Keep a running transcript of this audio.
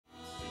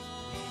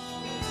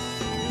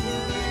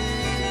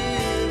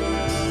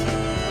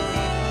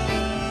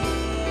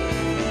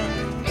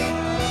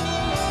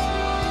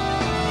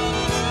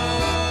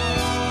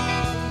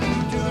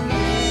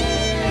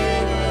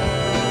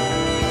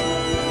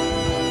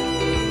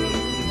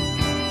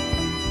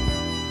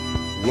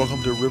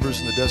Welcome to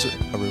Rivers in the Desert,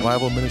 a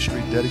revival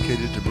ministry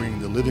dedicated to bringing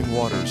the living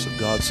waters of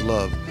God's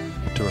love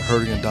to a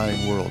hurting and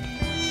dying world.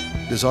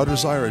 It is our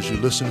desire as you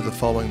listen to the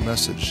following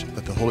message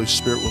that the Holy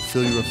Spirit will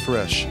fill you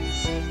afresh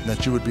and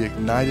that you would be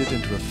ignited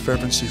into a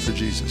fervency for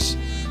Jesus.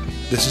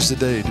 This is the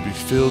day to be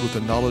filled with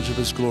the knowledge of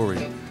His glory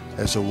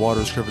as the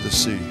waters cover the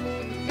sea.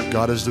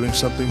 God is doing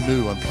something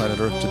new on planet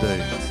Earth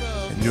today,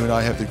 and you and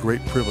I have the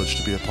great privilege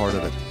to be a part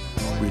of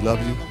it. We love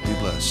you. Be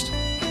blessed.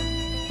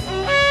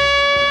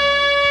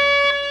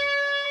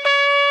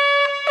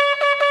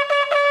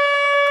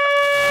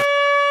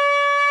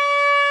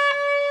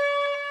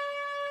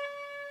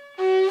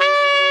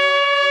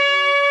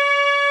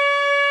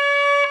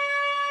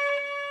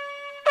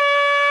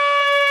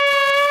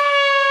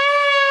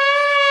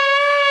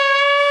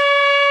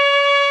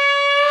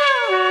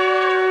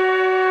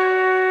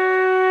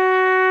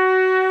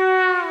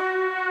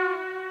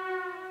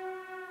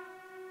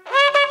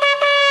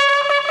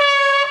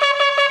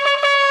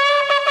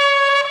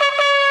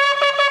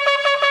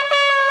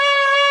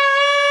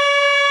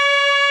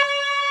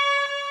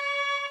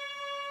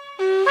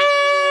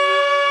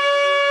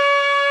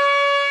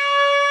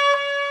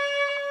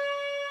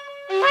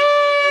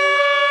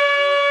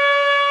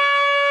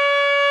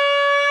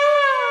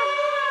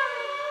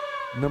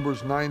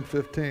 Numbers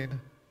 9:15.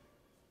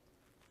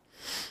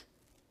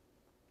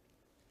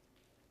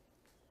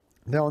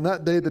 Now on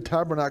that day the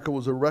tabernacle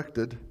was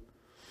erected.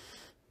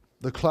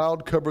 The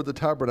cloud covered the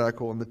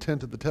tabernacle and the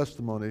tent of the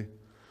testimony.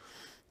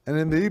 And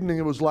in the evening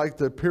it was like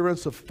the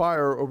appearance of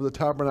fire over the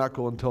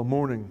tabernacle until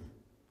morning.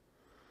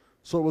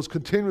 So it was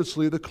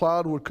continuously, the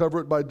cloud would cover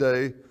it by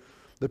day,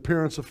 the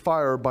appearance of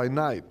fire by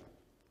night.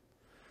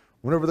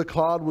 Whenever the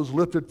cloud was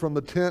lifted from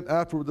the tent,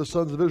 afterward the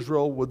sons of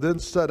Israel would then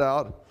set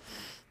out,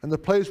 and the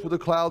place where the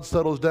cloud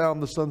settles down,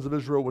 the sons of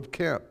Israel would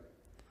camp.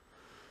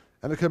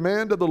 And the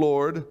command of the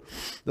Lord,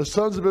 the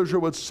sons of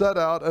Israel would set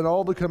out, and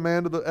at the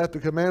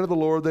command of the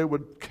Lord they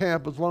would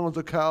camp. As long as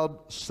the cloud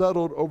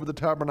settled over the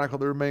tabernacle,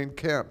 they remained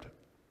camped.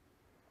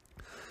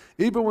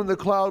 Even when the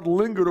cloud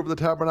lingered over the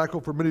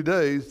tabernacle for many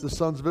days, the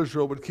sons of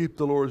Israel would keep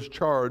the Lord's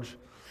charge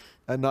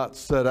and not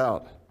set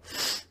out.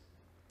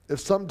 If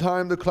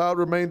sometime the cloud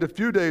remained a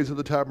few days of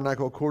the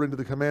tabernacle according to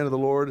the command of the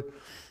Lord,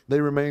 they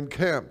remained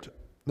camped.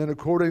 Then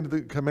according to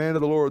the command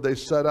of the Lord, they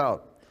set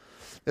out.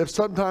 If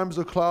sometimes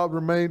the cloud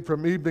remained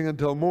from evening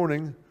until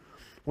morning,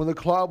 when the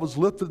cloud was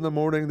lifted in the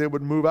morning, they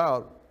would move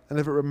out. And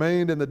if it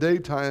remained in the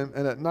daytime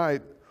and at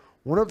night,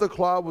 whenever the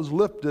cloud was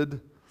lifted,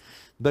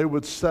 they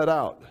would set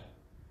out.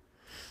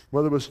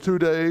 Whether it was 2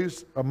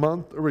 days, a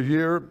month, or a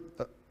year,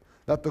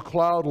 that the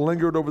cloud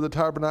lingered over the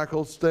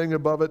tabernacle, staying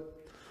above it,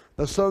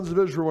 the sons of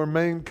Israel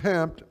remained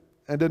camped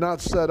and did not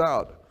set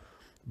out.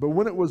 But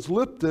when it was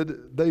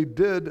lifted, they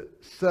did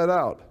set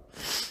out.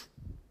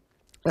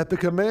 At the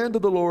command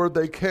of the Lord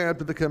they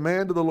camped, at the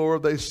command of the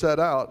Lord they set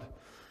out.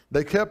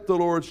 They kept the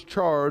Lord's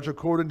charge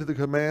according to the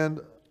command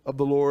of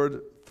the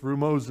Lord through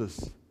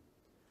Moses.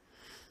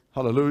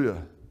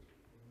 Hallelujah.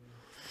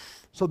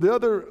 So the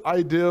other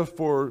idea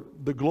for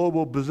the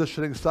global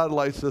positioning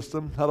satellite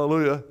system,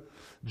 hallelujah,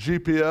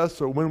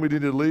 GPS, or when we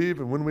need to leave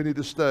and when we need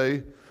to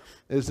stay,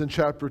 is in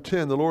chapter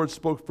 10. The Lord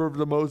spoke further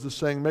to Moses,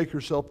 saying, "Make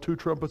yourself 2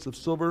 trumpets of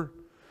silver.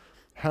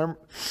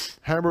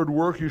 Hammered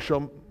work you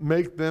shall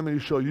make them, and you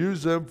shall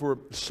use them for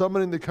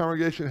summoning the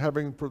congregation,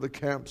 having for the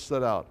camp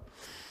set out."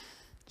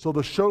 So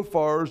the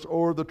shofars,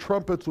 or the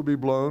trumpets, would be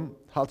blown.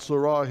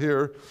 Hatzorah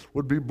here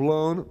would be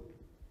blown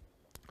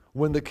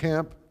when the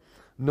camp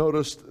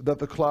noticed that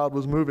the cloud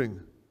was moving.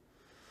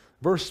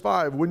 Verse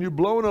 5, when you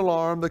blow an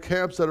alarm, the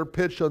camps that are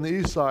pitched on the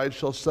east side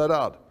shall set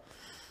out.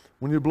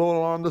 When you blow an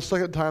alarm the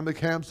second time, the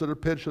camps that are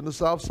pitched on the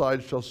south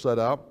side shall set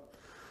out.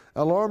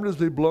 An alarm is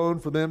to be blown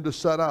for them to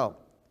set out.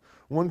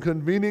 When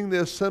convening the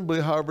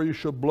assembly, however, you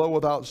shall blow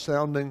without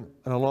sounding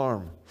an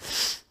alarm.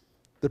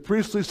 The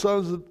priestly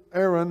sons of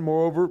Aaron,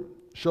 moreover,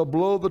 shall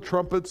blow the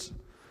trumpets,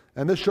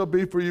 and this shall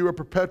be for you a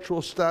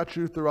perpetual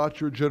statute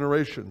throughout your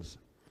generations.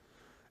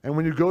 And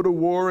when you go to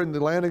war in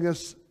your land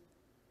against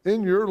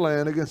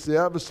the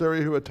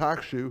adversary who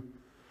attacks you,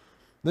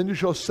 then you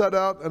shall set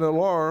out an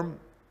alarm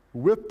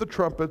with the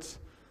trumpets,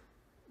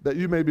 that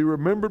you may be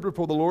remembered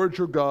before the Lord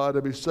your God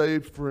and be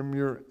saved from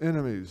your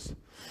enemies.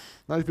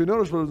 Now, if you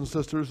notice, brothers and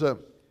sisters, that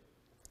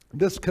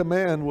this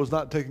command was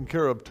not taken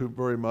care of too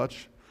very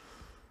much,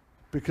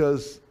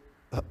 because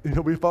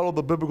we follow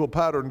the biblical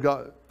pattern,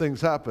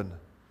 things happen.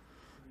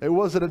 It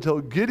wasn't until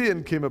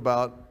Gideon came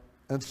about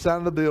and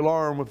sounded the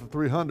alarm with the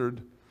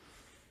 300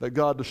 that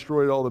God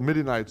destroyed all the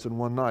Midianites in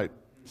one night.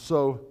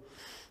 So,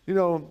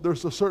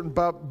 there's a certain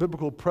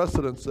biblical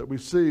precedence that we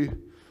see,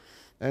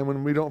 and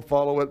when we don't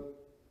follow it,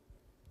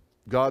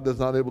 God is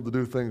not able to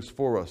do things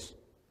for us.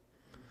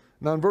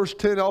 Now in verse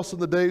 10, also in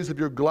the days of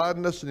your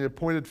gladness and the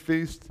appointed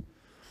feast,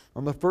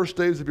 on the first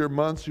days of your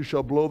months, you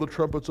shall blow the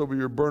trumpets over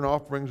your burnt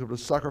offerings, over the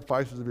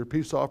sacrifices of your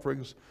peace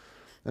offerings,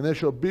 and they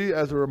shall be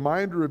as a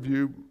reminder of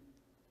you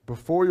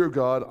before your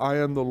God. I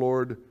am the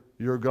Lord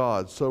your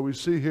God. So we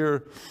see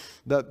here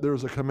that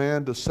there's a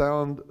command to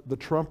sound the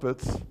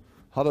trumpets,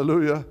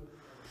 hallelujah,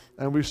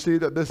 And we see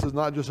that this is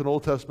not just an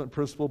Old Testament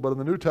principle, but in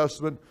the New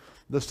Testament,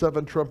 the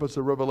 7 trumpets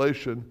of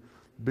Revelation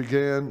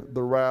began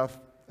the wrath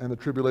and the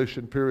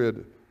tribulation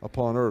period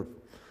upon earth.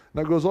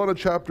 Now it goes on in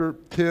chapter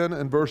 10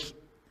 and verse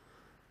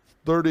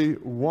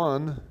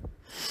 31,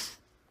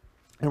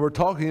 and we're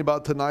talking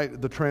about tonight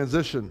the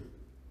transition.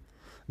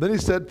 Then he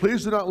said,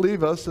 please do not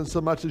leave us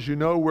insomuch as you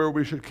know where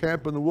we should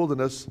camp in the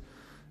wilderness,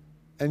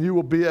 and you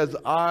will be as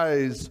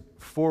eyes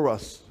for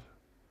us.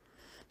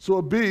 So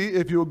it'll be,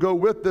 if you will go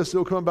with this, it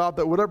will come about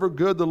that whatever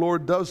good the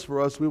Lord does for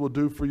us, we will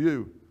do for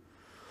you.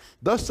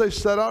 Thus they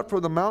set out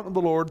from the mountain of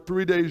the Lord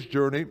 3 days'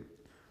 journey,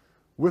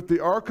 with the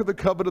ark of the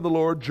covenant of the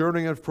Lord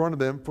journeying in front of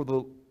them for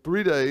the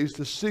 3 days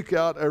to seek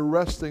out a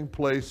resting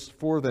place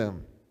for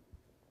them.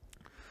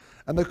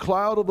 And the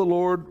cloud of the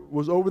Lord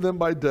was over them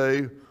by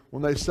day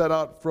when they set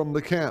out from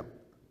the camp.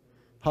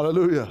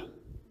 Hallelujah.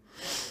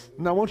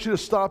 Now I want you to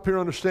stop here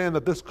and understand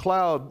that this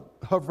cloud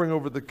hovering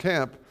over the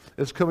camp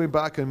is coming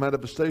back in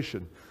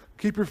manifestation.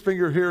 Keep your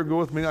finger here and go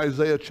with me to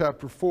Isaiah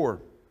chapter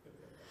 4.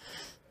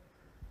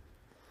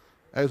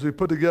 As we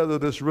put together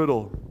this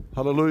riddle,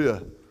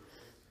 hallelujah,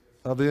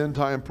 of the end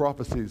time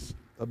prophecies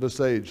of this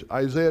age.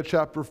 Isaiah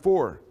chapter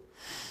 4.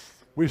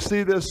 We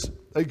see this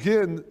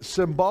again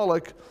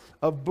symbolic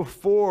of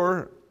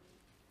before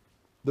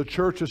the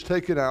church is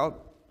taken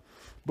out,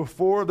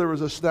 before there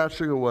was a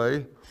snatching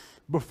away,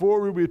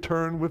 before we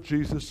return with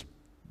Jesus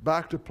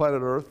back to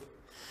planet Earth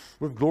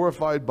with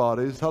glorified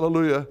bodies.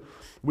 Hallelujah.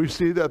 We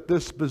see that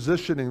this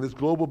positioning, this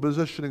global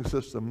positioning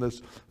system,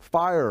 this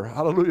fire,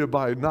 hallelujah,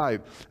 by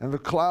night, and the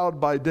cloud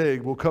by day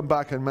will come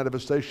back in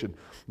manifestation.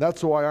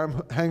 That's why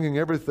I'm hanging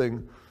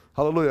everything,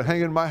 hallelujah,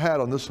 hanging my hat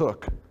on this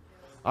hook.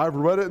 I've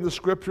read it in the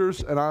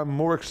scriptures, and I'm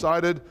more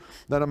excited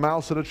than a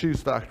mouse in a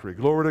cheese factory.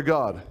 Glory to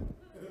God.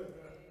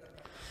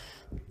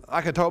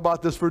 I can talk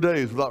about this for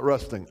days without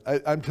resting.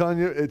 I'm telling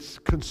you, it's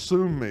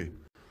consumed me.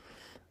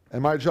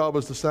 And my job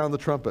is to sound the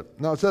trumpet.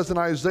 Now it says in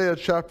Isaiah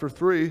chapter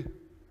 3,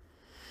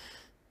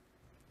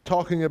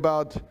 talking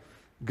about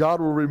God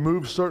will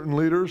remove certain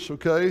leaders,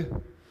 okay?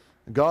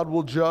 God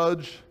will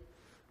judge.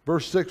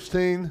 Verse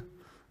 16,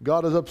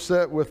 God is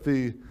upset with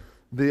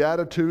the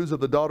attitudes of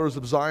the daughters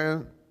of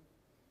Zion,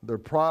 their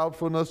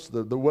proudfulness,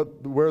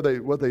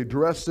 what they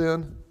dress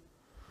in.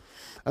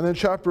 And then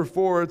chapter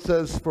 4, it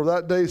says, for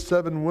that day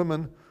 7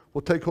 women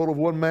will take hold of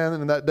one man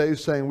in that day,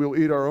 saying, we will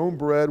eat our own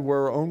bread,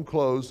 wear our own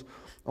clothes,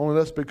 only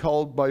let us be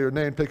called by your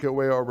name, take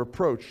away our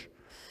reproach.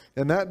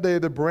 In that day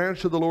the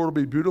branch of the Lord will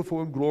be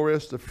beautiful and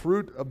glorious. The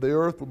fruit of the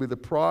earth will be the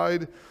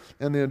pride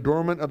and the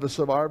adornment of the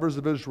survivors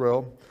of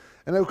Israel.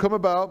 And it will come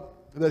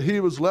about that he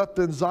who was left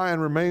in Zion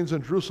remains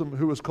in Jerusalem,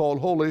 who is called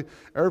holy,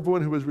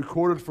 everyone who is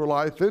recorded for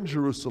life in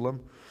Jerusalem.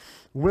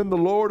 When the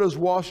Lord has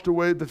washed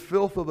away the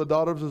filth of the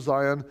daughters of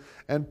Zion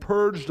and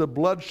purged the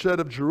bloodshed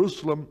of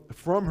Jerusalem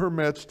from her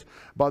midst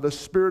by the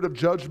spirit of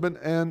judgment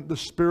and the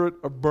spirit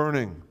of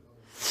burning.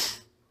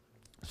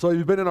 So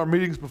you've been in our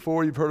meetings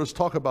before, you've heard us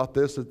talk about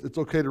this. It's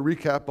okay to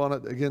recap on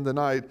it again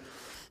tonight,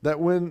 that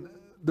when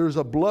there's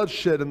a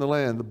bloodshed in the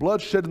land, the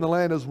bloodshed in the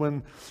land is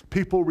when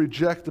people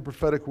reject the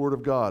prophetic word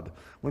of God.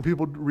 When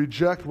people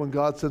reject when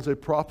God sends a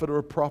prophet or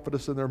a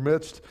prophetess in their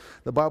midst.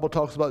 The Bible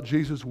talks about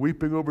Jesus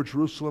weeping over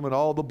Jerusalem, and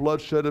all the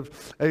bloodshed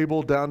of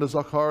Abel down to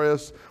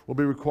Zacharias will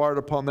be required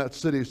upon that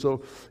city.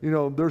 So,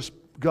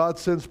 God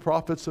sends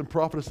prophets and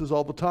prophetesses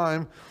all the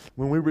time.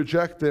 When we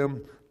reject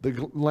them,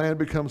 the land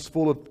becomes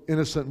full of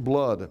innocent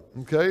blood,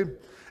 okay?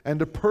 And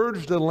to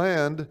purge the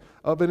land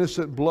of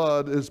innocent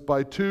blood is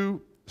by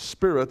 2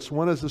 spirits.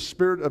 One is the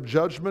spirit of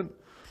judgment,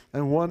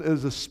 and one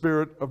is the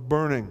spirit of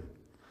burning.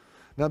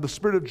 Now, the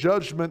spirit of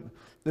judgment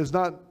is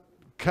not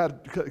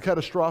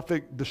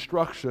catastrophic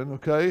destruction,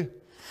 okay?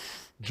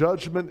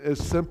 Judgment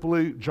is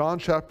simply John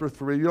chapter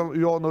 3.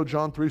 You all know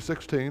John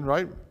 3:16,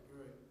 right?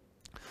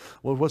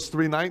 Well, what's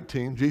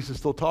 3:19? Jesus is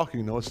still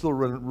talking, though. It's still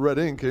red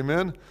ink,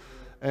 amen?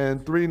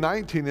 And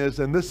 3:19 is,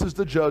 and this is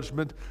the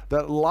judgment,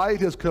 that light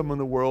has come in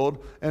the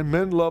world, and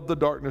men love the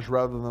darkness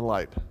rather than the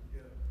light.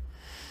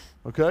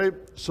 Okay?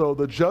 So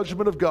the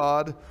judgment of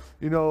God,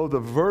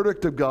 the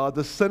verdict of God,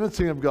 the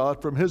sentencing of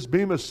God from his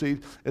bema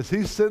seat, as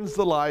he sends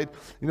the light,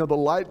 the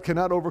light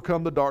cannot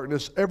overcome the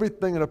darkness.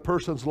 Everything in a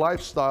person's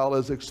lifestyle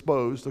is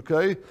exposed,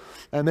 okay?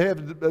 And they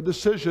have a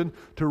decision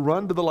to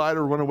run to the light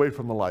or run away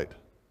from the light.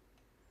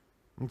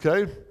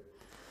 Okay?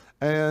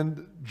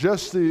 And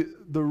just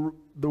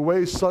the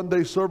way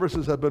Sunday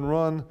services have been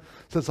run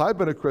since I've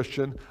been a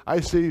Christian, I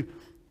see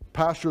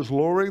pastors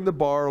lowering the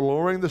bar,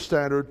 lowering the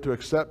standard to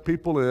accept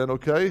people in,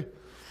 okay?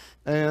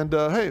 And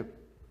hey,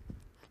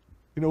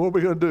 what are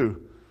we going to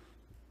do?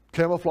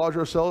 Camouflage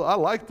ourselves? I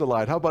like the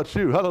light. How about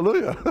you?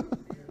 Hallelujah.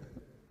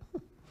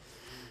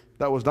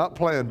 That was not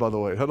planned, by the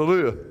way.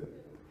 Hallelujah.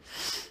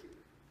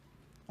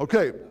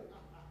 Okay.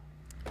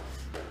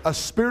 A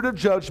spirit of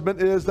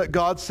judgment is that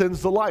God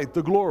sends the light,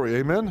 the glory.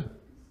 Amen?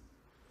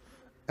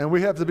 And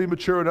we have to be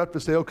mature enough to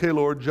say, okay,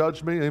 Lord,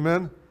 judge me.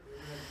 Amen?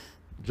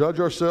 Judge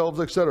ourselves,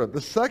 etc.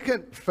 The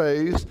second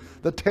phase,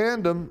 the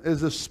tandem,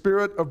 is the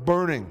spirit of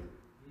burning.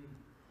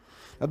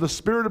 And the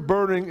spirit of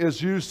burning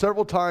is used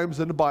several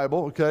times in the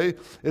Bible, okay?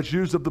 It's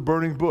used of the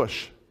burning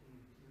bush.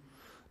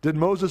 Did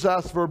Moses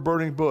ask for a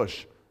burning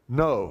bush?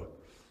 No.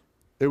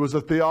 It was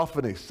a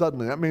theophany,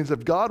 suddenly. That means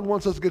if God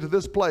wants us to get to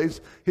this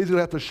place, he's going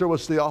to have to show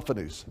us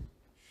theophanies.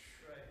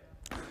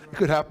 It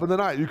could happen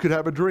tonight. You could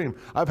have a dream.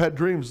 I've had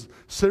dreams,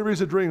 series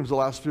of dreams the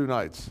last few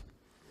nights,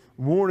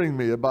 warning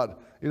me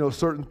about,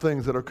 certain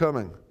things that are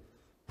coming.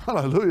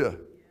 Hallelujah.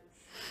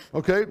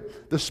 Okay?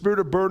 The spirit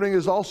of burning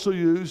is also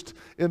used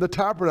in the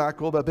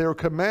tabernacle, that they are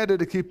commanded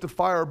to keep the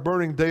fire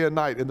burning day and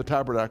night in the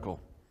tabernacle.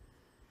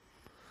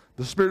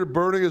 The spirit of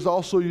burning is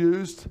also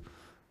used,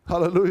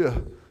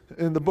 hallelujah,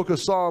 in the book of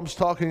Psalms,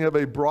 talking of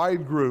a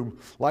bridegroom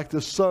like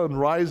the sun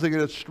rising in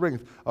its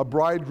strength, a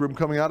bridegroom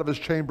coming out of his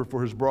chamber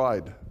for his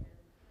bride.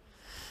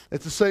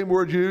 It's the same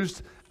word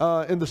used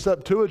in the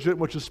Septuagint,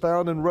 which is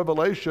found in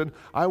Revelation.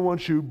 I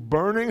want you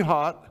burning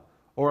hot,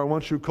 or I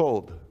want you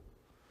cold.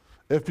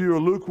 If you are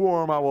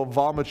lukewarm, I will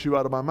vomit you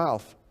out of my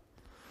mouth.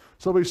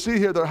 So we see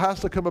here there has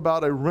to come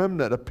about a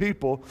remnant of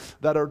people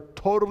that are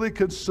totally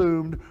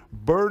consumed,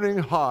 burning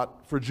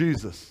hot for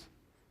Jesus.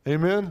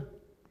 Amen?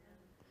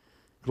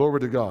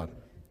 Glory to God.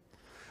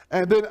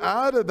 And then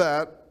out of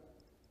that,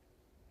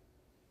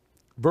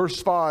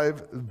 verse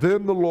 5,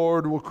 then the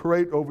Lord will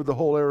create over the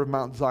whole area of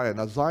Mount Zion.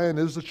 Now Zion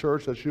is the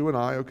church, that's you and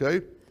I,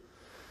 okay?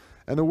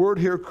 And the word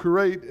here,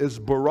 create, is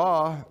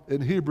bara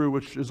in Hebrew,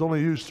 which is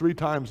only used 3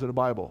 times in the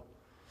Bible.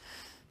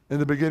 In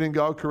the beginning,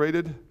 God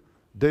created.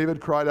 David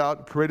cried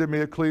out, created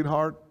me a clean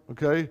heart,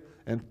 okay?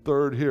 And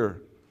third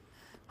here.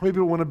 How many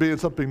people want to be in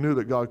something new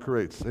that God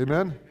creates?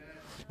 Amen?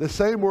 The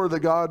same word that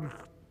God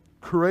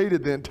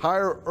created the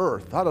entire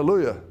earth,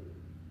 hallelujah,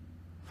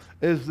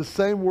 is the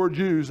same word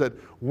used that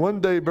one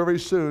day, very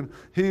soon,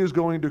 he is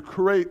going to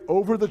create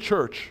over the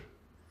church.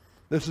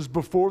 This is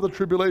before the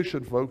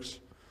tribulation, folks.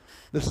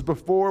 This is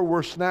before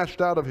we're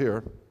snatched out of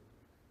here.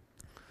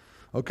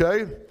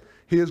 Okay?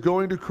 He is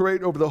going to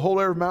create over the whole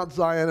area of Mount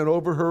Zion and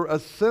over her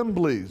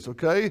assemblies,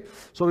 okay?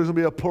 So there's going to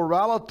be a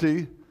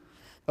plurality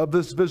of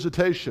this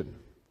visitation.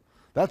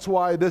 That's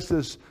why this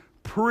is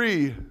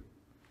pre-wrath.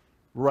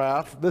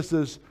 This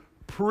is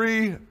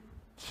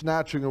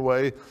pre-snatching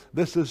away.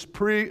 This is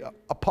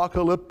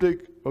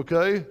pre-apocalyptic,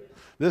 okay?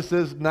 This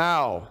is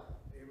now.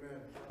 Amen.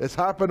 It's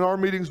happened in our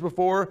meetings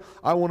before.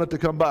 I want it to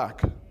come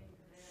back.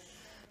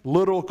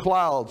 Little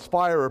clouds,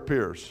 fire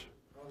appears.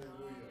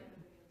 Hallelujah.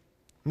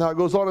 Now it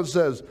goes on and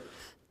says,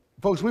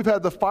 folks, we've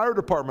had the fire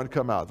department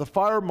come out, the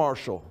fire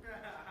marshal,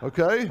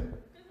 okay?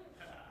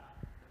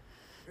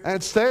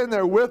 And staying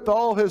there with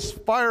all his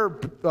fire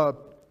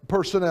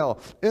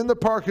personnel in the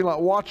parking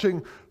lot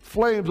watching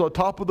flames on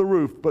top of the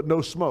roof, but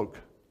no smoke.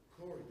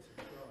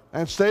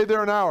 And stayed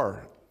there an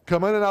hour.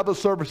 Come in and out of the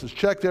services,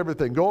 checked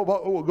everything. Go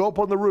up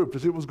on the roof to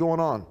see what was going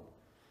on.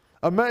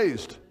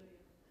 Amazed.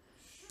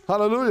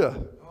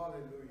 Hallelujah.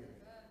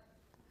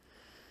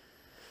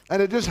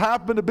 And it just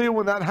happened to be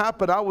when that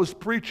happened, I was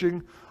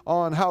preaching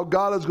on how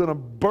God is going to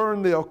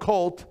burn the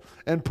occult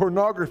and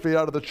pornography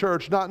out of the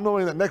church, not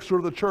knowing that next door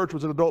to the church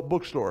was an adult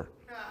bookstore.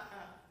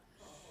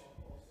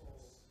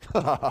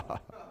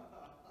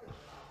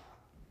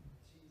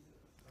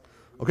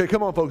 Okay,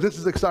 come on, folks. This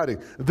is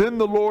exciting. Then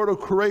the Lord will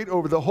create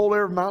over the whole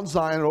area of Mount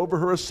Zion and over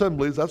her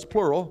assemblies, that's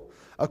plural,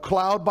 a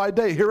cloud by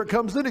day. Here it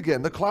comes in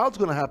again. The cloud's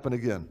going to happen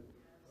again.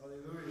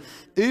 Hallelujah.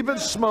 Even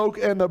smoke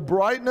and the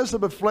brightness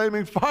of a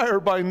flaming fire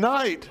by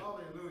night.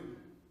 Hallelujah.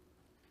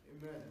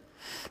 Amen.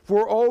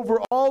 For over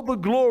all the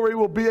glory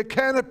will be a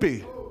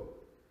canopy.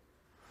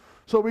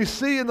 So we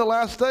see in the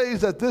last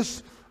days that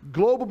this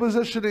global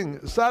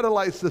positioning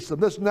satellite system,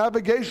 this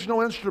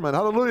navigational instrument,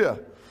 hallelujah,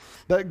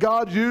 that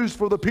God used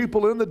for the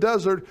people in the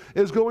desert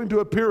is going to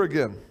appear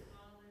again.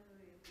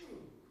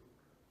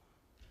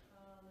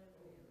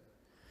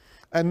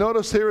 And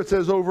notice here it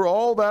says over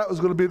all that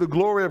was going to be the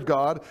glory of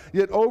God,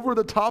 yet over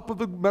the top of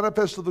the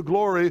manifest of the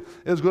glory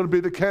is going to be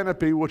the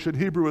canopy, which in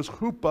Hebrew is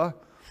chuppah,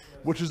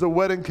 which is the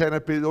wedding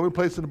canopy. The only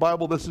place in the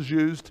Bible this is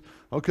used,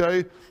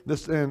 okay?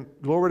 This, and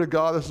glory to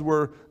God, this is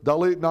where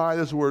Dalit and I,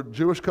 this is where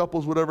Jewish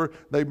couples, whatever,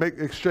 they make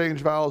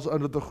exchange vows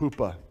under the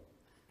chuppah.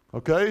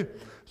 Okay?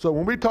 So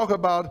when we talk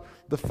about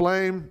the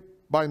flame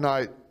by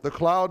night, the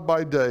cloud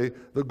by day,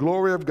 the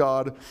glory of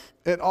God,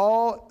 it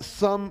all,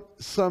 some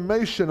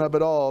summation of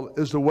it all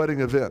is the wedding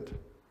event. That's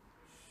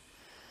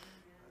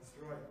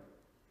right.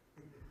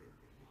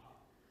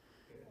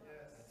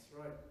 That's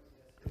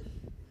right.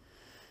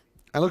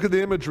 And look at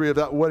the imagery of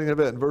that wedding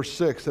event, verse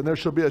 6. And there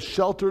shall be a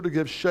shelter to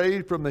give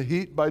shade from the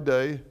heat by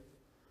day,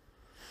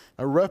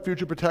 a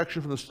refuge and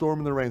protection from the storm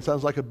and the rain.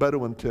 Sounds like a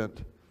Bedouin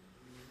tent.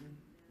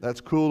 That's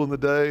cool in the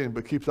day,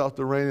 but keeps out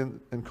the rain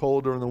and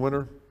cold during the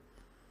winter.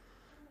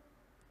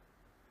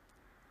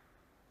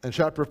 In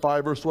chapter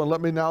 5, verse 1, let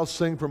me now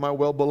sing for my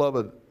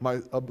well-beloved,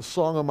 a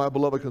song of my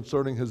beloved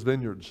concerning his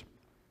vineyards.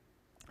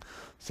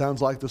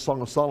 Sounds like the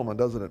Song of Solomon,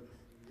 doesn't it?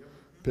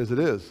 Because it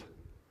is.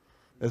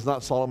 It's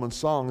not Solomon's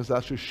song. It's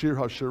actually Shir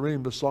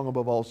HaShirim, the song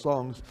above all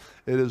songs.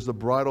 It is the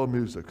bridal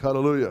music.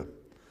 Hallelujah.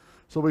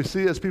 So we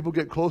see as people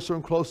get closer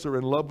and closer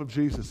in love with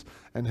Jesus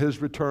and his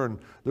return,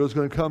 there's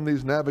going to come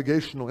these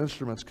navigational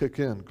instruments kick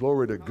in.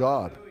 Glory to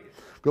God.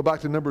 Go back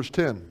to Numbers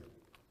 10.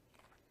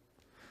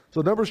 So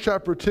Numbers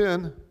chapter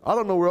 10, I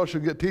don't know where else you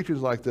can get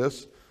teachings like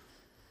this.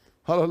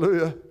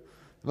 Hallelujah.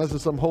 Unless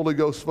it's some Holy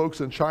Ghost folks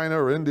in China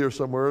or India or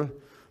somewhere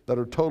that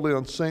are totally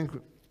on sync.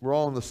 We're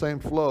all in the same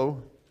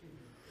flow.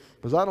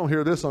 Because I don't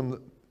hear this on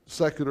the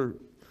secular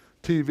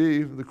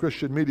TV, the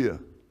Christian media.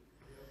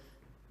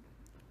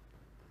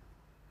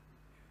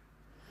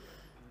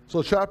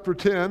 So chapter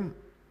 10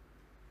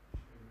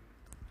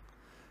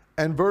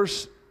 and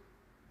verse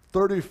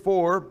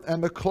 34,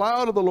 and the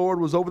cloud of the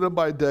Lord was over them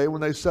by day when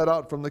they set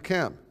out from the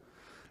camp.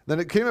 Then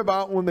it came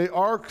about when the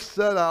ark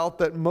set out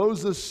that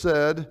Moses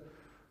said,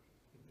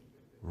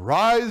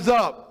 rise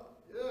up.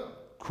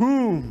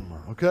 Kum.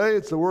 Okay,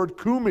 it's the word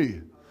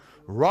kumi.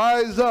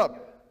 Rise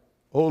up,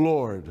 O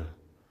Lord,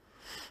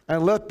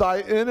 and let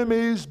thy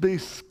enemies be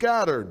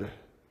scattered.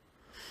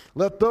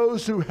 Let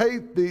those who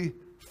hate thee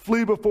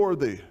flee before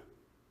thee.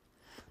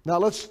 Now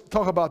let's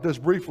talk about this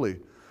briefly.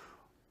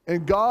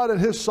 And God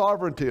and his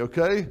sovereignty,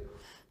 okay?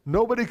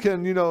 Nobody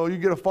can, you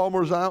get a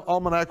Farmer's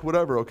Almanac,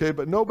 whatever, okay?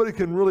 But nobody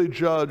can really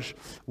judge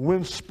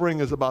when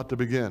spring is about to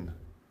begin,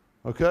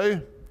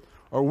 okay?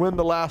 Or when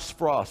the last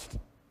frost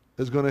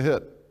is going to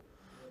hit.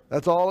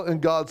 That's all in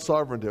God's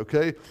sovereignty,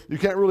 okay? You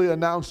can't really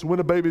announce when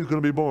a baby is going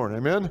to be born,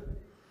 amen?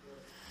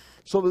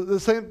 So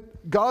the same,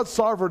 God's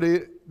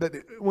sovereignty, that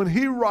when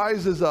he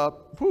rises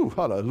up,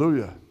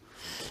 hallelujah,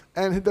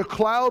 and the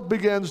cloud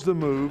begins to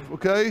move,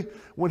 okay?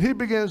 When he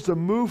begins to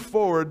move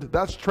forward,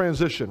 that's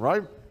transition,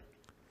 right?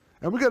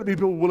 And we got to be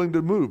people willing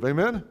to move,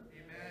 amen? Amen.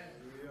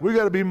 We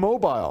got to be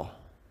mobile.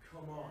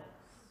 Come on.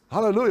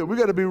 Hallelujah. We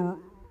got to be.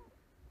 Hallelujah.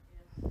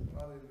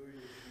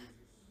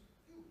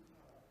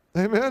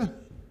 Amen?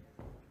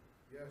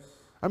 Yes.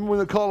 I mean, when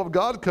the call of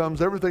God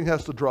comes, everything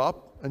has to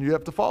drop, and you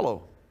have to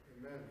follow.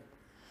 Amen.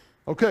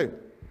 Okay.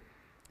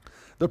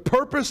 The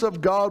purpose of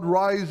God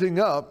rising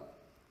up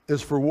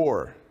is for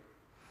war.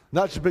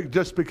 Not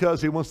just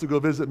because he wants to go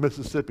visit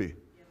Mississippi.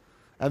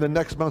 And then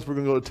next month we're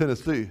going to go to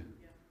Tennessee.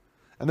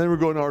 And then we're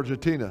going to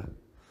Argentina.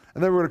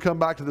 And then we're going to come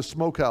back to the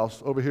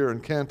smokehouse over here in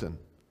Canton.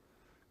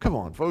 Come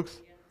on,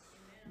 folks.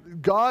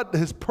 God,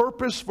 his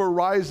purpose for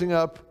rising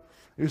up,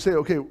 you say,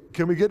 okay,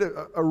 can we get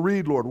a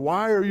read, Lord?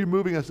 Why are you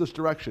moving us this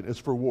direction? It's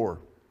for war.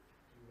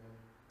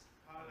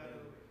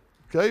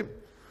 Okay?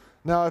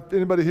 Now, if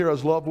anybody here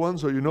has loved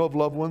ones, or you know of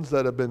loved ones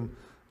that have been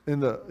in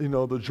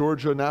the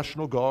Georgia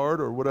National Guard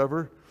or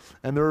whatever,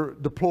 and they're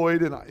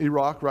deployed in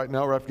Iraq right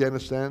now or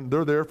Afghanistan.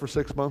 They're there for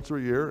 6 months or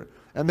a year,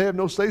 and they have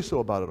no say-so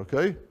about it,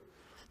 okay?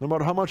 No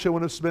matter how much they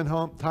want to spend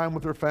time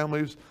with their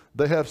families,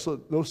 they have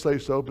no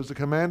say-so, because the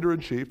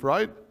commander-in-chief,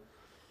 right,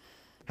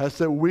 has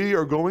said, we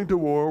are going to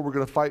war, we're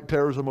going to fight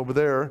terrorism over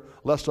there,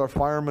 lest our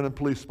firemen and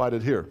police fight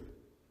it here.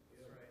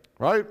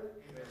 Right?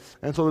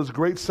 And so there's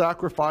great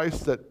sacrifice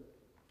that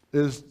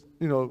is,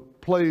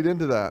 played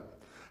into that.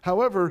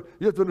 However,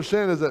 you have to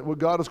understand is that what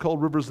God has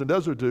called rivers in the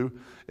desert do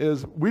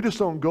is we just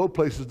don't go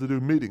places to do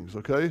meetings,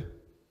 okay? Amen.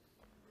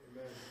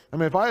 I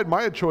mean, if I had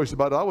my choice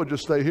about it, I would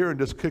just stay here and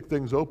just kick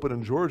things open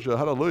in Georgia,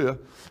 hallelujah,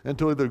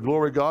 until either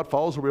glory of God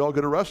falls or we all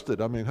get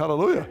arrested. I mean,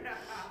 hallelujah.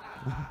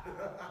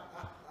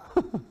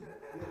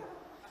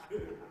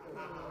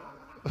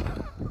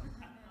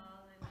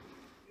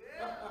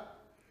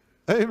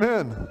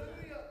 Amen.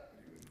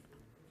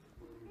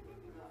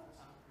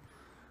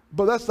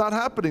 But that's not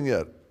happening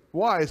yet.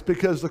 Why? It's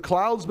because the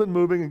cloud's been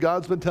moving and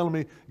God's been telling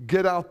me,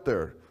 get out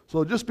there.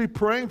 So just be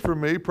praying for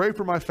me, pray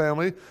for my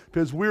family,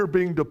 because we're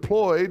being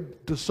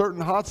deployed to certain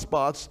hot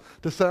spots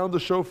to sound the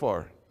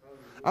shofar.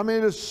 I mean,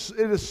 it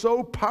is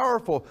so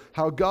powerful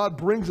how God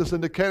brings us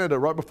into Canada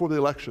right before the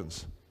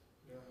elections.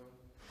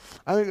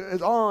 I mean,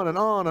 it's on and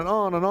on and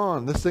on and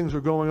on. These things are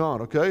going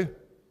on, okay?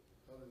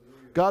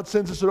 God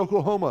sends us to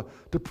Oklahoma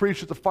to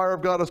preach that the fire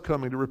of God is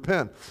coming, to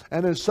repent.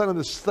 And in some of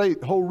the state,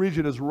 the whole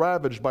region is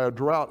ravaged by a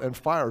drought and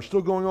fire.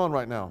 Still going on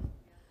right now.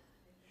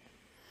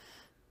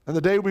 And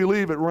the day we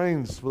leave, it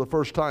rains for the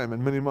first time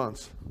in many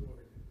months.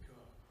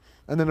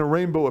 And then a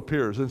rainbow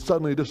appears and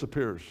suddenly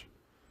disappears.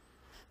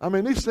 I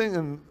mean, these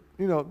things,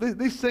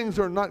 these things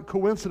are not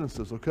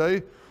coincidences,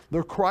 okay?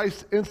 They're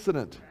Christ's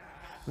incident.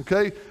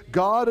 Okay?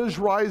 God is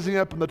rising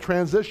up, and the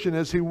transition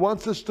is he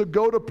wants us to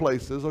go to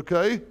places,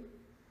 okay?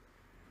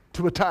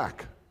 To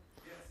attack.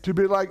 To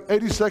be like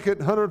 82nd,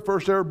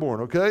 101st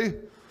Airborne, okay?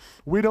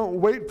 We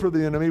don't wait for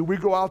the enemy. We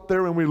go out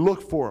there and we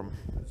look for him.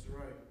 That's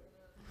right.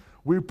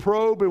 We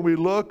probe and we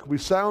look. We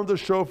sound the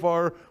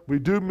shofar. We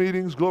do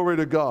meetings. Glory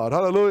to God.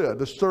 Hallelujah.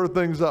 To stir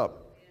things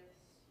up.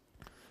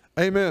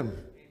 Yes. Amen.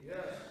 Yes.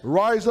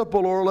 Rise up,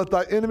 O Lord. Let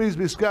thy enemies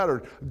be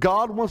scattered.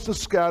 God wants to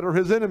scatter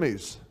his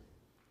enemies.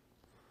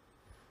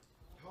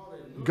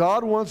 Hallelujah.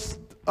 God wants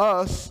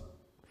us,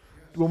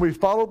 when we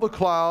follow the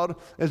cloud,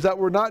 is that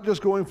we're not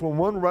just going from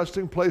one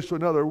resting place to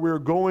another. We're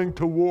going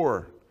to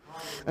war.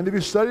 And if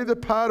you study the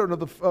pattern of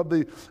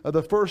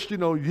the first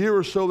year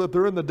or so that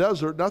they're in the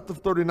desert, not the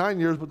 39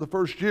 years, but the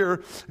first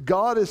year,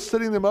 God is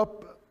setting them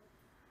up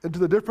into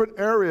the different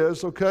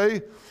areas,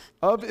 okay,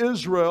 of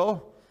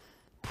Israel,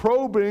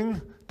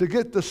 probing to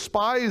get the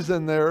spies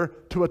in there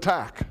to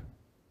attack.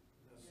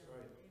 That's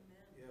right.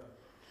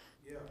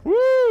 Yeah.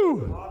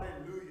 Woo!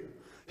 Hallelujah.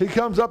 He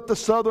comes up the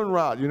southern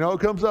route,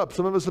 comes up.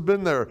 Some of us have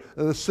been there,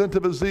 the ascent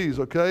of Aziz,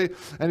 okay?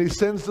 And he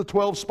sends the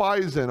 12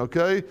 spies in,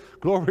 okay?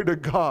 Glory to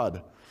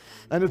God.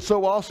 And it's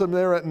so awesome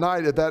there at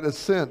night at that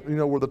ascent,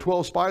 where the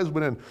 12 spies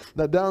went in.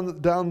 Now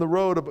down the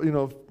road,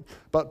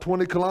 about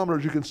 20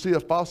 kilometers, you can see a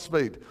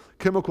phosphate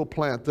chemical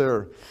plant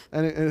there.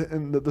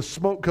 And the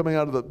smoke coming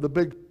out of the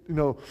big,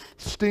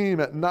 steam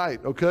at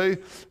night, okay?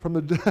 From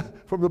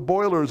the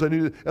boilers.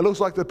 And it looks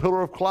like the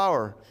pillar of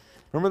cloud.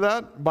 Remember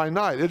that? By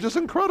night. It's just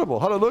incredible.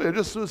 Hallelujah. You're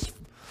just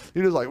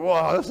like,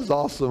 wow, this is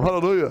awesome.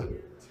 Hallelujah.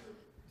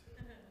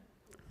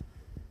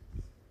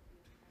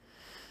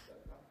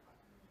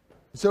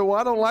 So, well,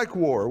 I don't like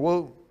war.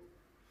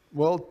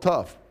 Well,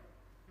 tough.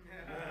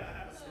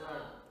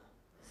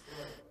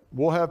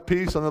 We'll have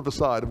peace on the other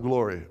side of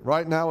glory.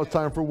 Right now it's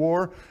time for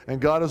war,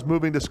 and God is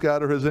moving to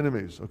scatter his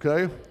enemies,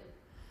 okay?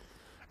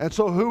 And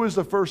so who is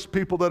the first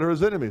people that are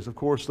his enemies? Of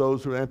course,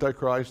 those who are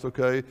Antichrist,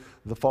 okay?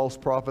 The false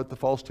prophet, the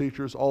false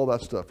teachers, all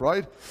that stuff,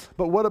 right?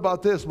 But what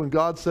about this? When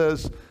God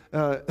says,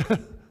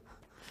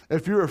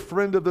 if you're a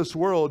friend of this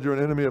world, you're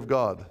an enemy of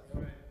God.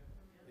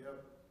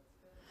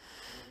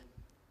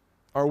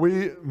 Are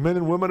we men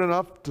and women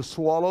enough to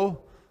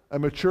swallow a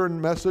mature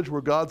message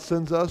where God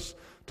sends us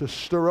to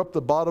stir up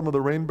the bottom of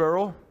the rain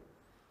barrel?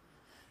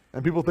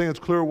 And people think it's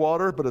clear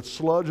water, but it's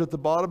sludge at the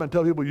bottom, and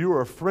tell people you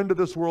are a friend of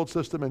this world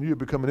system and you have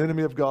become an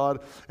enemy of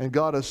God, and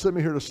God has sent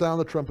me here to sound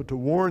the trumpet to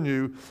warn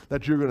you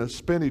that you're going to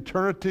spend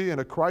eternity in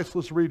a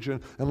Christless region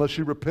unless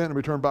you repent and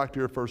return back to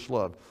your first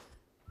love.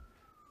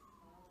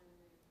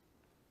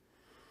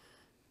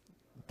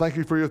 Thank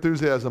you for your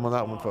enthusiasm on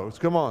that one, folks.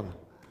 Come on.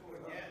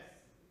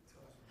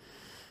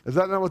 Is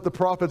that not what the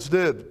prophets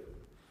did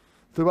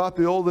throughout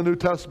the Old and New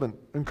Testament,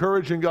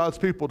 encouraging God's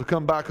people to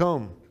come back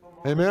home?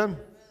 Amen?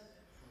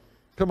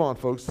 Come on,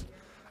 folks.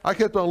 I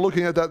kept on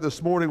looking at that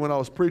this morning when I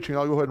was preaching.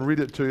 I'll go ahead and read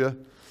it to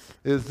you.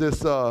 Is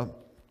this, let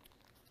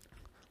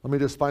me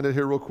just find it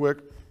here real quick.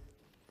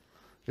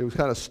 It was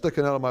kind of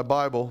sticking out of my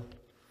Bible.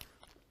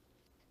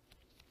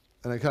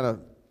 And it kind of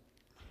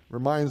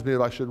reminds me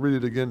if I should read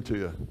it again to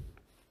you.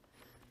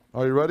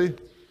 Are you ready?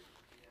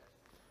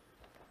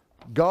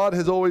 God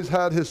has always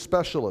had his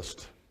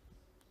specialist,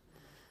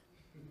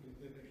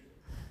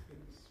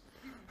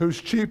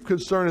 whose chief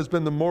concern has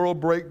been the moral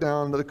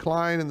breakdown, the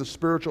decline in the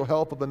spiritual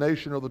health of the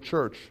nation or the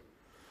church.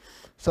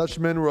 Such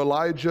men were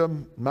Elijah,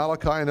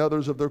 Malachi, and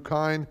others of their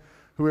kind,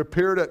 who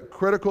appeared at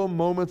critical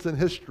moments in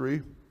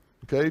history,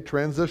 okay,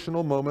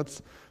 transitional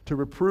moments, to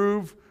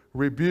reprove,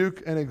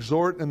 rebuke, and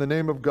exhort in the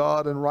name of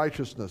God and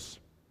righteousness.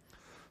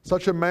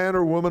 Such a man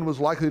or woman was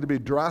likely to be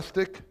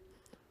drastic,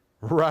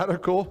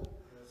 radical,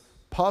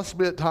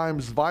 possibly at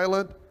times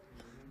violent,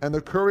 and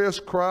the curious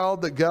crowd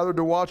that gathered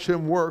to watch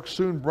him work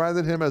soon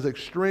branded him as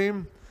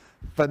extreme,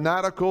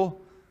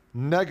 fanatical,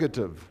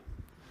 negative.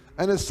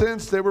 And in a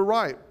sense, they were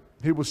right.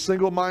 He was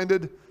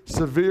single-minded,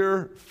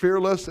 severe,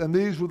 fearless, and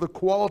these were the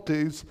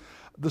qualities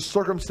the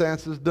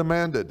circumstances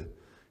demanded.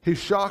 He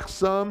shocked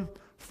some,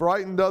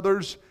 frightened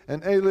others,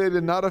 and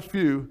alienated not a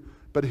few,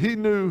 but he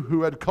knew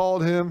who had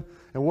called him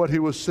and what he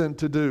was sent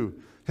to do.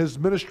 His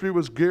ministry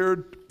was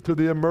geared to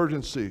the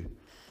emergency.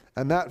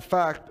 And that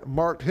fact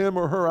marked him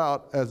or her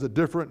out as a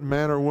different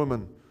man or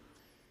woman.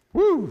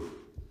 Woo!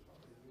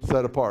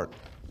 Set apart.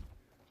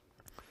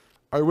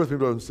 Are you with me,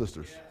 brothers and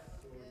sisters?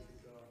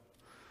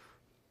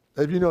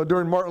 If you know,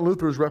 during Martin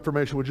Luther's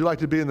Reformation, would you like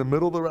to be in the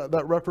middle of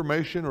that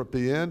Reformation or at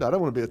the end? I don't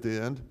want to be at the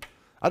end.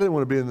 I didn't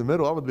want to be in the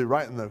middle. I want to be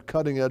right in the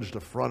cutting edge, the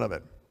front of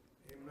it.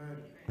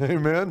 Amen.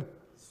 Amen?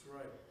 That's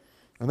right.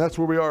 And that's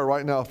where we are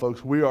right now,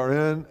 folks. We are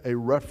in a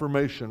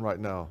Reformation right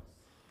now.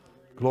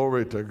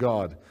 Glory to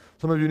God.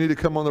 Some of you need to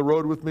come on the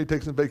road with me,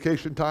 take some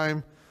vacation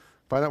time,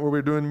 find out where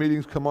we're doing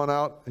meetings, come on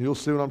out, and you'll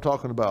see what I'm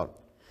talking about.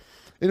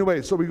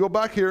 Anyway, so we go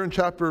back here in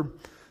chapter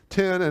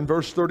 10 and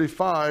verse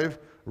 35.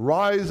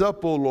 Rise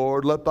up, O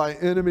Lord, let thy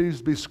enemies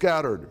be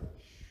scattered.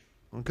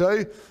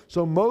 Okay?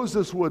 So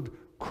Moses would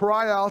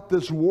cry out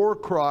this war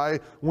cry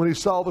when he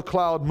saw the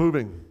cloud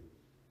moving.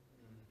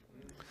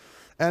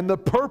 And the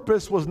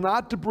purpose was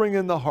not to bring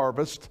in the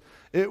harvest.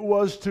 It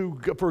was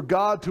for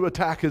God to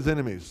attack his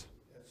enemies.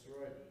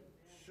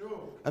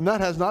 And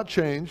that has not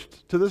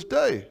changed to this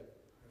day.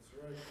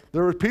 That's right.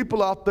 There are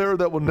people out there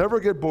that will never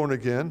get born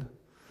again,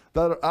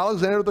 that are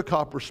Alexander the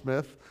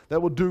coppersmith,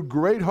 that will do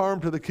great harm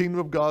to the kingdom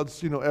of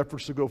God's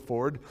efforts to go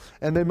forward,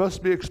 and they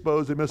must be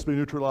exposed, they must be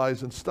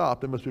neutralized and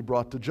stopped, they must be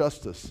brought to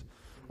justice.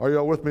 Are you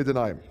all with me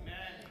tonight? Amen.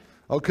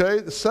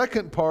 Okay, the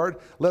second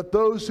part, let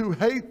those who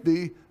hate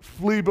thee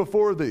flee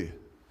before thee.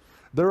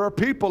 There are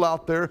people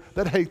out there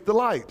that hate the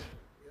light.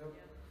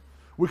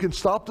 We can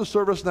stop the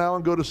service now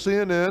and go to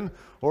CNN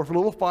or for a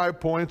little 5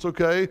 points,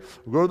 okay?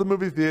 Go to the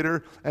movie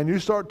theater and you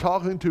start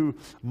talking to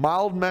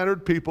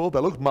mild-mannered people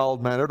that look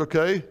mild-mannered,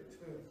 okay?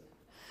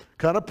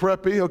 Kind of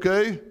preppy,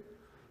 okay?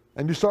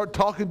 And you start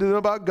talking to them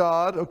about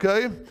God,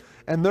 okay?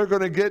 And they're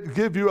going to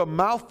give you a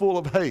mouthful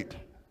of hate.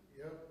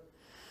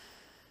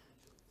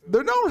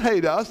 They don't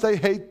hate us. They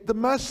hate the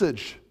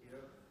message.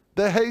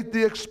 They hate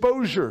the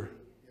exposure.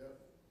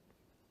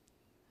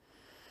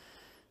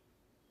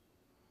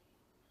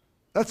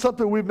 That's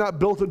something we've not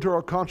built into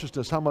our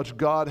consciousness, how much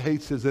God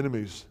hates his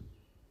enemies.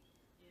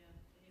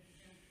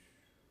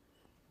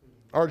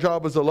 Our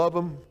job is to love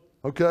them,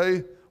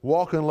 okay?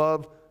 Walk in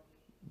love.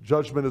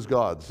 Judgment is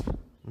God's,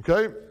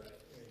 okay?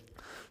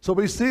 So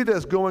we see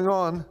this going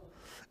on.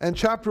 And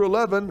chapter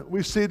 11,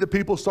 we see the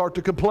people start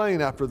to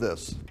complain after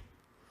this.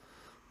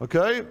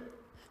 Okay?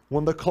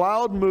 When the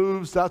cloud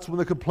moves, that's when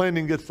the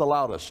complaining gets the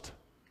loudest.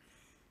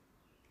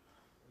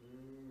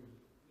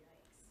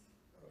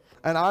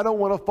 And I don't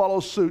want to follow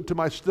suit to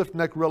my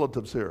stiff-necked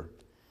relatives here.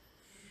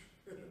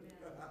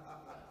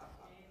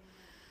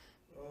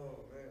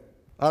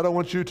 I don't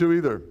want you to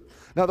either.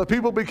 Now the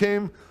people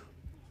became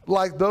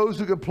like those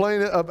who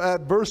complain of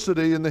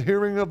adversity in the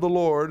hearing of the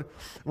Lord.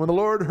 When the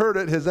Lord heard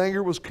it, his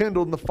anger was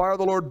kindled, and the fire of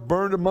the Lord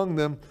burned among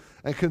them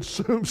and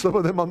consumed some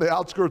of them on the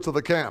outskirts of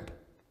the camp.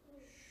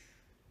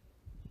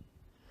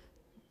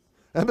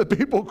 And the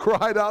people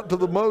cried out to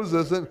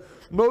Moses, and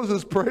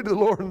Moses prayed to the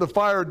Lord, and the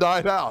fire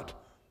died out.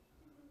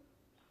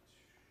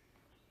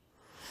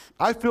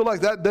 I feel like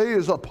that day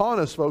is upon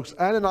us, folks.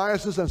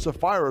 Ananias and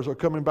Sapphira are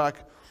coming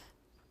back,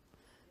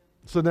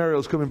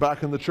 scenarios coming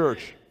back in the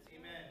church.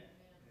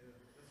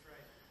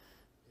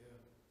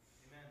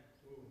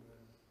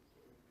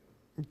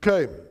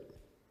 Okay,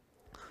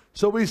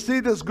 so we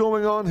see this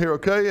going on here,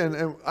 okay,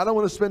 and I don't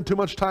want to spend too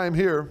much time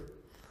here.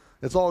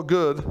 It's all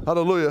good,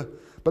 hallelujah.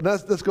 But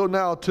let's go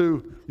now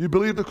to, you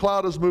believe the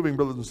cloud is moving,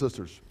 brothers and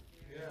sisters?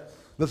 Yes.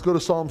 Let's go to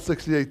Psalm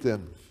 68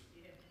 then.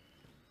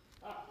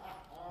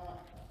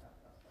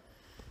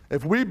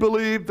 If we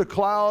believe the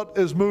cloud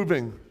is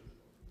moving,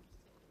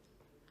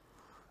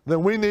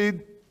 then we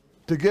need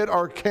to get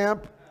our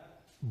camp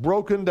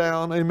broken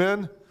down,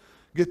 amen?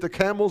 Get the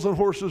camels and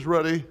horses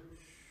ready.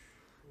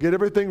 Get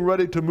everything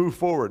ready to move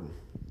forward.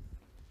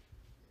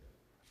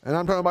 And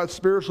I'm talking about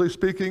spiritually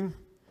speaking.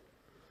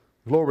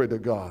 Glory to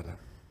God.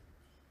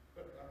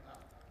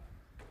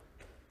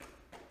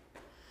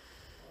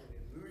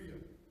 Hallelujah.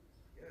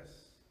 Yes.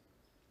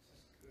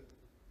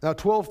 Now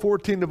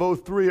 12:14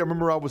 of 03, I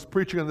remember I was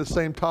preaching on the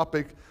same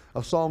topic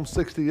of Psalm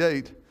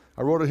 68.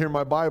 I wrote it here in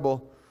my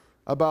Bible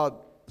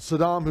about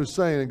Saddam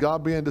Hussein, and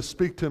God began to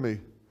speak to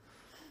me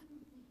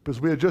because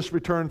we had just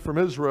returned from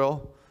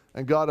Israel.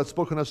 And God had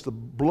spoken us to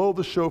blow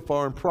the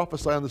shofar and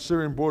prophesy on the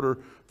Syrian border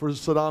for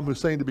Saddam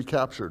Hussein to be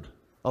captured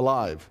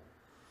alive.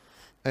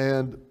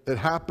 And it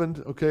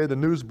happened, okay, the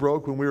news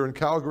broke when we were in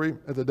Calgary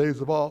at the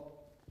Days of Awe.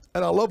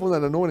 And I love when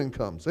that anointing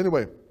comes.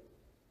 Anyway,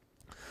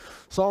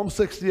 Psalm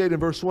 68 and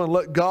verse 1,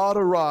 let God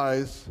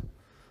arise,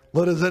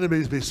 let his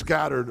enemies be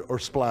scattered or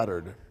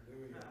splattered.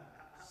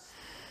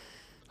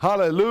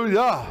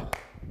 Hallelujah.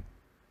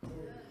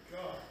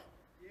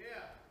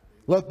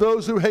 Let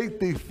those who hate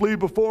thee flee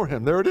before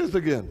him. There it is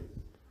again.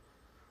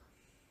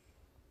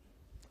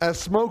 As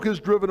smoke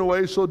is driven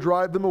away, so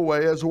drive them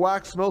away. As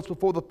wax melts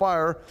before the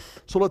fire,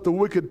 so let the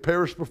wicked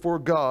perish before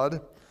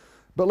God.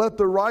 But let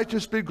the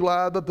righteous be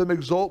glad, let them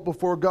exult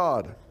before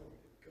God.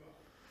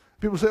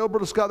 People say, oh,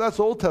 Brother Scott, that's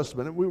Old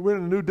Testament. We're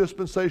in a new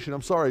dispensation.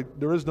 I'm sorry,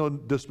 there is no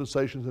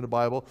dispensations in the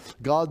Bible.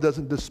 God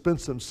doesn't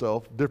dispense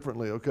himself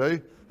differently,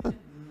 okay?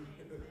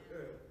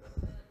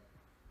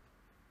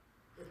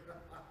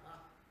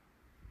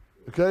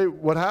 Okay,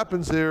 what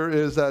happens here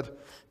is that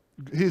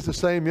he's the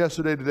same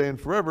yesterday, today,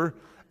 and forever.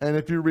 And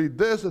if you read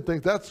this and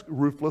think that's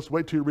ruthless,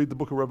 wait till you read the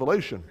book of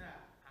Revelation.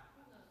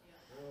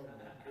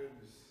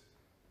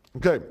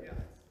 Okay.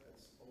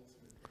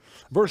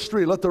 Verse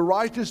 3, let the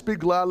righteous be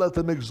glad, let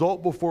them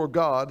exult before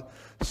God.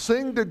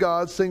 Sing to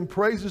God, sing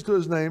praises to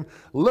his name.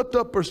 Lift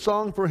up a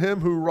song for him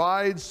who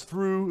rides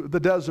through the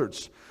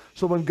deserts.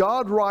 So when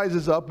God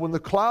rises up, when the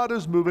cloud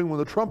is moving, when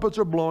the trumpets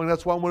are blowing,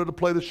 that's why I wanted to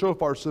play the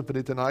shofar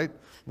symphony tonight,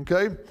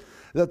 okay?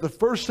 That the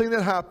first thing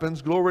that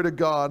happens, glory to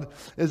God,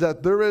 is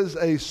that there is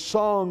a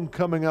song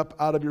coming up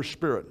out of your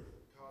spirit.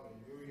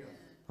 Hallelujah.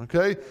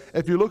 Okay?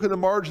 If you look at the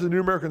margin of the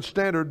New American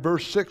Standard,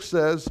 verse 6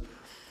 says,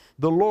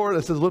 the Lord,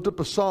 it says, lift up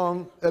a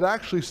song. It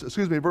actually,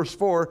 excuse me, verse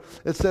 4,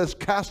 it says,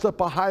 cast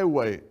up a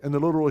highway in the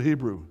literal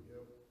Hebrew.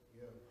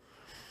 Yep.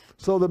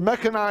 So the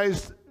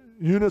mechanized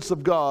units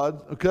of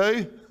God,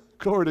 okay?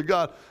 Glory to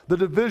God. The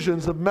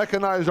divisions of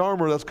mechanized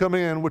armor that's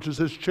coming in, which is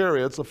his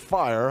chariots of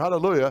fire.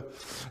 Hallelujah.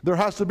 There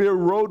has to be a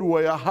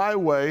roadway, a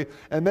highway,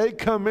 and they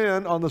come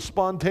in on the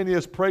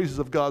spontaneous praises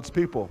of God's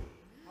people.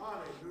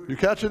 Hallelujah. You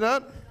catching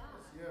that?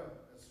 Yeah,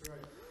 that's right.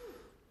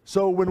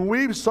 So when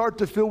we start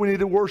to feel we need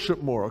to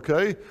worship more,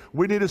 okay?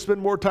 We need to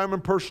spend more time in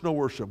personal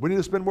worship. We need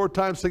to spend more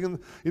time singing,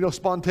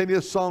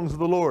 spontaneous songs of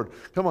the Lord.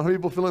 Come on, how many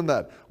people feeling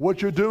that?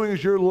 What you're doing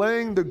is you're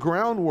laying the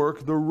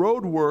groundwork, the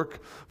road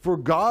work for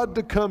God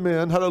to come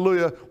in,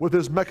 hallelujah, with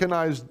his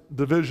mechanized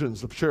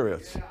divisions of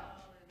chariots.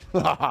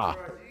 Yeah.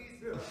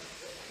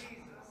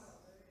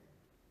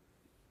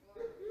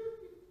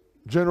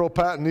 General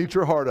Patton, eat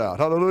your heart out.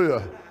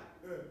 Hallelujah.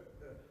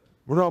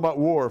 We're talking about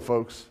war,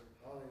 folks.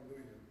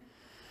 Hallelujah.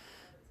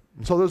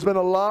 And so there's been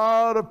a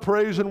lot of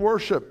praise and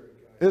worship,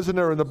 isn't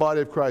there, in the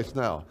body of Christ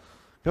now?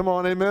 Come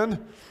on,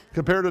 amen?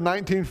 Compared to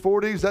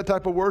 1940s, that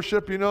type of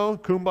worship, you know,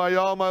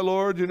 kumbaya, my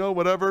Lord, you know,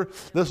 whatever.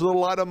 This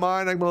little light of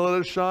mine, I'm going to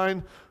let it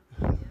shine.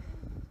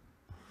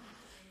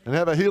 And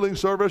have a healing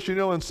service, you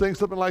know, and sing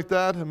something like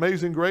that.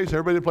 Amazing grace.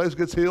 Everybody in the place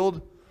gets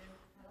healed.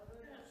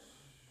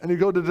 And you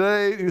go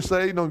today and you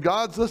say, you know,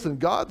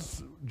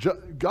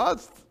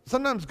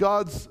 sometimes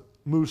God's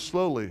moves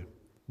slowly,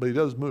 but he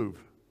does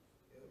move.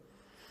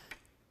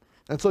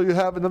 And so you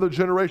have another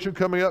generation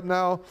coming up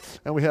now,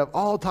 and we have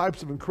all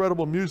types of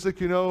incredible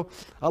music, you know.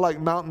 I like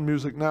mountain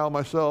music now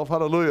myself.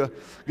 Hallelujah.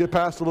 Get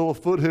past the little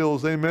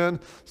foothills, amen.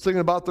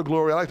 Singing about the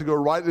glory. I like to go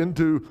right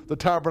into the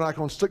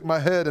tabernacle and stick my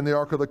head in the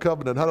Ark of the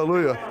Covenant.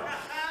 Hallelujah.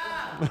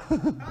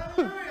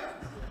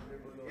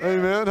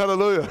 Amen.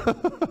 Hallelujah.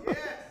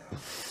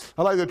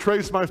 I like to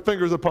trace my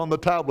fingers upon the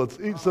tablets,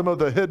 eat some of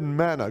the hidden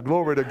manna.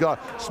 Glory to God.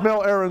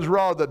 Smell Aaron's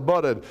rod that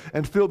budded,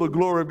 and feel the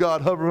glory of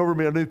God hovering over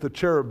me underneath the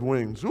cherub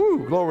wings.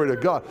 Ooh, glory to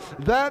God.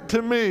 That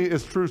to me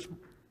is true.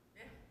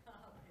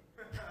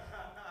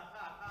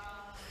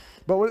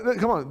 But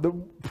come on, the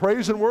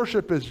praise and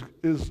worship is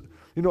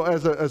you know,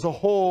 as a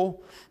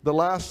whole, the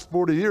last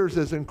 40 years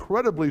has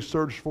incredibly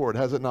surged forward,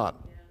 has it not?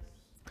 Yes.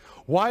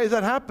 Why is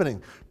that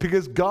happening?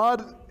 Because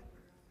God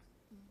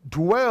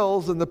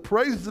dwells in the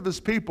praises of his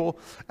people,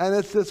 and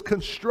it's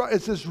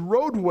this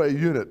roadway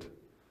unit.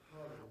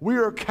 We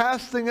are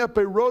casting up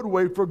a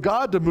roadway for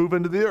God to move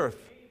into the earth.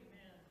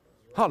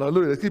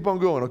 Hallelujah. Let's keep on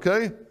going,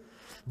 okay?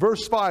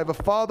 Verse 5, a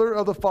father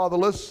of the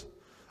fatherless,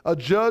 a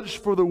judge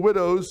for the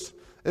widows,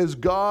 is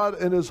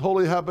God in his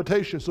holy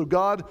habitation. So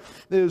God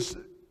is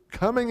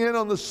coming in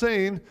on the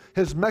scene,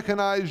 his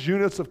mechanized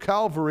units of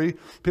Calvary,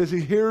 because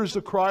he hears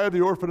the cry of the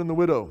orphan and the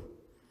widow.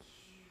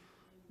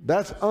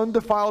 That's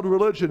undefiled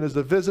religion, is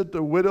to visit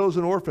the widows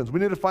and orphans. We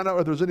need to find out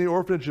if there's any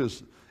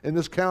orphanages in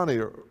this county,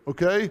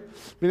 okay?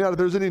 Find out if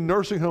there's any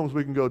nursing homes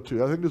we can go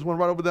to. I think there's one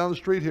right over down the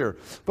street here.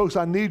 Folks,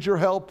 I need your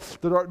help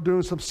to start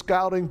doing some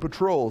scouting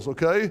patrols,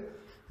 okay?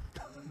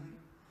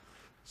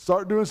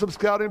 Start doing some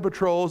scouting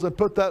patrols and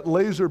put that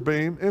laser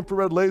beam,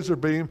 infrared laser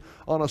beam,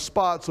 on a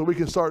spot so we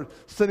can start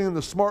sending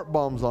the smart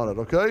bombs on it,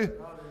 okay?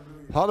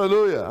 Hallelujah.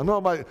 Hallelujah. I'm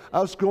talking about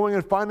us going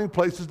and finding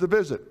places to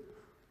visit.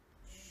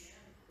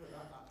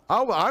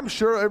 I'm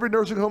sure every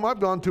nursing home I've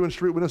gone to in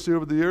Street Witnessy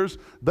over the years,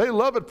 they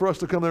love it for us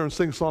to come there and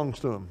sing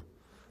songs to them.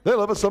 They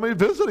love it, somebody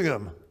visiting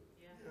them.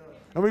 Yeah.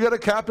 And we got a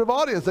captive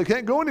audience. They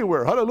can't go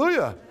anywhere.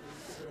 Hallelujah.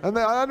 And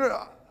I've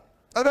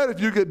had a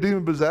few get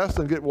demon-possessed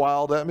and get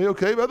wild at me,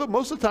 okay? But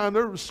most of the time,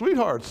 they're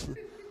sweethearts.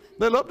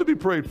 They love to be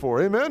prayed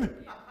for. Amen?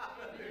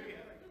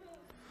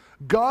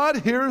 God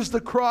hears the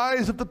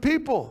cries of the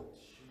people,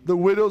 the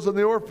widows and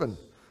the orphan.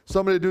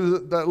 Somebody do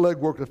that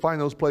legwork to find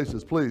those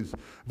places, please.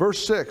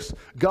 Verse 6,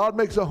 God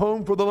makes a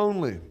home for the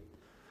lonely.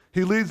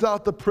 He leads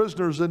out the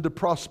prisoners into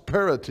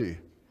prosperity.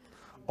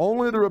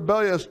 Only the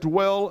rebellious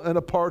dwell in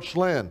a parched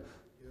land.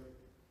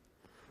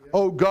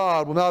 O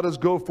God, when thou dost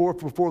go forth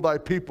before thy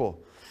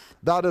people,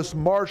 thou dost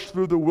march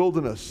through the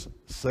wilderness.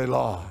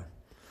 Selah.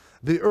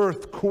 The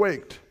earth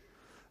quaked.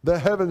 The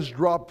heavens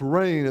dropped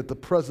rain at the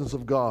presence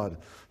of God.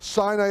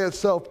 Sinai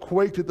itself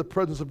quaked at the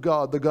presence of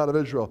God, the God of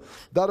Israel.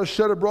 Thou hast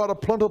shed abroad a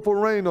plentiful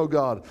rain, O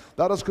God.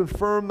 Thou hast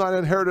confirmed thine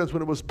inheritance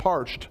when it was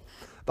parched.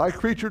 Thy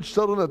creatures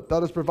settled in it.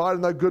 Thou hast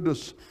provided thy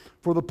goodness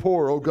for the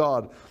poor, O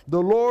God.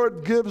 The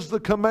Lord gives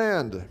the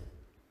command.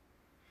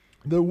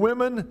 The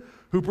women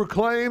who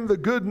proclaim the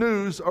good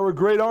news are a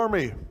great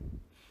army.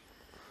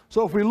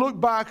 So if we look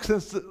back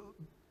since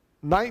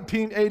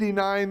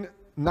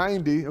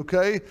 1989-90,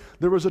 okay,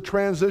 there was a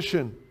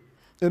transition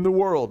in the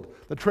world.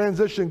 The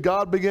transition,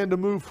 God began to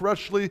move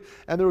freshly,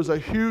 and there was a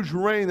huge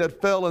rain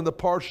that fell in the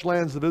parched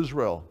lands of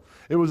Israel.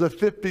 It was a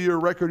 50-year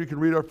record. You can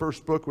read our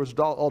first book, which is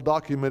all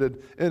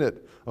documented in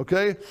it,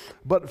 okay?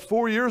 But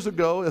 4 years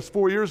ago, it's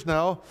 4 years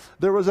now,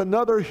 there was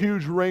another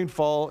huge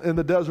rainfall in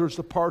the deserts,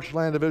 the parched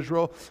land of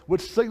Israel,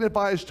 which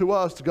signifies to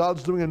us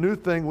God's doing a new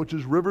thing, which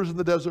is rivers in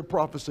the desert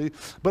prophecy.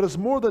 But it's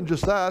more than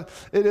just that.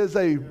 It is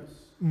a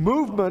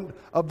movement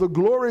of the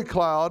glory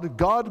cloud,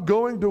 God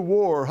going to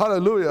war.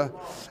 Hallelujah.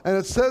 And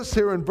it says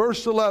here in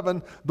verse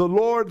 11, the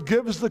Lord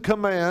gives the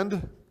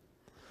command.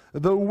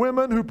 The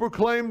women who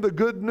proclaim the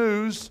good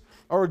news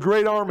are a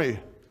great army.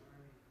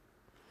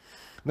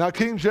 Now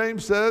King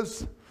James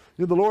says,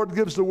 the Lord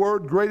gives the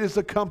word, great is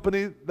the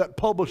company that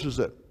publishes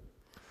it.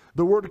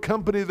 The word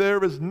company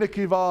there is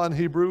nikivah in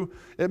Hebrew.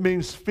 It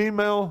means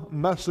female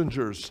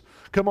messengers.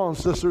 Come on,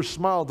 sisters,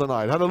 smile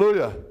tonight.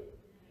 Hallelujah.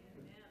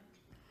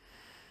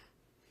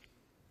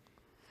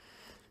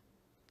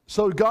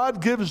 So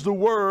God gives the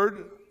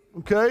word,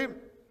 okay?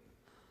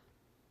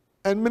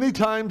 And many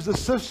times the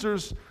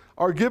sisters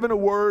are given a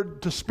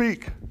word to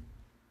speak,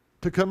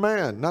 to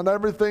command. Not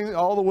everything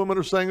all the women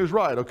are saying is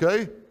right,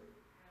 okay?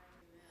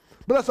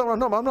 But that's not what I'm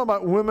talking about. I'm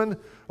talking about women,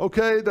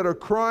 okay, that are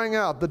crying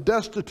out, the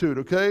destitute,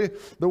 okay,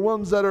 the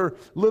ones that are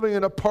living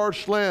in a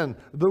parched land,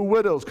 the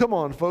widows. Come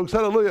on, folks,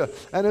 hallelujah.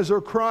 And as they're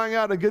crying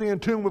out and getting in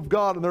tune with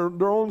God and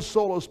their own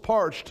soul is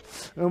parched,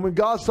 and when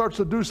God starts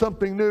to do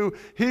something new,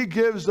 he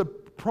gives the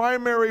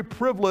primary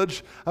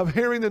privilege of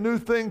hearing the new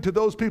thing to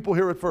those people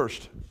hear it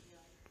first.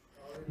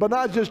 But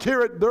not just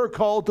hear it, they're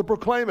called to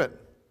proclaim it.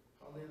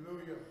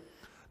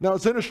 Now,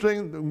 it's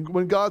interesting,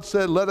 when God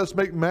said, let us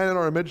make man in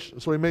our image,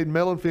 so he made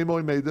male and female,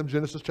 he made them,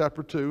 Genesis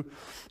chapter 2.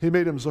 He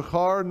made him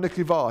Zachar,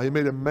 Nikivah. He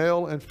made him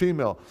male and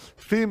female.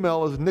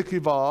 Female is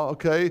Nikivah,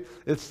 okay?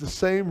 It's the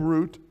same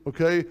root,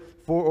 okay,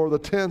 or the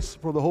tense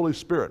for the Holy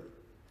Spirit.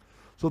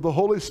 So the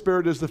Holy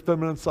Spirit is the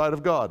feminine side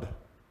of God.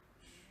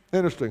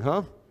 Interesting,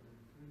 huh?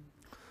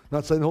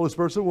 Not saying the Holy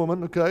Spirit's a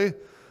woman, okay?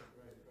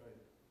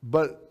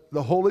 But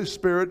the Holy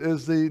Spirit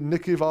is the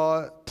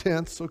Nikivah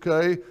tense,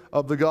 okay,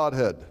 of the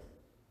Godhead.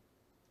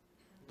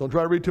 Don't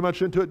try to read too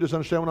much into it. Just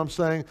understand what I'm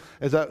saying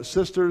is that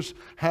sisters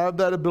have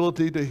that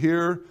ability to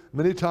hear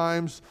many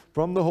times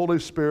from the Holy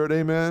Spirit,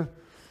 amen,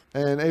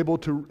 and able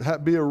to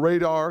be a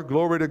radar,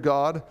 glory to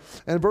God.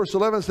 And verse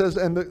 11 says,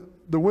 and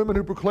the women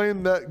who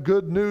proclaim that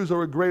good news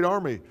are a great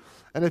army.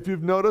 And if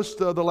you've noticed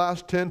the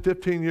last 10,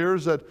 15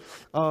 years that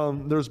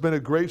there's been a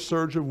great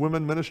surge of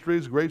women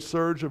ministries, great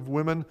surge of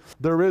women.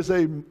 There is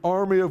an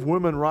army of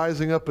women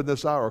rising up in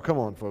this hour. Come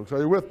on, folks. Are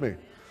you with me?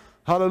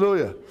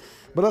 Hallelujah.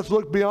 But let's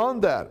look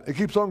beyond that. It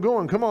keeps on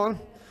going. Come on.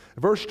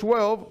 Verse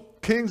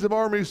 12, kings of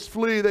armies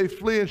flee, they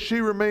flee, and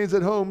she remains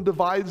at home,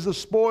 divides the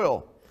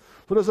spoil.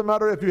 So it doesn't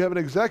matter if you have an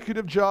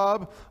executive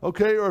job,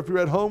 okay, or if you're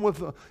at home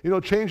with,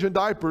 changing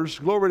diapers,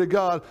 glory to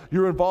God,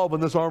 you're involved in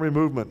this army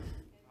movement.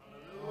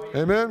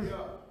 Hallelujah. Amen?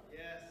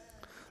 Yes.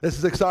 This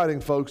is exciting,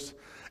 folks.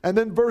 And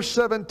then verse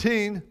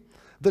 17,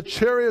 the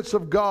chariots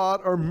of God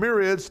are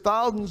myriads,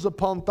 thousands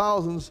upon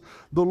thousands.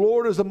 The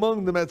Lord is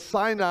among them at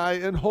Sinai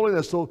in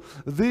holiness. So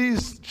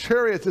these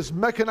chariots, this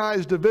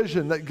mechanized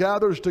division that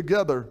gathers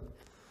together,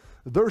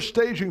 their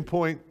staging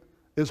point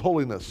is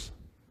holiness.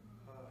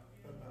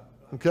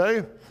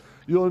 Okay?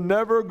 You'll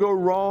never go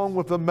wrong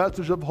with the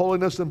message of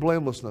holiness and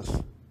blamelessness.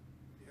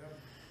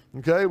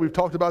 Okay? We've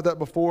talked about that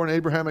before in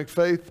Abrahamic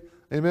faith.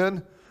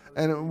 Amen?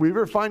 And if you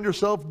ever find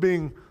yourself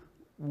being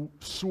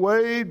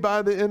swayed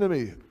by the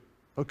enemy,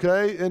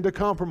 okay, into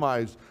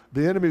compromise,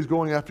 the enemy is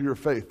going after your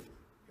faith.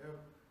 Yep.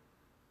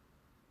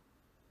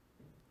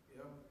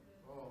 Yep.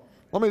 Oh.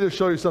 Let me just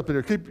show you something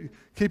here.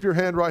 Keep your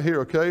hand right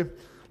here, okay?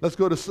 Let's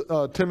go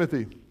to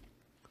Timothy.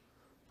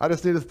 I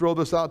just need to throw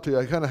this out to you.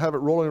 I kind of have it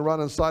rolling around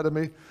inside of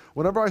me.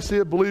 Whenever I see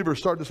a believer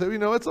start to say,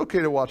 it's okay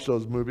to watch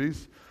those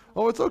movies.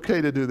 Oh, it's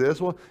okay to do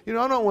this. Well, I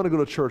don't want to go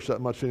to church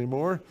that much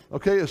anymore.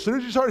 Okay, as soon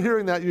as you start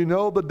hearing that,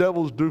 the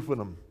devil's doofing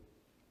them.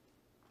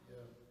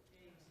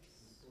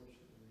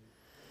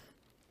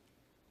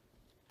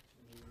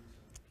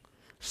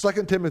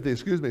 2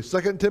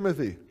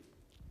 Timothy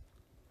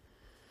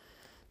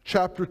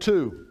chapter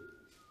 2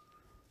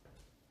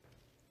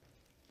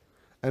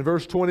 and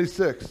verse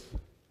 26.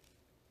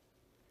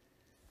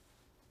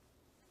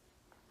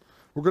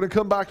 We're going to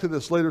come back to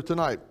this later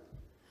tonight.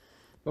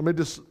 Let me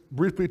just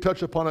briefly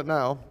touch upon it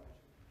now.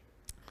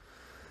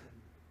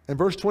 In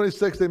verse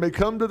 26, they may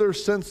come to their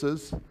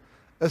senses,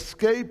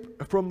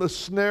 escape from the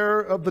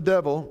snare of the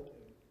devil,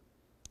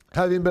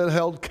 having been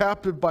held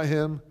captive by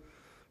him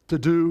to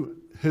do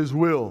his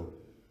will.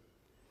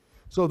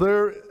 So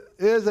there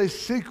is a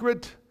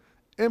secret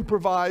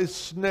improvised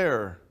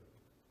snare,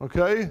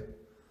 okay,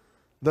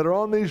 that are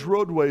on these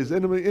roadways. The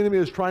enemy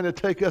is trying to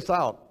take us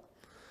out.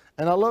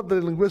 And I love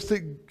the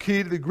linguistic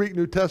key to the Greek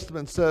New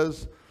Testament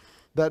says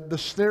that the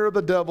snare of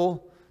the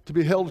devil to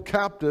be held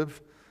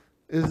captive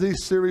is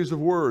these series of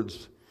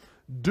words.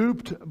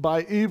 Duped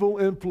by evil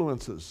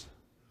influences.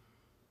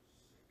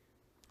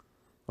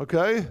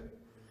 Okay?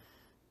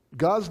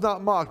 God's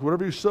not mocked.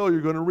 Whatever you sow,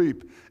 you're going to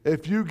reap.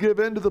 If you give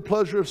in to the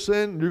pleasure of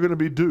sin, you're going to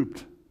be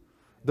duped.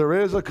 There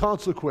is a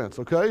consequence,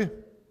 okay?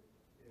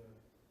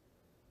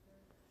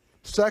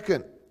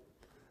 Second,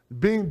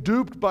 being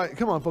duped by,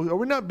 come on, folks, are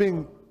we not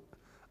being,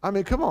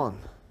 come on.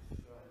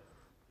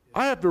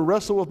 I have to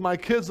wrestle with my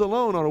kids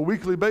alone on a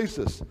weekly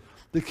basis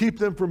to keep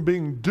them from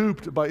being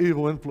duped by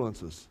evil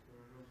influences.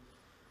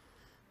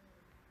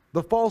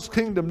 The false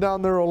kingdom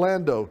down there in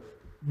Orlando,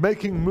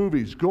 making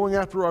movies, going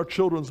after our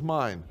children's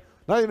mind.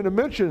 Not even to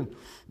mention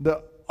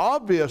the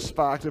obvious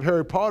fact of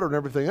Harry Potter and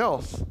everything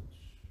else.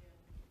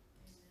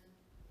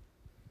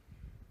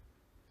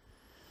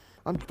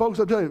 Folks,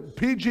 I'm telling you,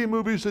 PG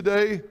movies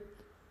today,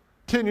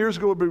 10 years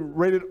ago would be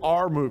rated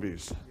R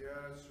movies. Yeah,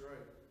 that's right.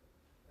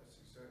 That's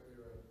exactly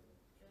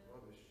right.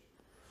 Rubbish.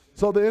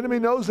 So the enemy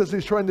knows this.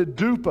 He's trying to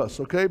dupe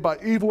us, okay, by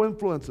evil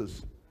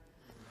influences.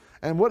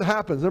 And what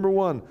happens? Number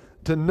one,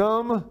 to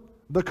numb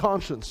the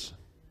conscience.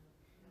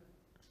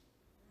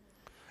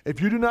 If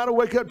you do not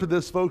wake up to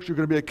this, folks, you're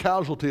going to be a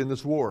casualty in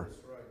this war. That's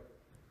right.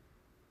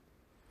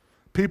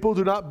 People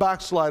do not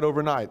backslide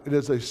overnight. It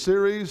is a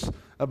series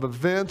of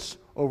events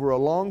over a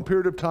long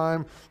period of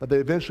time that they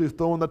eventually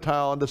throw in the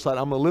towel and decide,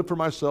 I'm going to live for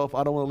myself.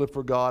 I don't want to live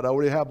for God. I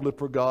already have lived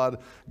for God.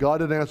 God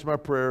didn't answer my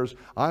prayers.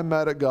 I'm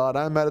mad at God.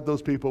 I'm mad at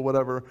those people,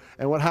 whatever.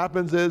 And what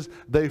happens is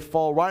they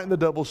fall right in the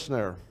devil's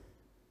snare.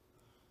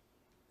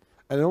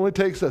 And it only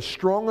takes a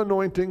strong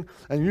anointing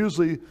and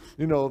usually,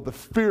 the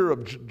fear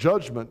of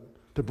judgment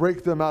to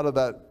break them out of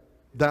that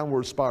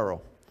downward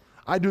spiral.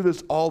 I do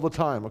this all the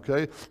time,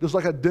 okay? Just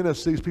like a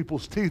dentist sees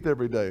people's teeth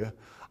every day.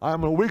 I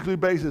on a weekly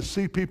basis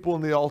see people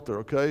in the altar,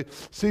 okay?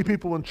 See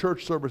people in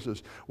church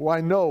services where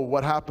I know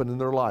what happened in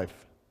their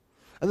life.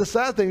 And the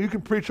sad thing, you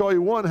can preach all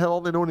you want, have all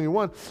the anointing you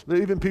want, but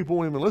even people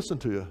won't even listen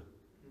to you.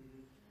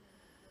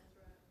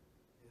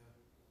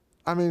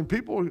 I mean,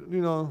 people,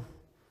 the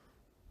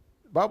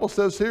Bible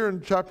says here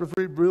in chapter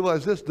 3,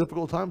 realize this,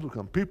 difficult times will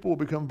come. People will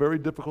become very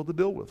difficult to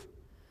deal with.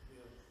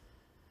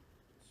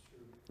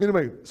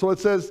 Anyway, so it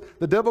says,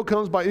 the devil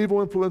comes by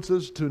evil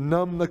influences to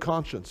numb the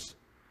conscience.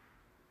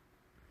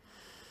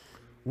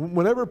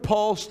 Whenever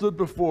Paul stood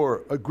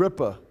before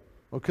Agrippa,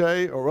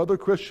 okay, or other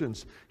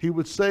Christians, he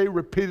would say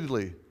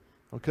repeatedly,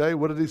 okay,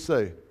 what did he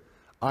say?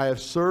 I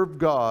have served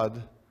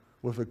God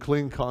with a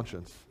clean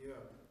conscience. Yeah,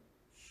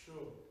 sure.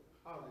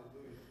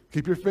 Hallelujah.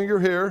 Keep your finger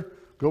here.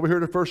 Go over here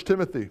to 1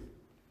 Timothy.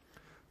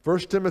 1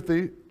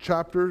 Timothy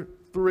chapter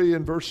 3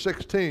 and verse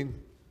 16.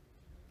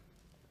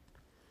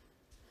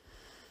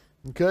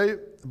 Okay,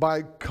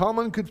 by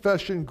common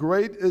confession,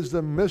 great is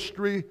the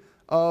mystery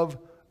of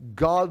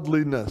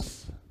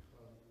godliness.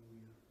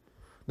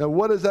 Now,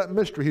 what is that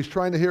mystery? He's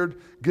trying to here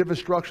give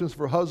instructions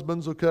for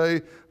husbands,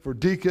 okay, for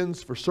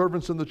deacons, for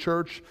servants in the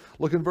church.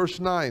 Look in verse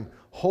 9.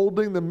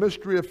 Holding the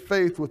mystery of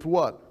faith with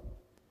what?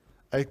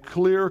 A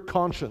clear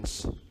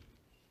conscience.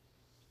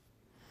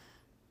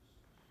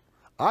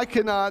 I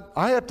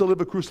have to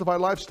live a crucified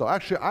lifestyle.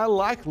 Actually, I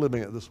like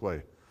living it this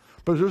way.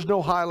 But there's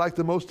no high like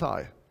the Most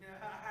High.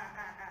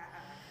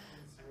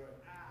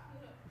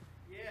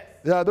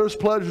 Yeah, there's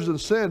pleasures in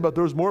sin, but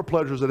there's more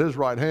pleasures at His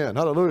right hand.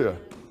 Hallelujah.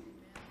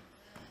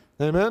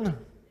 Amen?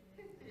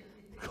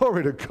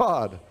 Glory to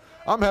God.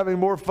 I'm having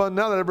more fun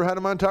now than I ever had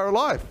in my entire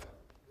life.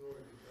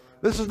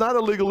 This is not a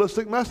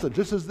legalistic message.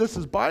 This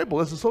is Bible.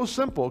 This is so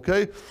simple,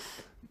 okay?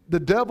 The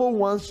devil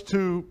wants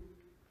to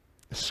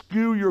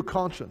skew your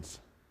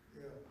conscience.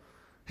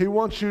 He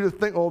wants you to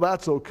think, oh,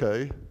 that's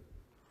okay.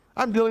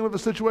 I'm dealing with a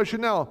situation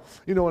now,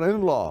 an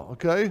in-law,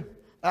 okay?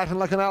 Acting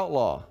like an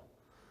outlaw,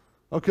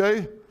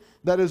 okay?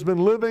 That has been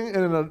living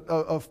in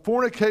a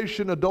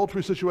fornication,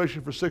 adultery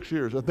situation for 6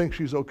 years and thinks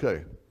she's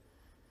okay.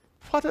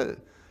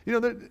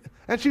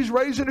 And she's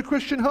raised in a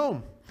Christian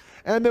home.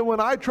 And then when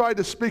I tried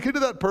to speak into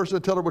that person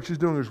and tell her what she's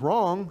doing is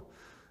wrong,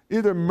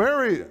 either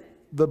marry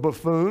the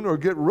buffoon or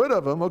get rid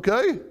of him,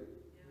 okay?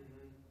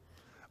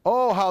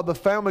 Oh, how the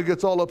family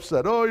gets all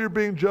upset. Oh, you're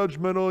being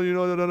judgmental,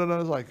 no.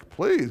 It's like,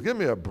 please, give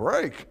me a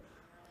break.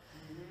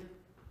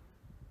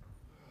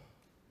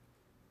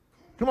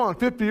 Come on,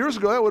 50 years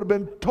ago, that would have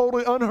been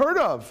totally unheard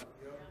of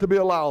to be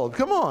allowed.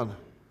 Come on.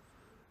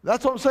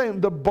 That's what I'm saying.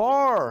 The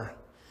bar,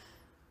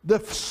 the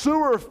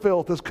sewer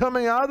filth is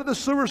coming out of the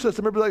sewer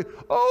system. Everybody's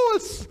like, oh,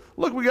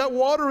 look, we got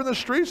water in the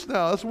streets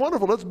now. That's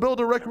wonderful. Let's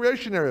build a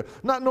recreation area.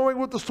 Not knowing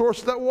what the source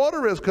of that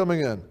water is coming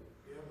in.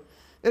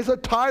 It's a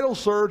tidal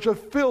surge of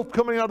filth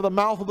coming out of the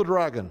mouth of the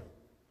dragon.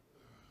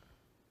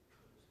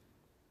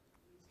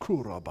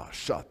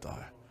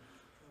 Kurabashatai.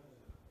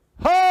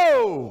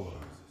 Ho!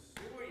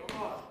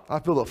 I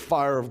feel the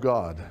fire of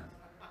God.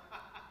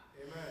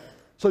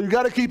 So you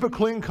got to keep a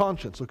clean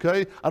conscience,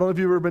 okay? I don't know if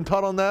you've ever been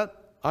taught on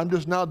that. I'm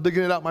just now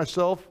digging it out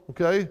myself,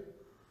 okay?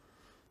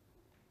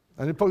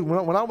 And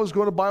when I was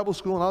going to Bible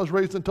school and I was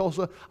raised in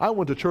Tulsa, I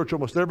went to church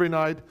almost every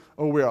night,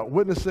 or we're out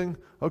witnessing,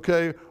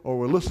 okay, or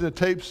we're listening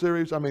to tape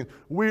series. I mean,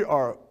 we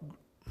are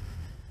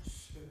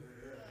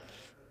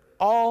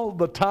all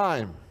the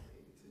time,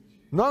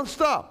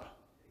 nonstop.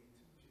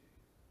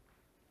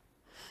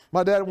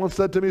 My dad once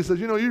said to me, he says,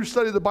 you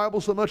study the Bible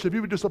so much, if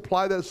you would just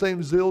apply that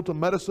same zeal to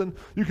medicine,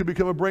 you could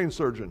become a brain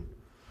surgeon.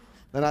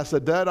 And I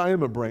said, Dad, I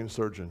am a brain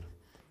surgeon.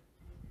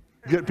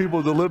 Get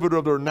people delivered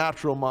of their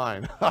natural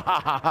mind.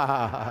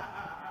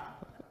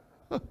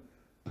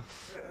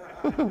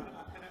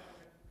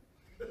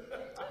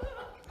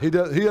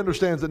 He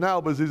understands it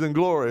now because he's in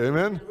glory.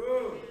 Amen?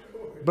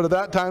 But at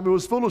that time, it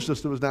was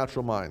foolishness to his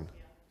natural mind.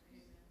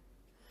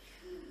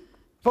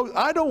 Folks,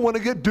 I don't want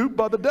to get duped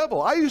by the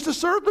devil. I used to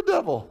serve the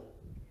devil.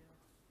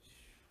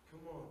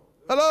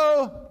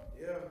 Hello?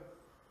 Yeah.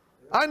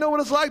 I know what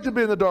it's like to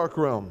be in the dark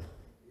realm.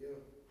 Yeah.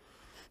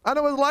 I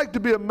know what it's like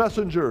to be a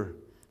messenger.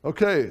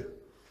 Okay.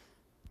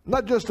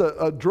 Not just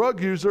a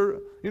drug user,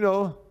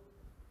 a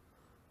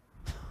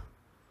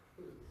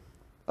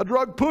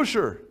drug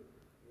pusher.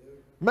 Yeah.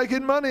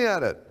 Making money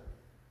at it.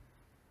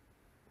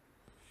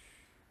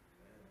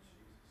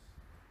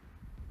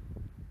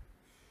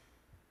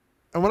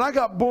 And when I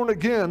got born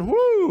again,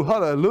 whoo,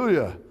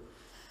 hallelujah.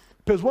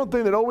 Because one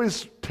thing that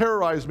always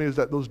terrorized me is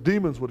that those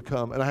demons would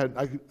come, and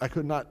I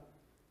could not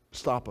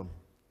stop them.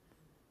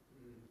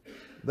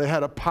 They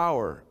had a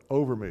power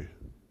over me.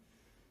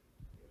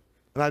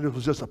 And I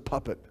was just a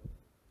puppet.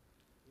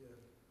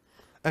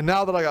 And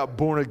now that I got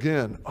born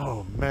again,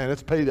 oh man,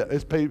 it's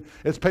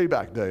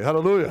payback day.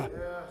 Hallelujah.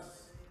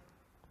 Yes.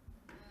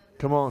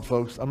 Come on,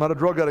 folks. I'm not a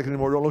drug addict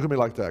anymore. Don't look at me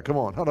like that. Come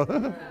on.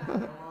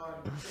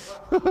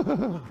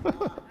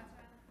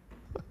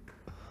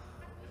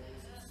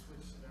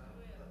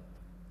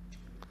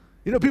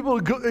 You know, people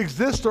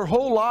exist their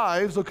whole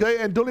lives, okay,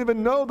 and don't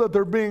even know that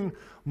they're being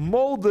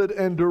molded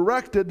and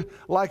directed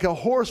like a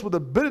horse with a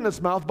bit in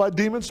its mouth by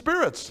demon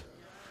spirits.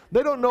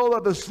 They don't know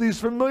that these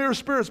familiar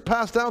spirits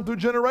pass down through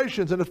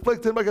generations and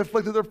afflict them like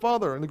afflicted their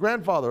father and the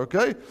grandfather,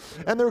 okay?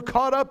 And they're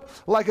caught up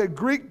like a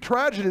Greek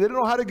tragedy. They don't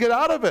know how to get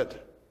out of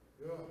it.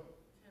 Yeah.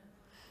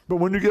 But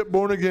when you get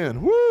born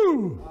again,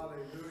 woo!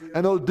 Hallelujah.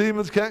 And those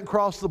demons can't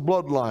cross the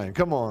bloodline.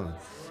 Come on.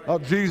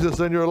 Of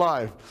Jesus in your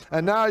life.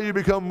 And now you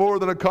become more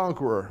than a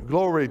conqueror.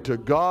 Glory to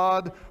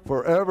God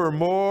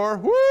forevermore.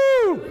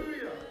 Woo!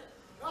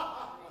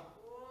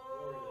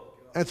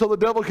 And so the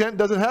devil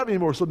doesn't have any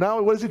more. So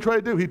now what does he try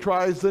to do? He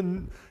tries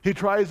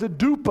to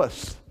dupe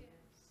us.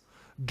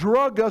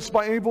 Drug us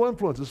by evil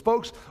influences.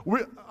 Folks,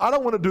 I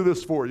don't want to do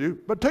this for you,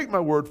 but take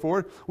my word for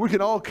it. We can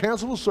all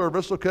cancel the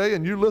service, okay,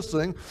 and you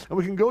listening, and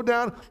we can go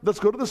down, let's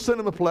go to the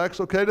Cinemaplex,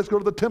 okay, let's go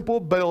to the Temple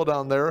of Baal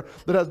down there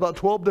that has about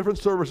 12 different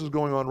services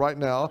going on right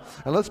now,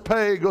 and let's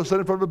go sit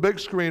in front of a big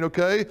screen,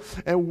 okay,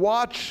 and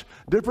watch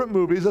different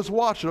movies. Let's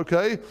watch it,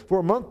 okay,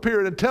 for a month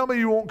period, and tell me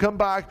you won't come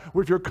back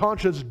with your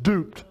conscience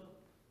duped.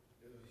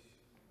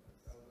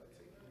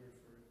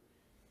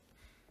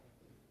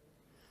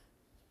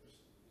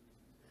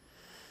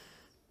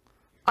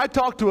 I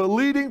talked to a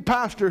leading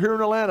pastor here in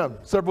Atlanta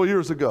several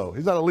years ago.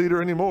 He's not a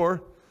leader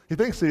anymore. He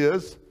thinks he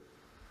is.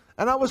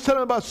 And I was telling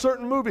him about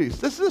certain movies.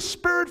 This is a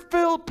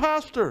spirit-filled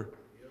pastor.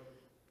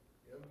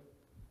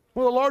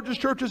 One of the largest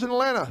churches in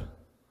Atlanta.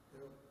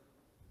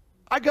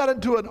 I got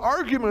into an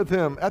argument with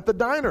him at the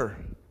diner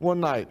one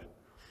night.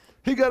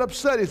 He got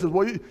upset. He says,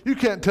 well, you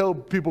can't tell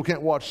people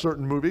can't watch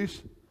certain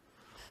movies.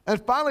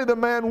 And finally, the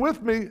man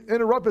with me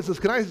interrupted and says,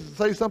 can I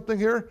say something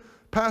here?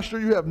 Pastor,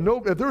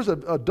 if there's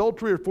an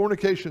adultery or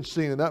fornication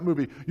scene in that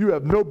movie, you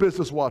have no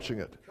business watching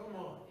it. Come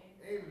on.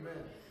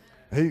 Amen.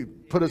 He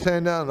put his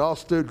hand down and all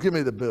stood, give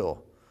me the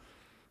bill.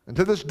 And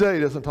to this day, he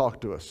doesn't talk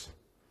to us.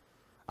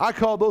 I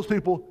call those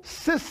people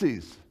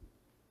sissies.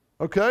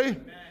 Okay?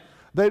 Amen.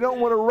 They don't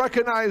want to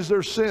recognize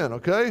their sin,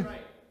 okay?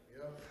 Right.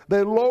 Yep.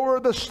 They lower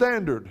the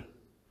standard.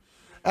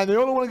 And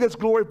the only one that gets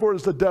glory for it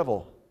is the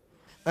devil.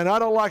 And I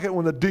don't like it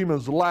when the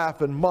demons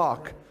laugh and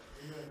mock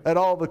at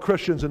all the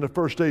Christians in the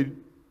first aid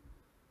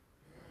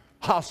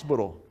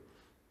hospital.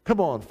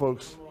 Come on,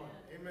 folks. Come on.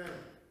 Amen.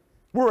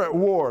 We're at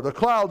war. The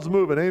cloud's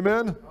moving.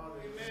 Amen? Amen?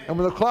 And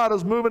when the cloud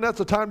is moving, that's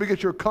the time to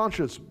get your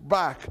conscience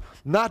back,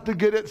 not to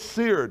get it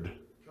seared.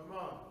 Come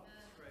on.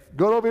 Right.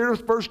 Go over here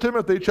to 1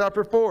 Timothy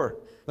chapter 4.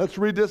 Let's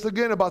read this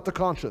again about the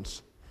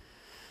conscience.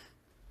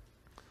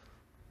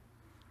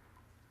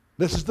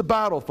 This is the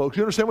battle, folks.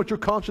 You understand what your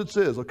conscience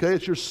is, okay?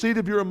 It's your seat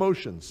of your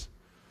emotions.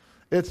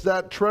 It's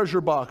that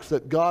treasure box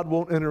that God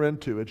won't enter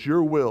into. It's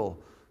your will.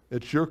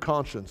 It's your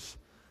conscience.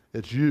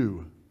 It's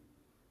you.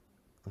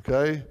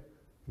 Okay?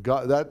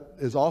 God, that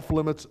is off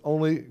limits.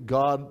 Only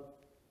God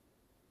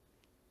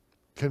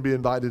can be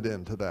invited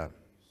into that.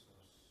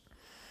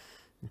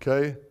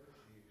 Okay?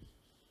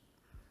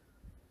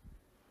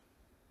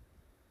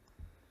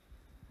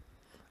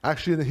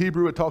 Actually, in the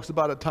Hebrew, it talks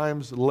about at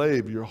times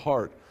lave, your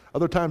heart.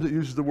 Other times it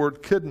uses the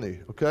word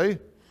kidney. Okay?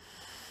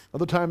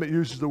 Other time it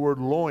uses the word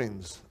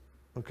loins.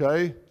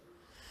 Okay?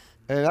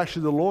 And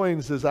actually the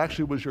loins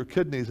was your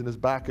kidneys in his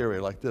back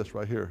area like this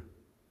right here.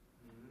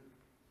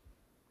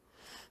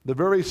 The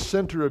very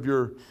center of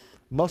your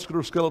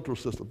musculoskeletal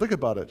system. Think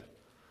about it.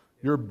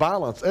 Your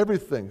balance,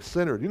 everything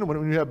centered. You know,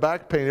 when you have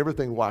back pain,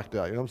 everything whacked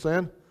out. You know what I'm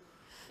saying?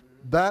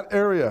 That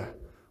area,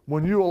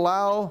 when you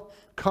allow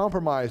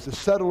compromise to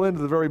settle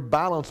into the very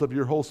balance of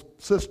your whole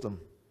system.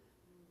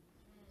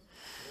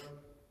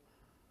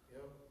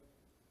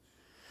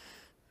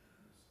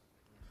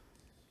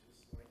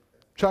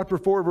 Chapter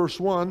 4, verse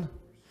 1.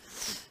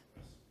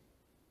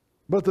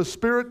 But the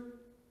Spirit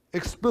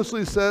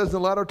explicitly says in the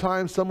latter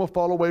times some will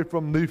fall away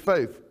from the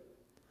faith,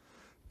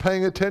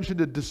 paying attention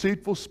to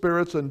deceitful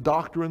spirits and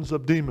doctrines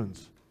of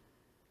demons,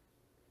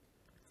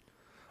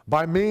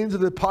 by means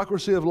of the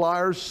hypocrisy of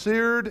liars,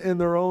 seared in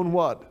their own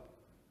what?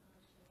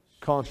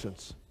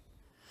 Conscience.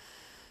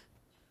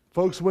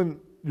 Folks, when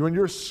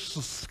your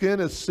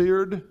skin is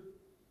seared,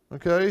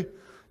 okay,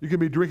 you can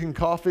be drinking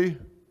coffee,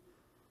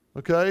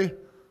 okay,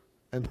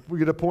 and we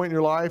get a point in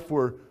your life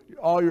where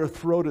all your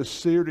throat is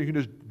seared and you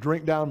can just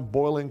drink down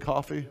boiling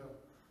coffee.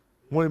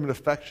 Won't even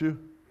affect you.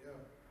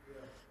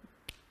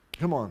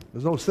 Come on.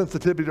 There's no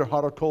sensitivity to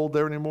hot or cold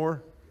there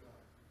anymore.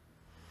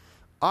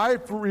 I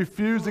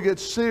refuse to get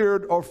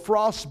seared or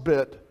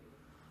frostbit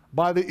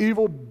by the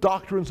evil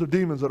doctrines of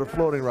demons that are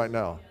floating right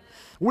now.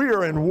 We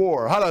are in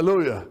war.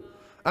 Hallelujah.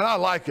 And I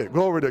like it.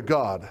 Glory to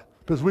God.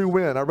 Because we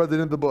win. I read it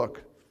in the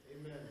book.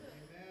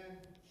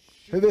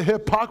 Amen. The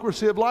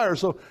hypocrisy of liars.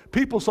 So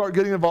people start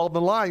getting involved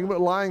in lying.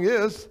 What lying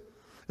is,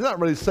 it's not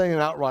really saying an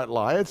outright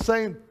lie. It's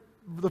saying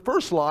the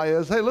first lie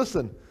is, hey,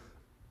 listen,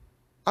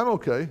 I'm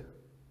okay.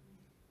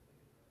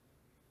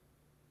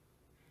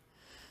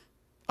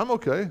 I'm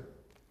okay.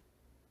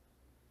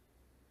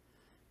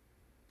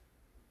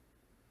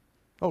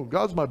 Oh,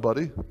 God's my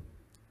buddy.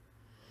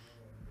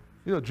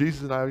 You know,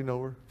 Jesus and I, you know,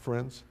 we're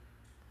friends.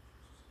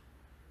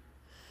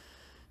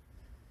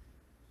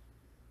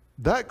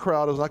 That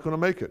crowd is not going to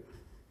make it.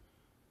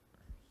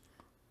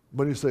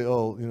 When you say,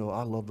 oh, you know,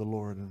 I love the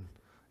Lord, and,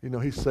 you know,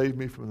 he saved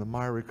me from the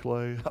miry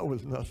clay. I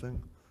was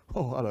nothing.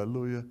 Oh,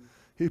 hallelujah.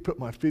 He put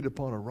my feet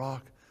upon a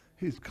rock.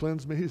 He's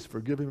cleansed me. He's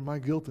forgiven me. My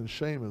guilt and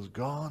shame is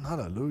gone.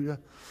 Hallelujah.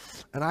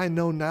 And I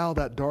know now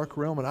that dark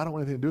realm, and I don't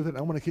want anything to do with it.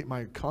 I want to keep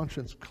my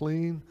conscience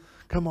clean.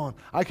 Come on.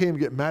 I can't even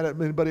get mad at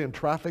anybody in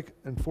traffic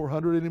in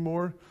 400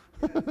 anymore.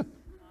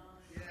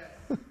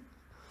 Yes.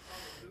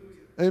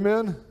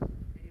 Amen.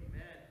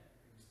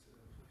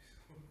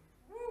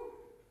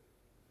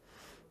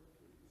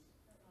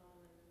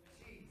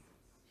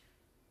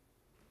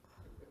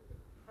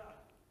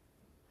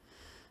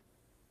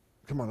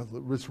 Come on,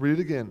 let's read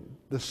it again.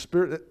 The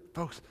Spirit,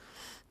 folks,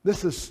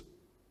 it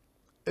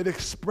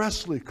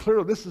expressly,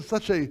 clearly, this is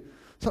something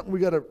we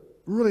got to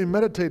really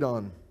meditate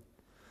on.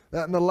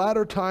 That in the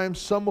latter times,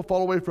 some will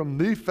fall away from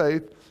the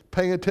faith,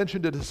 paying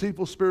attention to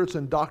deceitful spirits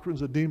and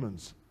doctrines of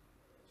demons.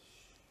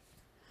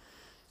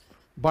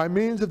 By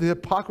means of the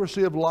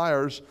hypocrisy of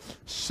liars,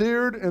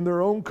 seared in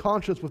their own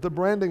conscience with a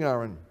branding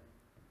iron.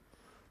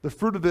 The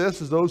fruit of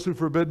this is those who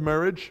forbid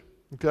marriage,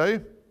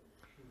 okay?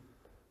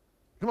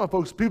 Come on,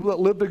 folks. People that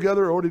live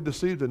together are already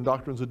deceived in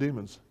doctrines of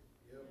demons.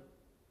 Yep,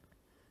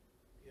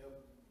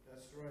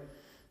 that's right.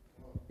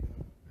 Oh,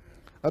 God.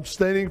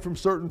 Abstaining from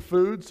certain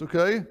foods,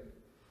 okay?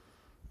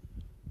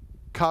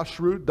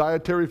 Kashrut,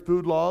 dietary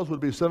food laws would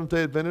be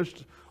Seventh-day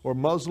Adventist or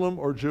Muslim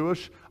or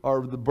Jewish,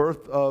 are the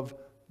birth of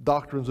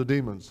doctrines of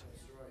demons.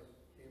 That's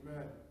right.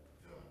 Amen.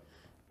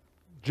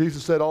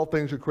 Jesus said all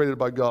things are created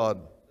by God.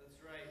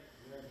 That's right.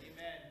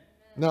 Amen.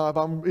 Now, if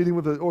I'm eating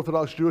with an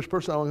Orthodox Jewish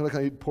person, I'm not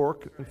going to eat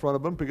pork in front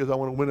of them because I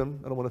want to win them.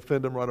 I don't want to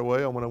offend them right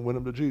away. I want to win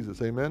them to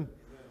Jesus. Amen? Amen.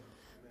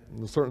 And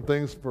there's certain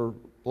things for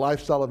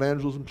lifestyle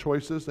evangelism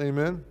choices.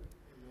 Amen?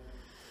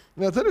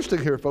 Now, it's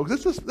interesting here, folks.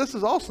 This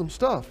is awesome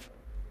stuff.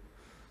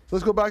 So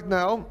let's go back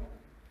now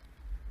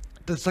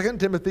to 2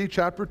 Timothy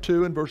chapter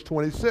 2 and verse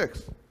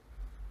 26.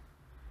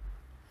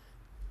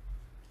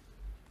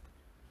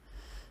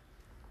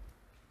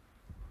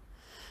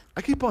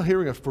 I keep on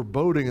hearing a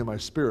foreboding in my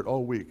spirit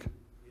all week.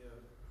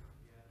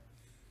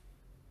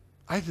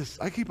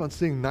 I keep on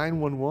seeing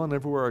 911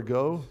 everywhere I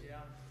go.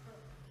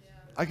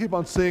 I keep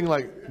on seeing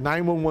like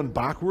 911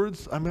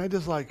 backwards. I mean,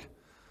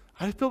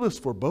 I feel this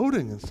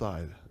foreboding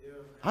inside.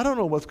 I don't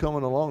know what's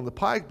coming along the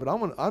pike, but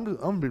I'm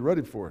gonna be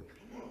ready for it.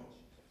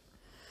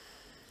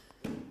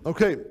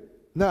 Okay,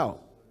 now,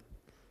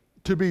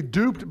 to be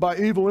duped by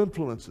evil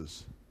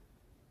influences.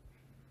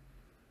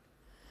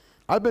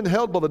 I've been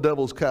held by the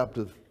devil's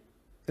captive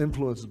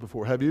influences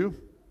before. Have you?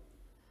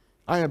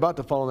 I am about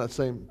to fall in that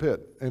same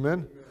pit.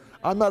 Amen?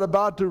 I'm not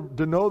about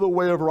to know the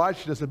way of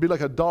righteousness and be like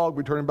a dog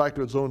returning back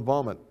to its own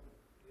vomit.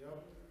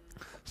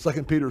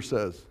 2 Peter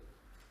says.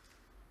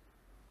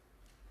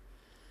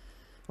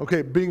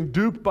 Okay, being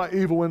duped by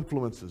evil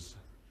influences.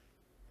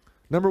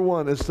 Number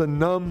one is to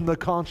numb the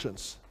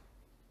conscience.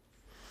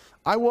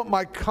 I want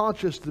my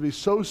conscience to be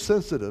so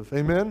sensitive.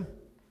 Amen?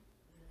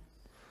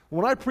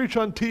 When I preach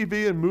on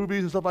TV and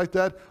movies and stuff like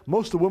that,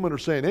 most of the women are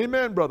saying,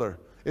 amen, brother.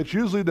 It's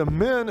usually the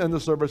men in the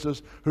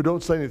services who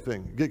don't say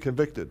anything, get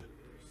convicted.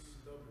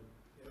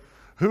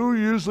 Who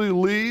usually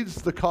leads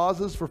the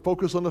causes for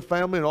focus on the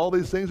family and all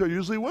these things are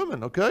usually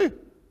women, okay?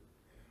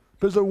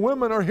 Because the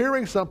women are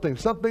hearing something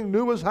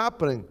new is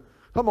happening.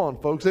 Come on,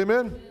 folks,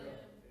 amen?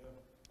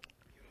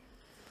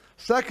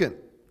 Second,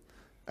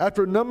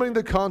 after numbing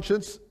the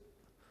conscience,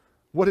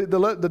 what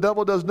the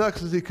devil does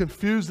next is he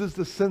confuses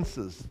the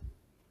senses.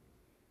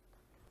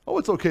 Oh,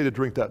 it's okay to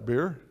drink that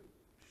beer.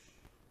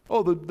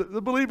 Oh,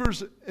 the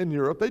believers in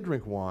Europe, they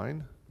drink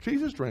wine.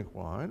 Jesus drank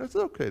wine. It's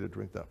okay to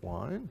drink that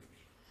wine.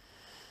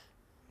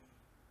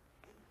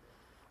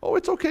 Oh,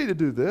 it's okay to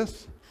do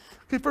this.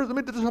 Okay, first, let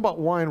me talk about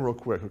wine real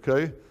quick,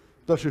 okay?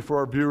 Especially for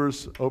our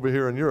viewers over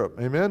here in Europe.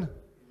 Amen?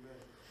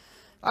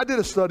 I did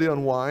a study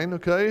on wine,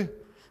 okay?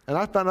 And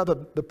I found out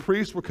that the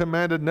priests were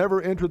commanded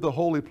never enter the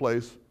holy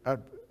place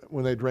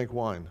when they drank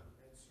wine.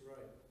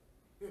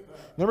 That's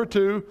right. Number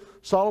two,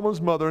 Solomon's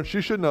mother, and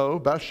she should know,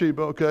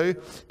 Bathsheba, okay,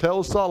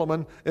 tells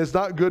Solomon it's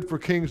not good for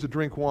kings to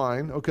drink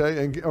wine,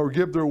 okay, or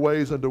give their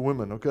ways unto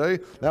women, okay?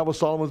 That was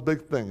Solomon's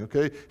big thing,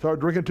 okay? He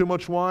started drinking too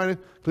much wine.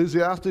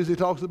 Ecclesiastes, he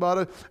talks about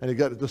it, and he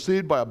got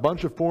deceived by a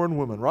bunch of foreign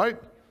women, right?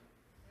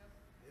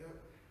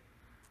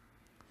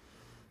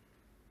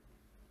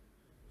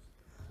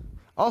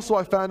 Also,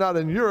 I found out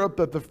in Europe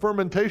that the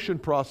fermentation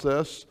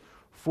process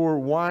for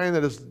wine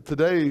that is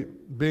today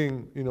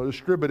being,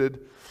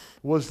 distributed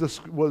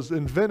was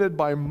invented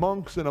by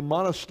monks in a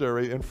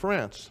monastery in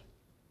France.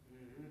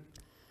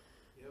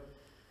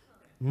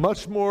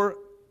 Much more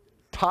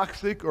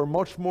toxic or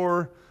much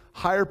more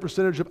higher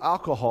percentage of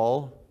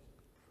alcohol,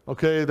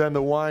 okay, than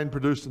the wine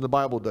produced in the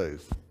Bible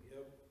days.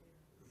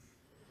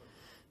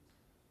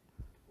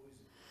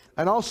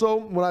 And also,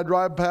 when I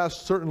drive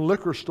past certain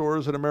liquor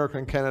stores in America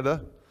and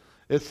Canada,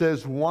 it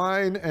says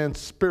wine and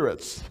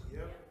spirits.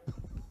 Yep.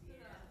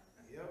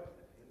 Yep.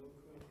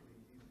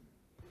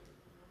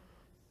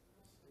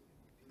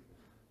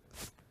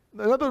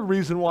 Another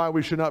reason why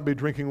we should not be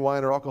drinking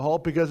wine or alcohol,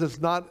 because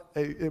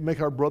it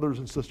make our brothers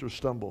and sisters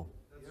stumble.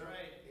 That's right.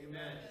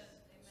 Amen.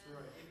 That's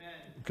right.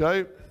 Amen.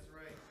 Okay? That's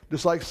right.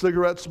 Just like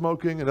cigarette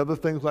smoking and other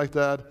things like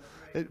that.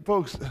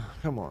 Folks,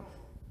 come on.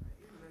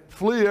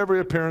 Flee every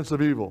appearance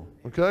of evil.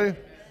 Okay?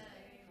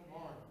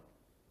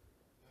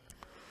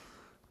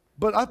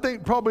 But I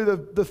think probably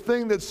the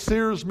thing that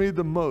sears me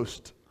the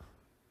most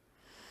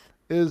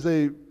is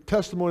a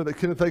testimony that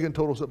Kenneth Hagin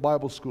told us at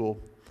Bible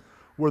school,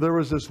 where there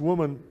was this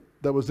woman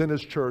that was in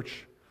his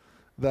church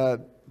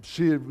that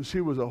she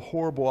was a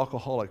horrible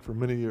alcoholic for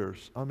many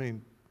years. I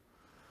mean,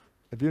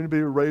 if you're going to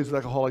be raised with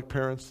alcoholic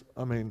parents,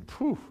 I mean,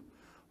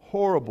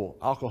 horrible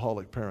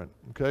alcoholic parent,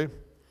 okay?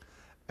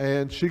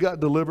 And she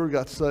got delivered,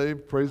 got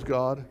saved, praise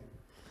God.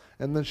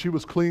 And then she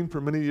was clean for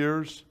many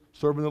years,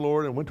 serving the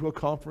Lord, and went to a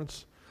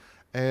conference.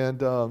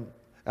 And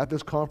at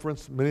this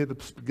conference, many of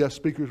the guest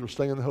speakers were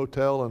staying in the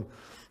hotel, and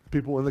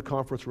people in the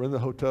conference were in the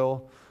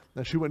hotel.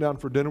 And she went down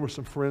for dinner with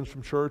some friends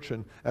from church,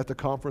 and at the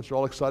conference, they're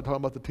all excited talking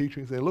about the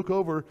teachings. They look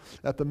over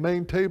at the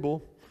main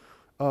table,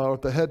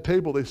 at the head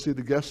table, they see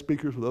the guest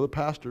speakers with other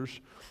pastors,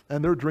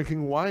 and they're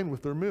drinking wine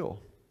with their meal.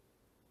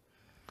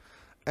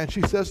 And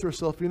she says to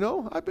herself,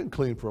 I've been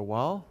clean for a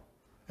while.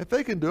 If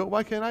they can do it,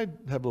 why can't I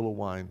have a little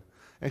wine?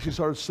 And she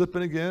started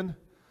sipping again.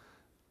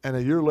 And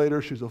a year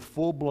later, she's a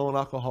full-blown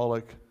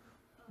alcoholic,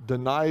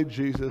 denied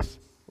Jesus,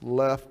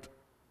 left,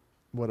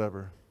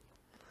 whatever.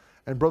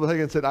 And Brother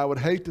Hagin said, I would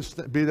hate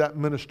to be that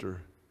minister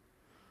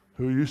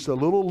who used a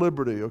little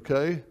liberty,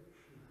 okay,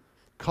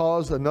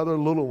 caused another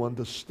little one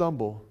to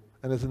stumble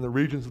and is in the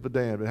regions of the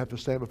damned and have to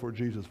stand before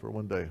Jesus on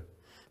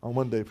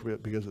one day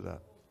because of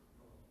that.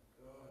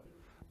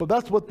 But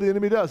that's what the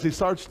enemy does. He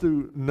starts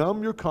to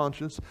numb your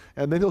conscience,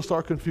 and then he'll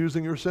start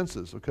confusing your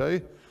senses,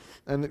 okay?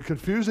 And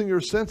confusing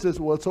your senses,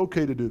 well, it's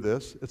okay to do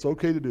this. It's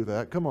okay to do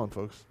that. Come on,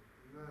 folks.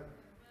 Amen.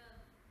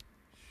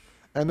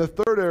 And the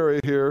third area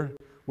here,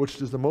 which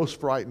is the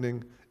most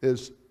frightening,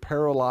 is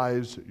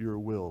paralyze your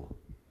will.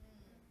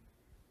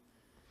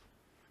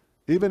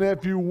 Even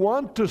if you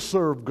want to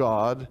serve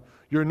God,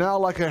 you're now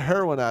like a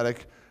heroin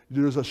addict.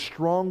 There's a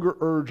stronger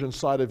urge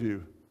inside of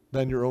you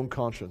than your own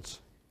conscience.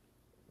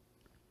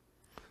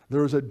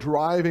 There is a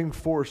driving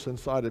force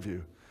inside of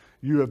you.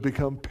 You have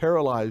become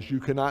paralyzed. You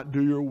cannot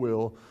do your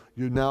will.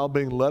 You're now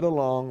being led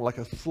along like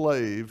a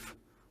slave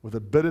with a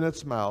bit in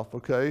its mouth,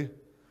 okay,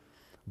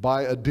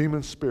 by a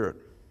demon spirit.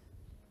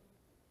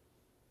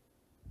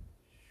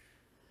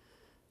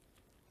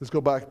 Let's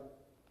go back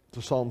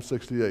to Psalm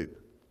 68.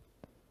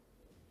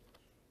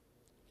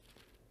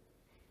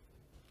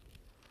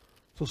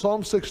 So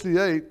Psalm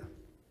 68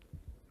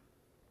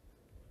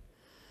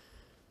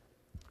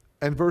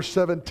 and verse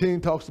 17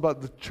 talks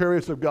about the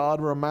chariots of God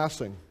were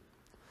amassing.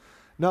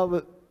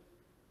 Now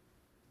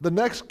the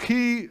next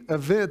key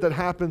event that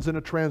happens in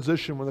a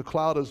transition when the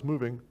cloud is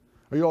moving,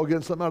 are you all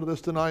getting something out of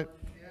this tonight?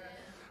 Yes.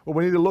 What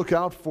we need to look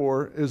out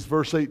for is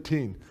verse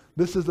 18.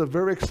 This is a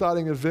very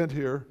exciting event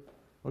here,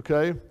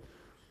 okay?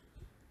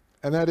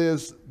 And that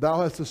is,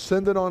 thou hast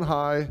ascended on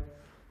high,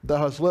 thou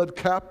hast led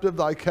captive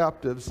thy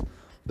captives,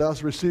 thou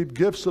hast received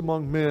gifts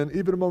among men,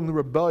 even among the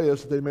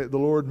rebellious, the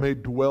Lord may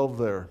dwell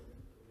there.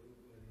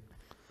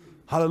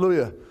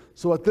 Hallelujah.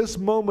 So at this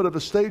moment of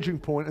a staging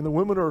point, and the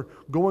women are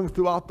going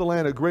throughout the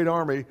land, a great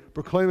army,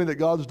 proclaiming that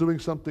God's doing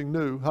something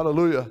new.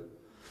 Hallelujah.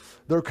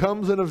 There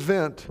comes an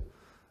event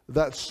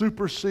that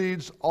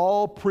supersedes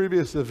all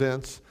previous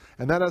events,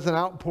 and that is an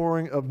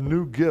outpouring of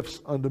new gifts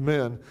unto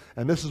men.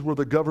 And this is where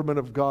the government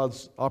of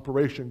God's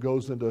operation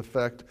goes into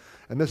effect.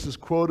 And this is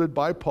quoted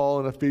by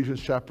Paul in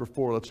Ephesians chapter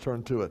 4. Let's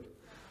turn to it.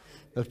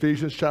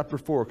 Ephesians chapter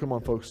 4. Come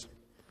on, folks.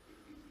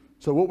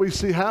 So what we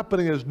see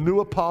happening is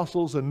new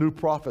apostles and new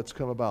prophets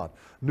come about.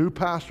 New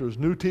pastors,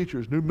 new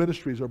teachers, new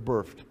ministries are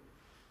birthed.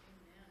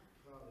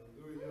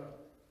 Hallelujah.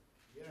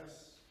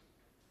 Yes.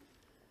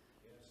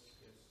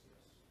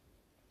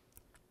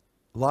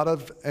 A lot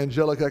of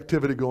angelic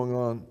activity going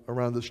on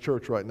around this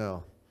church right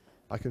now.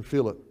 I can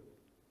feel it.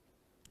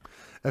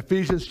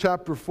 Ephesians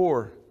chapter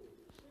 4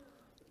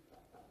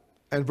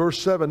 and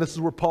verse 7. This is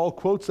where Paul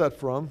quotes that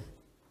from.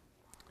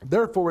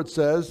 Therefore it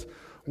says,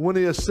 when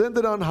he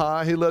ascended on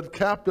high, he led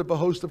captive a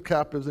host of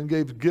captives and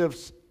gave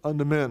gifts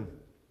unto men.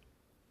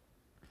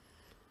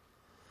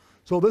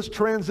 So this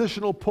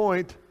transitional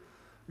point,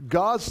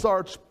 God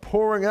starts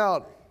pouring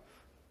out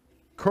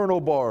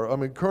colonel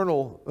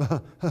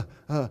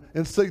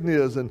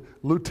insignias and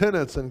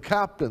lieutenants and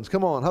captains.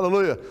 Come on,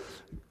 hallelujah.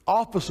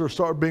 Officers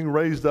start being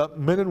raised up,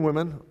 men and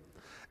women.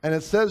 And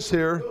it says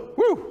here,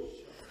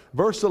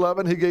 verse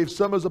 11, he gave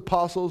some as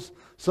apostles,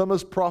 some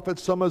as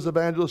prophets, some as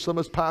evangelists, some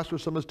as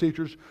pastors, some as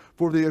teachers,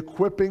 for the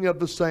equipping of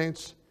the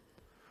saints,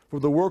 for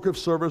the work of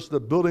service, the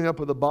building up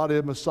of the body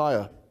of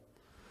Messiah.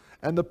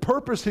 And the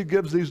purpose he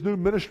gives these new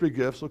ministry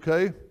gifts,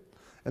 okay,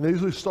 and they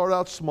usually start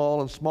out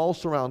small in small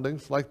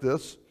surroundings like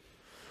this.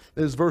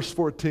 is verse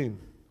 14.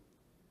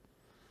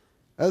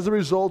 As a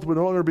result, we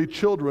no longer be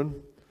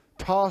children,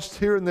 tossed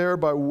here and there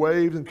by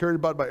waves and carried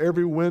about by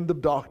every wind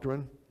of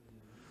doctrine,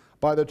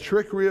 by the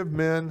trickery of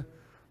men,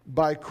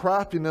 by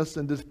craftiness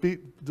and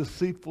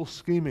deceitful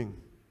scheming.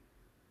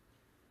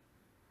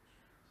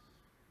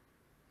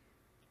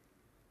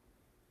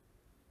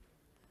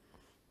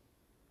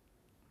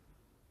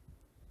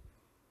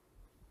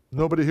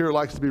 Nobody here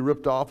likes to be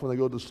ripped off when they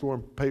go to the store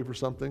and pay for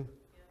something.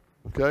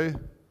 Okay?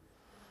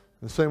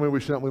 The same way we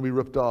should not want to be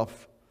ripped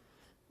off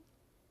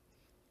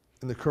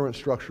in the current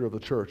structure of the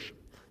church.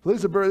 So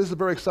these are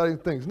very exciting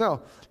things.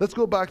 Now, let's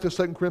go back to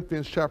 2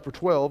 Corinthians chapter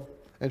 12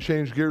 and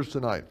change gears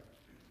tonight.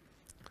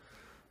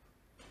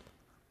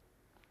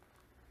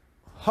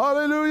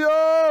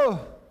 Hallelujah!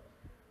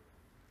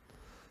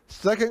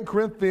 2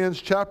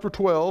 Corinthians chapter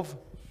 12.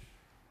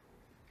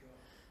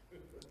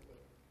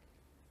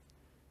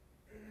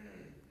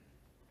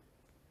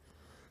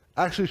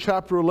 Actually,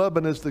 chapter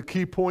 11 is the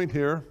key point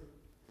here.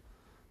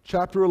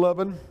 Chapter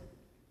 11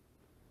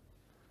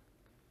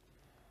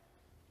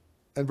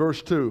 and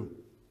verse 2.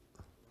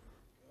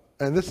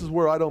 And this is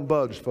where I don't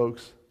budge,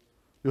 folks.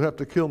 You'll have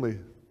to kill me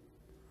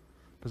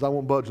because I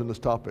won't budge on this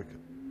topic.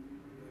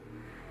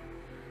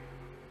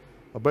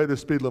 Obey the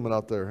speed limit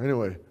out there.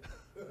 Anyway.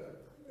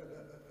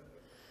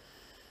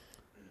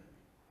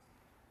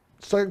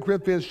 2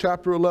 Corinthians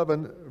chapter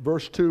 11,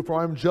 verse 2. For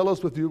I am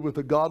jealous with you with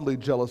a godly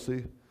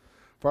jealousy.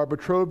 For I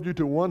betrothed you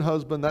to one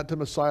husband, that to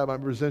Messiah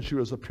might present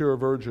you as a pure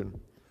virgin.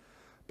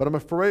 But I'm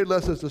afraid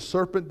lest as the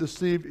serpent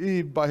deceived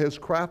Eve by his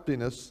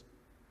craftiness,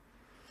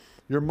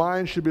 your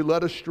mind should be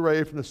led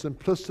astray from the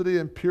simplicity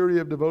and purity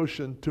of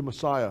devotion to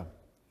Messiah.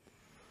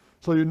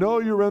 So you know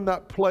you're in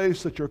that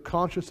place that your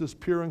conscience is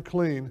pure and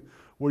clean,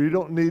 where you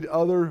don't need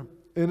other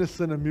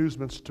innocent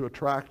amusements to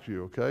attract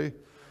you, okay?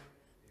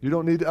 You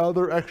don't need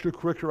other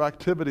extracurricular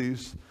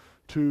activities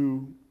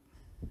to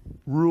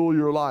rule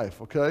your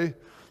life, okay?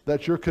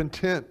 That you're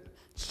content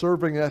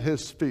serving at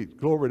his feet.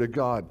 Glory to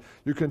God.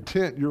 You're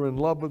content. You're in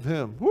love with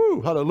him.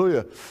 Woo!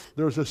 Hallelujah.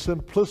 There's a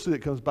simplicity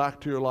that comes back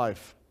to your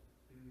life.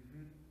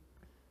 Mm-hmm.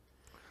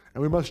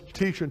 And we must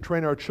teach and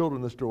train our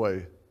children this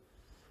way.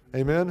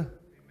 Amen? Amen.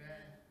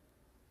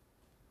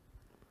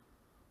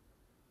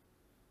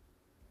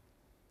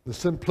 The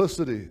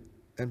simplicity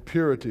and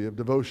purity of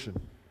devotion.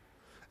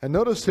 And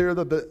notice here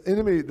that the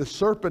enemy, the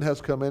serpent,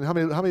 has come in. How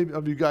many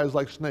of you guys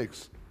like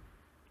snakes?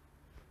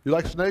 You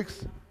like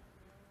snakes?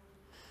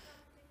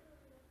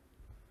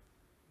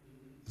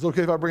 Is it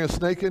okay if I bring a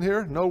snake in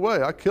here? No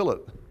way, I kill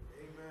it.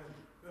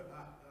 Amen.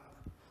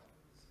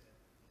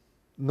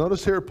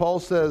 Notice here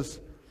Paul says,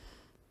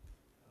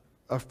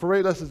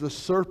 afraid lest as the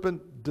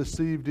serpent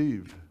deceived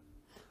Eve.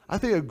 I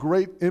think a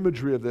great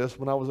imagery of this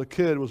when I was a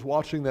kid was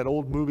watching that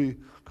old movie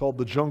called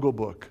The Jungle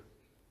Book.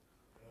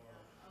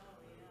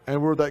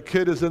 And where that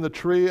kid is in the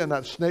tree and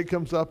that snake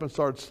comes up and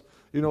starts,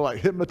 like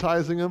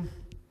hypnotizing him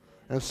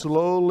and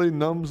slowly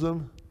numbs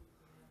him.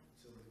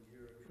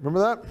 Remember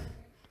that?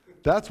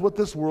 That's what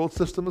this world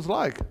system is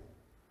like.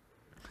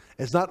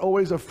 It's not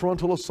always a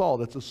frontal assault.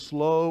 It's a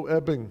slow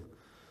ebbing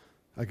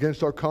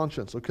against our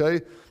conscience,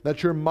 okay?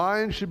 That your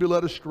mind should be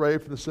led astray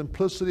from the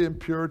simplicity and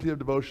purity of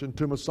devotion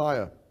to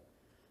Messiah.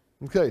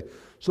 Okay,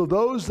 so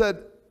those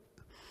that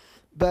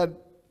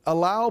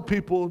allow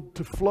people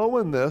to flow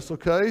in this,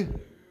 okay,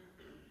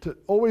 to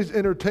always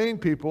entertain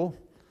people,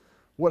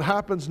 what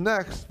happens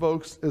next,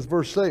 folks, is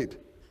verse 8.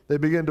 They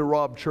begin to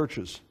rob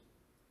churches.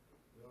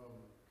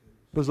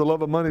 Because the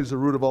love of money is the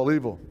root of all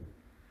evil.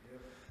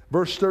 Yep.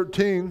 Verse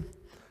 13,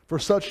 for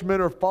such men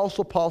are false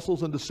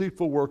apostles and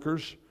deceitful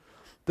workers,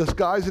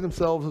 disguising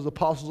themselves as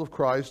apostles of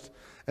Christ,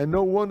 and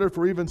no wonder,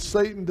 for even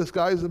Satan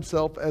disguised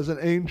himself as an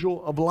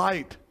angel of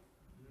light.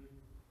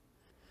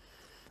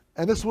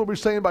 And this is what we're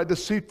saying by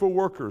deceitful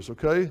workers,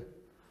 okay?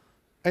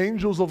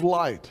 Angels of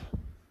light.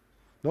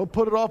 Don't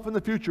put it off in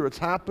the future. It's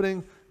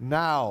happening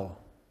now.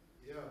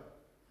 Yeah.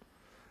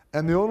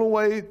 And the only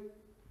way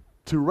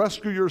to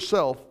rescue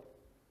yourself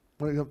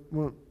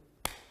when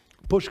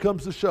push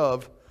comes to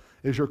shove,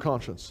 is your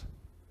conscience.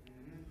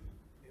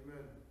 Mm-hmm.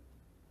 Amen.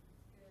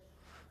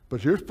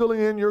 But you're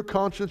filling in your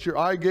conscience, your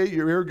eye gate,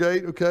 your ear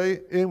gate, okay,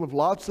 in with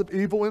lots of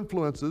evil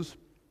influences.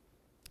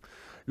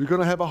 You're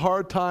going to have a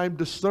hard time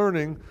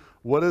discerning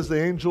what is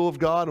the angel of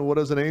God and what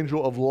is an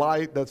angel of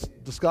light that's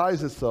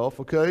disguised itself,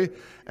 okay?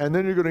 And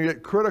then you're going to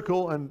get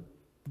critical and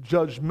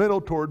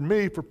judgmental toward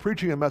me for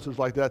preaching a message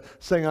like that,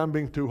 saying I'm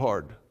being too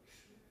hard.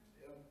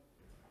 Yep.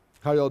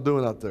 How y'all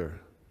doing out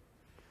there?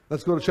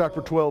 Let's go to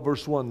chapter 12,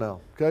 verse 1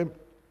 now, okay?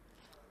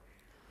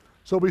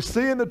 So we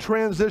see in the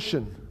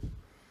transition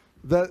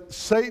that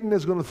Satan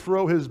is going to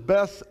throw his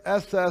best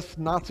SS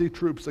Nazi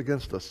troops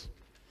against us.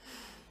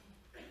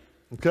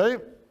 Okay?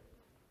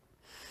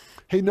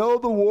 He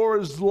knows the war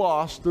is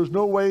lost. There's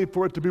no way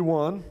for it to be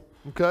won.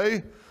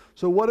 Okay?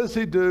 So what does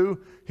he do?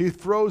 He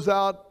throws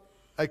out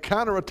a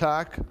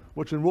counterattack,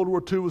 which in World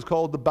War II was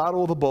called the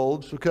Battle of the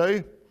Bulge,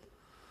 okay?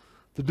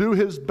 To do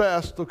his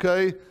best,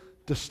 okay,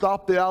 to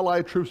stop the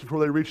Allied troops before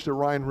they reach the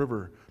Rhine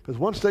River. Because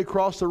once they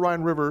cross the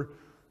Rhine River,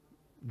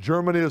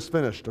 Germany is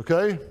finished,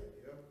 okay? Yep.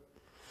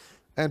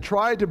 and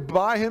tried to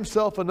buy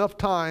himself enough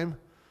time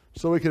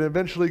so he can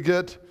eventually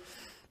get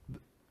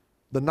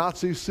the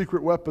Nazi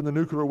secret weapon, the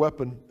nuclear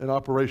weapon, in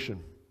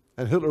operation.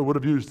 And Hitler would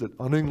have used it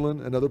on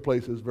England and other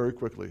places very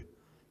quickly.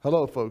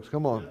 Hello, folks.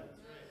 Come on.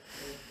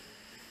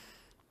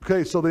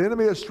 Okay, so the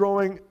enemy is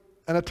throwing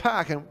an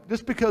attack. And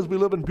just because we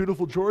live in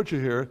beautiful Georgia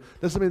here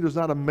doesn't mean there's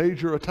not a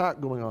major attack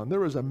going on.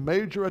 There is a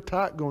major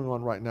attack going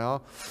on right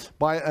now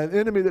by an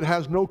enemy that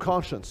has no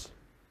conscience.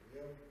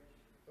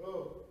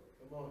 Oh,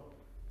 come on.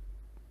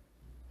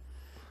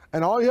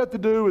 And all you have to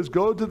do is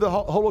go to the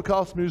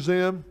Holocaust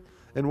Museum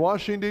in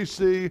Washington,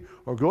 D.C.,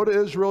 or go to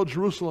Israel,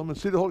 Jerusalem,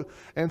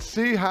 and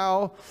see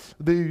how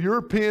the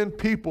European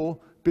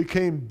people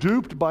became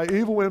duped by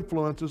evil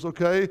influences,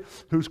 okay,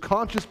 whose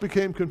conscience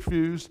became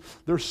confused,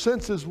 their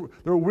senses,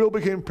 their will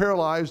became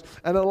paralyzed,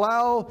 and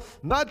allow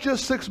not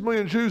just 6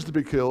 million Jews to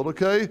be killed,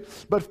 okay,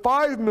 but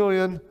 5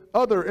 million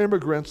other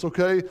immigrants,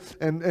 okay,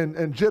 and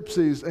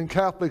gypsies and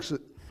Catholics.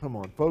 Come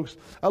on, folks.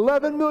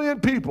 11 million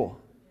people.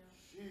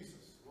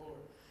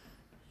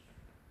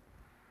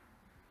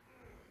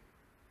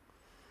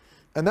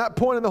 And that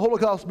point in the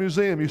Holocaust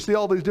Museum, you see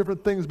all these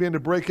different things beginning to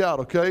break out,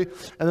 okay?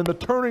 And then the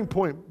turning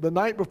point, the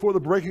night before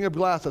the breaking of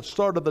glass, that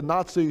started the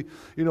Nazi,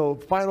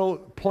 final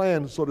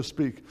plan, so to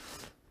speak,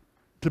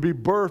 to be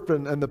birthed,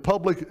 and the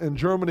public in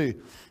Germany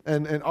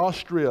and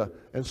Austria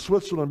and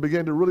Switzerland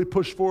began to really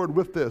push forward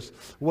with this,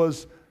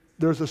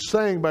 there's a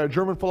saying by a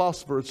German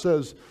philosopher. It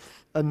says,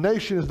 a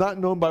nation is not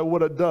known by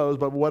what it does,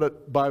 but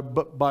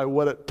by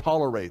what it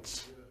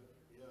tolerates.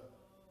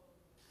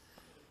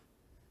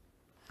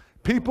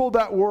 People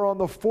that were on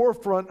the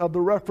forefront of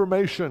the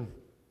Reformation,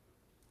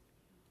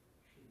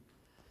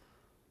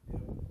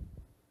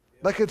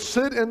 that could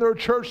sit in their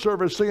church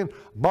service singing,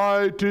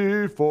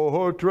 "Mighty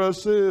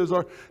fortresses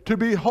are," to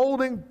be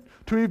holding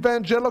to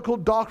evangelical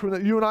doctrine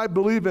that you and I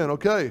believe in,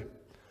 okay?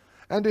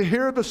 And to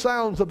hear the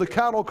sounds of the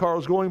cattle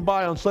cars going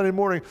by on Sunday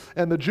morning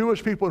and the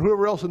Jewish people and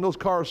whoever else in those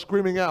cars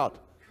screaming out,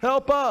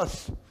 "Help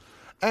us!"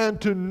 And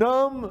to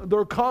numb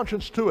their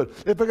conscience to it.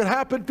 If it could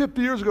happen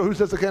 50 years ago, who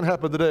says it can't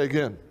happen today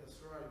again?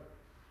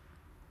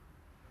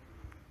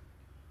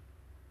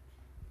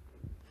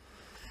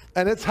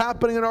 And it's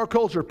happening in our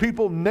culture.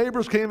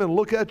 Neighbors came and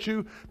look at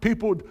you.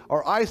 People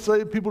are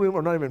isolated. People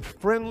are not even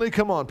friendly.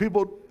 Come on,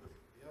 people.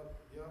 Yep.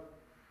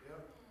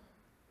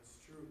 That's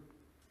true.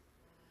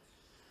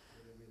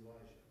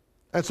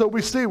 And so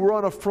we see we're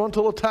on a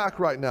frontal attack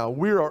right now.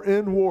 We are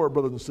in war,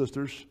 brothers and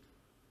sisters.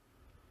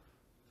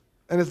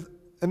 And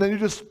then you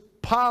just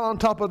pile on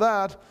top of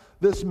that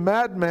this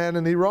madman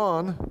in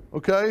Iran,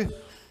 okay?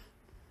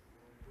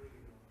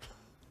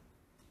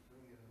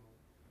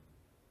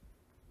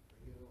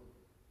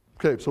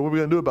 Okay, so what are we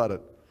going to do about it?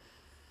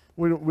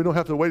 We don't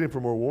have to wait for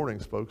more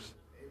warnings, folks.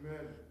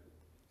 Amen.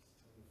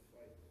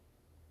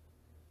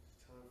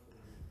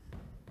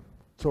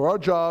 So our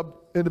job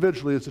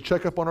individually is to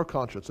check up on our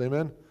conscience.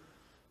 Amen?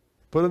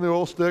 Put in the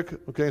oil stick,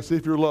 okay, and see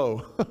if you're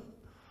low.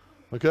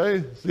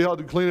 Okay? See how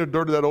clean or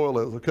dirty that oil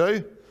is,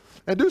 okay?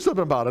 And do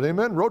something about it.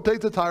 Amen? Rotate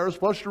the tires,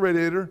 flush the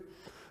radiator.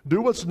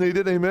 Do what's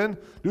needed. Amen?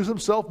 Do some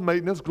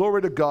self-maintenance.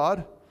 Glory to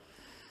God.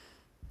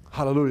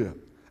 Hallelujah.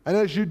 And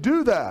as you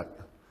do that,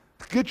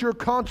 get your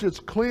conscience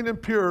clean and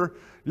pure,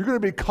 you're going to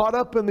be caught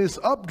up in this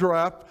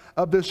updraft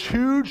of this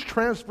huge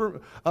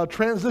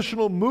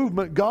transitional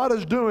movement God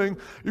is doing.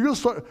 You're going to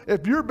start,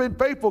 if you've been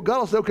faithful, God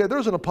will say, okay,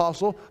 there's an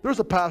apostle, there's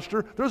a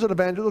pastor, there's an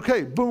evangelist.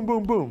 Okay, boom,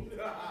 boom, boom.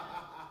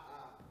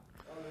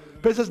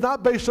 But it's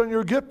not based on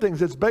your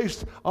giftings. It's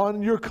based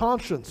on your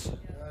conscience.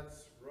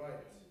 That's right.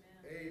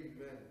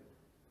 Amen.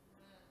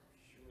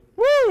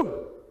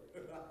 Woo!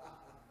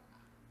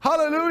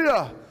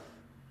 Hallelujah.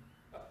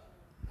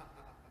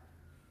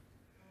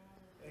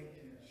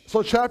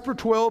 So chapter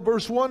 12,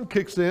 verse 1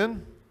 kicks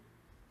in.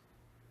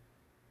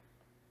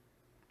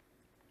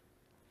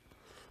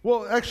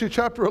 Well, actually,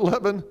 chapter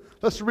 11,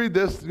 let's read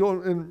this,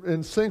 go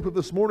in sync with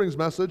this morning's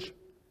message.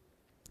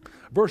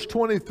 Verse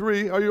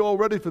 23, are you all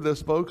ready for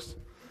this, folks?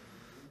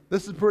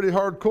 This is pretty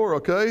hardcore,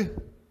 okay?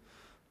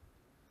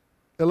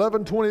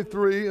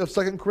 11:23 of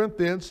 2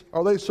 Corinthians,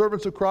 are they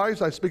servants of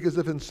Christ? I speak as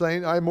if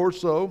insane, I more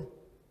so.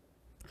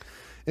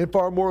 In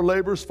far more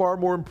labors, far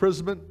more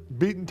imprisonment,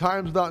 beaten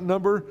times not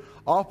numbered,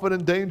 often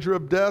in danger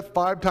of death.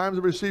 5 times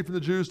I received from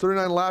the Jews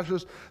 39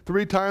 lashes.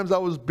 3 times I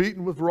was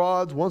beaten with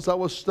rods. Once I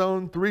was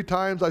stoned. 3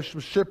 times I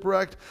was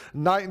shipwrecked.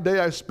 Night and day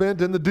I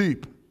spent in the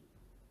deep.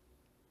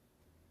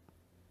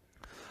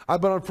 I've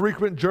been on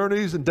frequent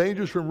journeys and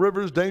dangers from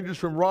rivers, dangers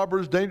from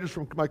robbers, dangers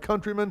from my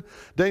countrymen,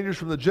 dangers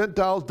from the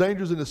Gentiles,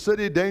 dangers in the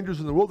city,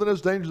 dangers in the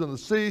wilderness, dangers on the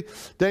sea,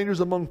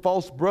 dangers among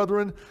false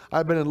brethren.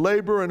 I've been in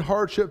labor and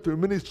hardship through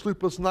many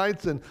sleepless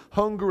nights and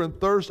hunger and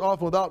thirst,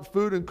 often without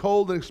food and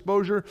cold and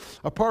exposure.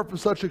 Apart from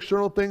such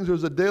external things,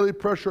 there's a daily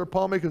pressure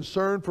upon me,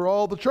 concern for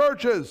all the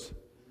churches.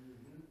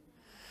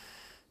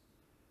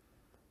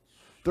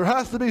 There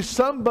has to be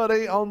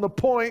somebody on the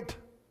point,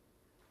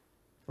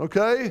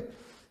 okay?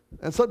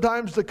 And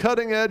sometimes the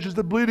cutting edge is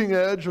the bleeding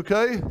edge,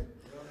 okay?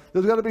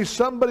 There's got to be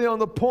somebody on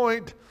the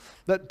point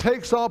that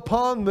takes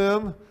upon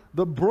them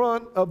the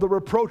brunt of the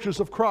reproaches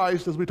of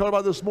Christ, as we talked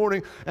about this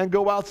morning, and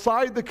go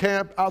outside the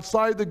camp,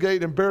 outside the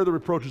gate, and bear the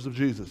reproaches of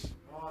Jesus.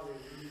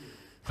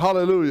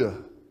 Hallelujah. Hallelujah.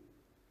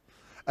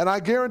 And I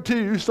guarantee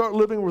you start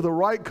living with a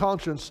right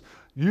conscience,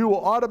 you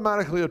will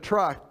automatically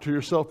attract to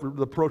yourself the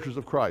reproaches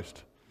of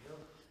Christ. Yep.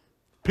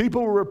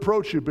 People will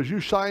reproach you, but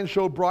you shine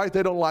so bright,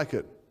 they don't like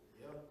it.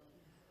 Yep.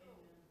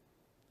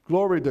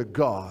 Glory to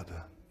God.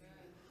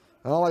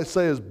 And all I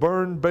say is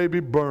burn, baby,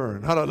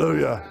 burn.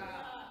 Hallelujah.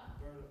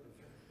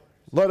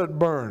 Let it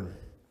burn.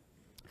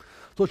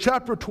 So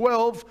chapter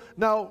 12,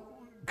 now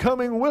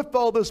coming with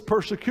all this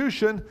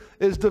persecution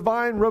is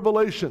divine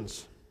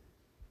revelations.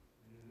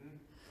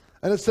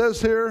 And it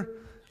says here,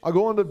 I'll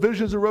go on to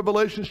visions of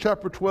Revelations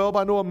chapter 12.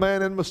 I know a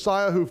man in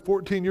Messiah who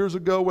 14 years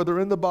ago,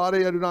 whether in the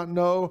body I do not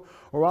know,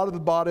 or out of the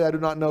body I do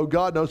not know,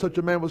 God knows, such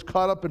a man was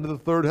caught up into the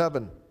third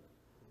heaven.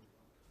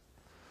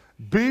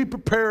 Be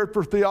prepared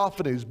for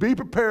theophanies. Be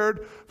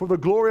prepared for the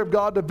glory of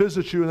God to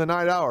visit you in the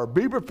night hour.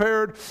 Be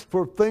prepared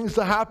for things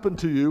to happen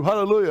to you,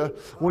 hallelujah,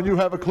 when you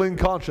have a clean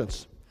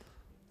conscience.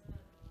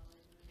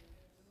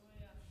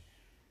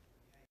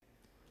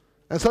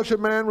 And such a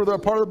man, whether a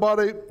part of the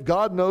body,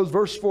 God knows,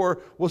 verse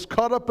 4, was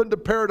caught up into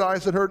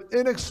paradise and heard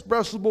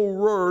inexpressible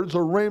words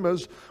or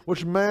rhemas,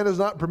 which man is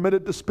not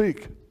permitted to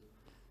speak.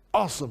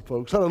 Awesome,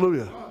 folks.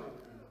 Hallelujah.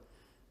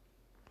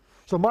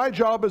 So my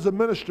job as a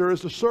minister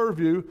is to serve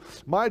you.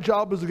 My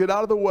job is to get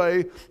out of the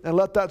way and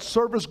let that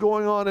service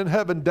going on in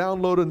heaven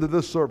download into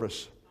this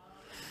service.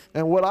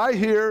 And what I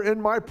hear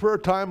in my prayer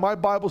time, my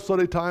Bible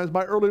study times,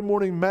 my early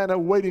morning manna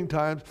waiting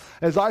times,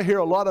 is I hear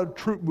a lot of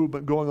troop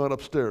movement going on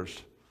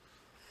upstairs.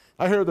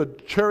 I hear the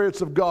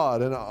chariots of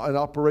God in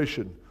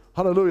operation.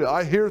 Hallelujah.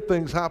 I hear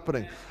things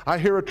happening. I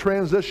hear a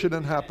transition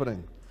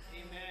happening.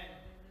 Amen.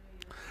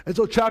 And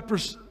so chapter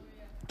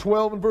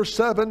 12 and verse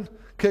 7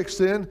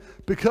 kicks in.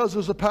 Because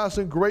there's a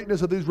passing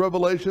greatness of these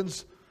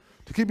revelations,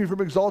 to keep me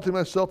from exalting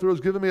myself, there was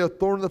given me a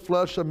thorn in the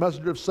flesh, a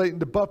messenger of Satan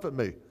to buffet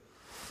me.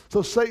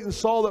 So Satan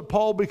saw that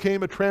Paul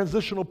became a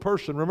transitional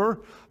person.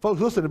 Remember?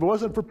 Folks, listen, if it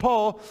wasn't for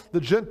Paul, the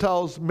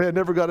Gentiles may have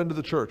never got into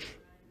the church.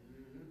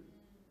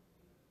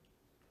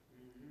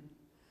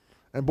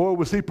 And boy,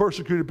 was he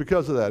persecuted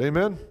because of that.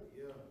 Amen?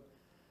 Yeah.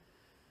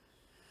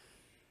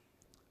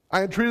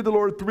 I entreated the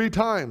Lord 3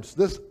 times.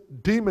 This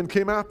demon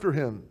came after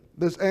him.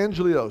 This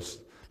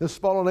angelios, this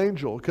fallen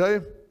angel,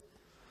 okay?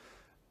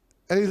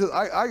 And he says,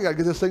 I got to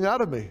get this thing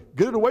out of me.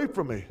 Get it away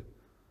from me.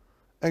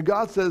 And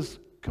God says,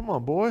 come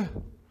on, boy.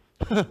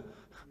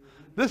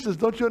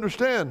 Don't you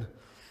understand?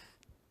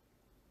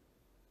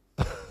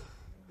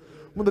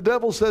 When the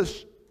devil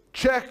says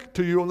check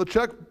to you on the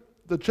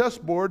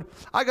chessboard,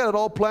 I got it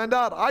all planned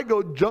out. I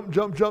go jump,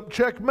 jump, jump,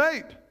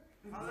 checkmate.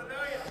 Hallelujah.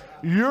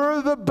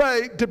 You're the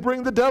bait to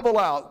bring the devil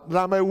out that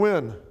I may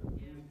win.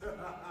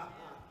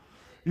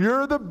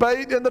 You're the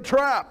bait in the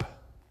trap.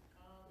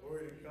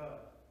 Glory to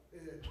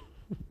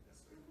God.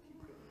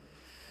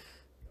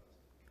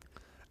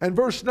 And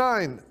verse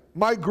 9,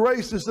 my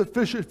grace is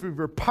sufficient for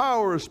your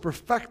power is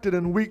perfected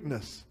in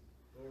weakness.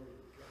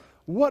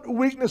 What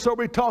weakness are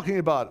we talking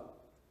about?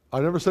 I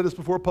never said this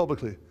before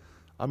publicly.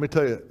 Let me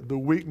tell you, the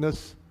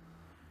weakness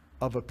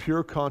of a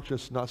pure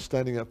conscience not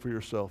standing up for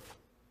yourself.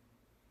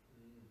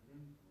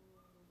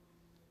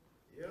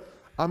 Yep.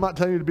 I'm not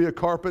telling you to be a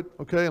carpet,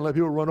 okay, and let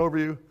people run over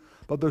you.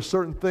 But there's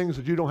certain things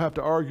that you don't have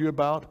to argue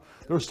about.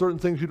 There's certain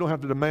things you don't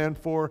have to demand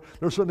for.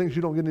 There's certain things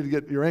you don't need to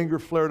get your anger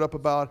flared up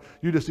about.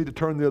 You just need to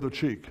turn the other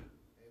cheek.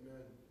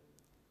 Amen.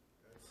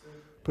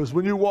 Because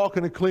when you walk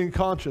in a clean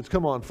conscience,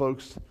 come on,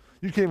 folks,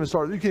 you can't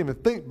even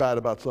think bad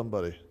about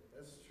somebody.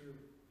 That's true.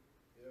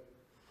 Yep.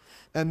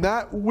 And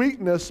that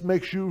weakness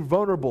makes you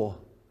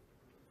vulnerable.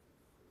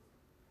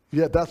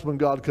 Yet that's when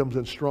God comes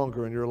in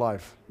stronger in your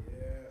life.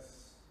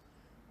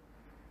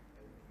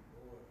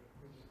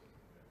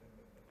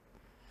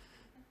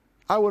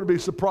 I wouldn't be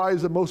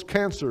surprised that most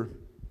cancer,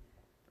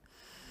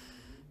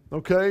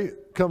 okay,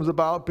 comes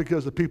about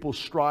because of people's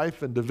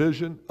strife and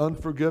division,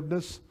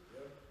 unforgiveness.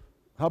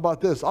 How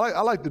about this?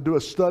 I like to do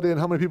a study on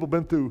how many people have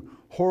been through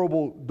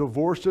horrible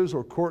divorces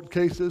or court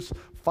cases,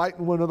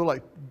 fighting one another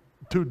like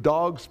 2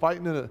 dogs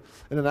fighting in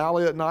an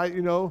alley at night,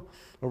 you know,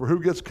 over who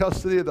gets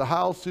custody of the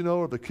house, you know,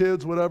 or the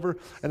kids, whatever,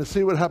 and to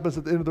see what happens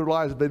at the end of their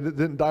lives if they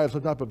didn't die of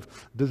some type of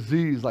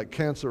disease like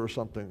cancer or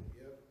something.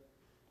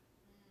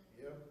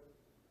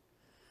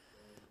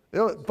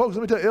 Folks,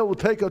 let me tell you, it will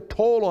take a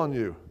toll on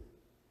you.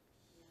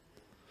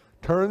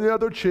 Turn the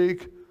other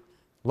cheek.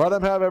 Let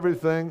them have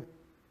everything.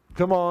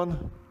 Come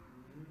on.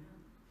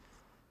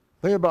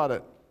 Think about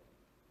it.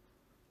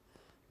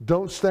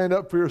 Don't stand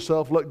up for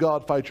yourself. Let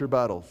God fight your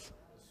battles.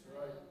 That's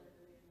right.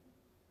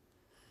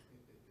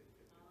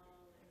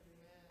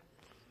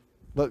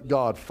 Let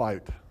God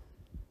fight.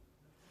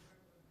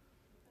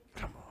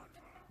 Come on.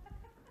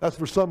 That's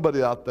for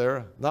somebody out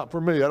there, not for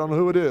me. I don't know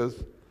who it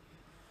is.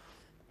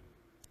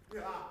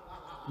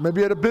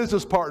 Maybe you had a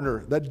business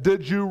partner that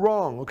did you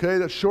wrong, okay,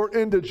 that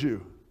short-ended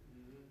you.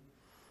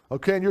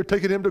 Okay, and you're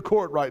taking him to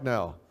court right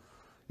now.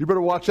 You better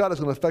watch out.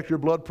 It's going to affect your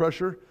blood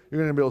pressure.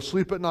 You're going to be able to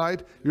sleep at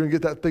night. You're going to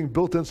get that thing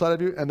built inside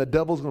of you, and the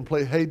devil's going to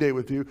play heyday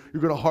with you.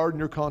 You're going to harden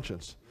your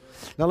conscience.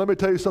 Now, let me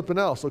tell you something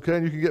else, okay?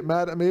 And you can get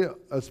mad at me.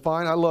 That's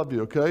fine. I love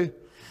you, okay?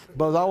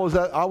 But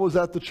I was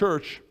at the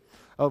church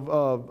of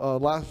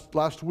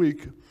last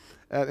week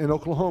in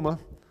Oklahoma,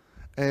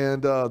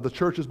 and the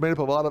church is made up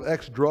of a lot of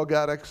ex-drug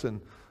addicts and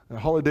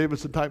Harley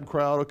Davidson type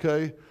crowd,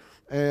 okay?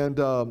 And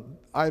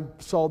I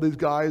saw these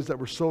guys that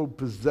were so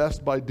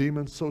possessed by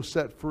demons, so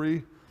set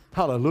free.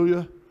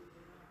 Hallelujah.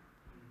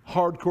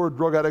 Hardcore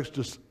drug addicts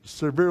just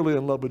severely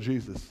in love with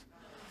Jesus.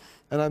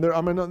 And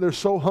they're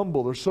so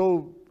humble, they're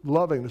so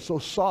loving, they're so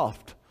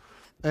soft.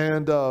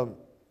 And not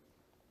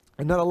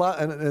a lot,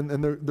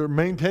 and they're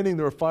maintaining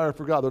their fire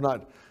for God. They're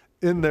not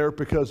in there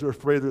because they're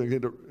afraid they're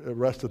going to get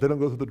arrested. They don't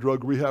go through the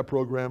drug rehab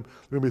program.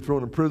 They're going to be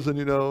thrown in prison,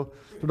 you know.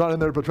 They're not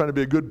in there but trying to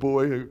be a good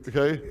boy,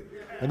 okay?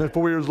 And then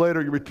 4 years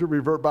later, you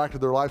revert back to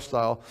their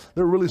lifestyle.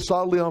 They're really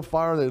solidly on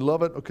fire. They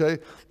love it, okay?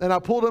 And I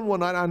pulled in one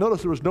night, and I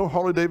noticed there was no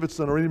Harley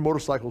Davidson or any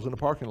motorcycles in the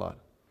parking lot.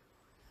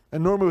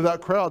 And normally with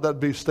that crowd, that'd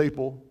be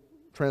staple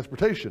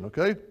transportation,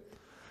 okay?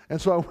 And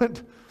so I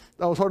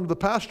was talking to the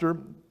pastor,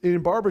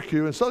 eating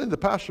barbecue, and suddenly the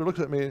pastor looks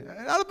at me,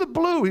 and out of the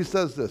blue, he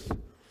says this.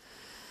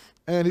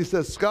 And he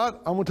says, Scott,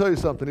 I'm going to tell you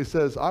something. He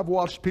says, I've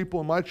watched people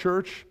in my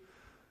church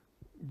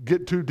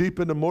get too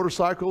deep into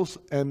motorcycles,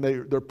 and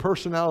their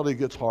personality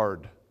gets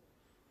hard.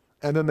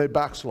 And then they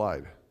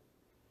backslide.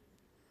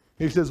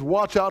 He says,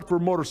 watch out for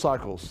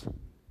motorcycles.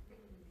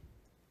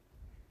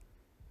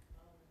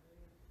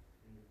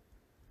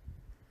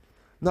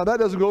 Now, that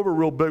doesn't go over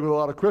real big with a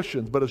lot of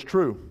Christians, but it's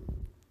true.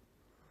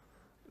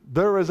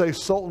 There is a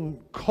Sultan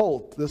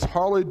cult, this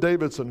Harley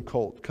Davidson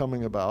cult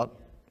coming about.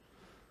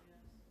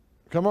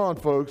 Come on,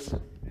 folks.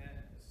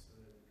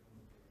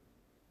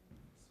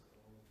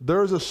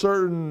 There's a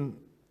certain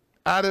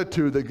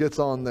attitude that gets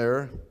on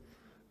there.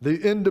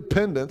 The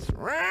independence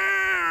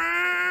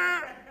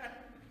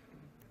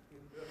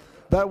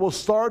that will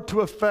start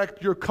to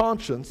affect your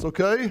conscience,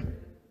 okay?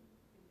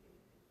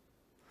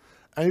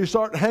 And you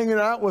start hanging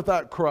out with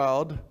that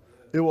crowd,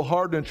 it will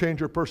harden and change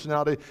your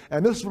personality.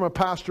 And this is from a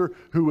pastor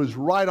who was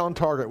right on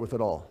target with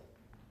it all.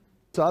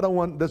 So I don't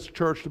want this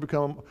church to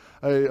become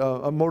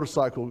a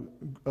motorcycle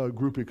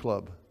groupie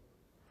club.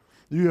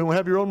 You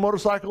have your own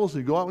motorcycles,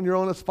 you go out on your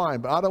own, that's fine.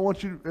 But I don't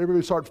want everybody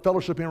to start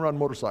fellowshipping around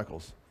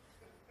motorcycles.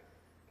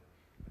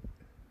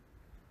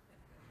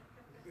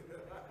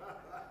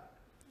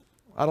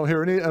 I don't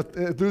hear any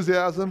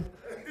enthusiasm.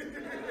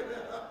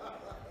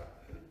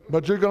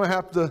 But you're going to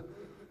have to,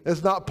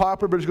 it's not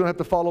popular, but you're going to have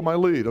to follow my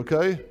lead,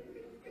 okay?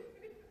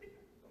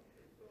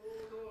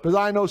 Because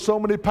I know so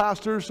many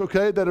pastors,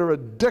 okay, that are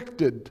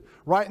addicted.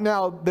 Right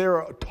now,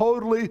 they're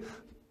totally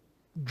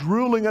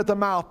drooling at the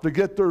mouth to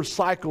get their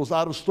cycles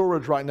out of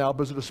storage right now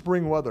because of the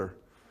spring weather.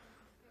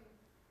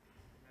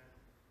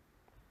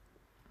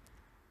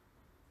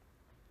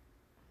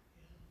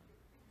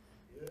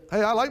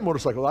 Hey, I like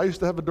motorcycles. I used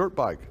to have a dirt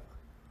bike.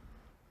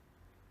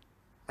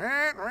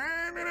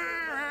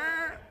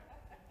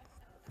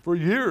 For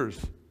years.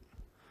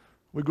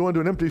 We go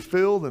into an empty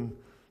field and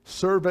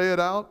survey it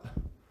out.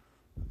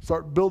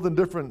 Start building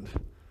different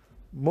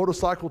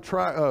motocross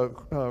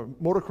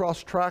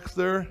tracks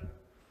there,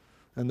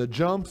 and the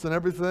jumps and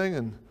everything,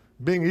 and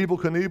being Evel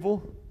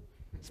Knievel.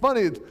 It's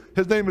funny,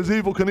 his name is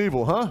Evel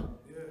Knievel, huh?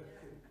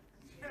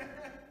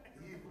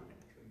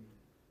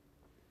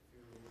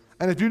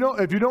 And if you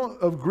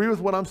don't agree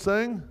with what I'm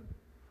saying,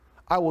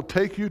 I will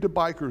take you to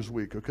Bikers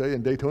Week, okay,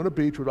 in Daytona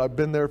Beach, where I've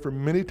been there for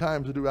many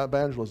times to do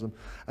evangelism,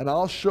 and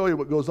I'll show you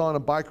what goes on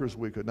in Bikers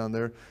Week down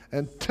there,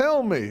 and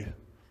tell me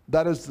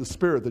that is the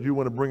spirit that you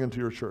want to bring into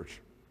your church.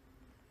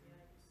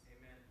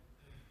 Amen.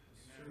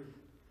 It's true.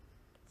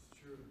 It's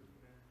true.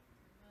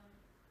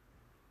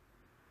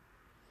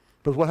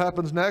 Because what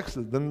happens next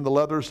is then the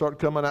leathers start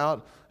coming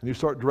out, and you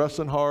start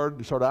dressing hard,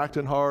 you start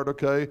acting hard,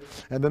 okay,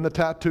 and then the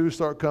tattoos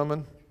start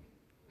coming.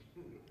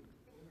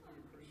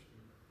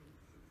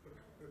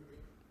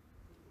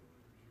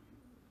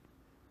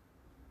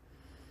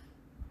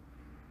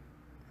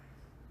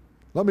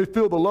 Let me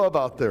feel the love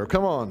out there.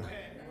 Come on. Amen.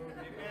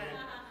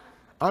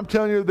 I'm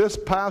telling you, this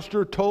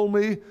pastor told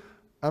me,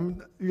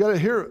 you got to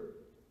hear it.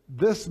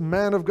 This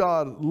man of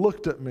God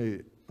looked at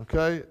me,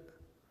 okay?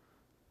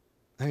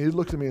 And he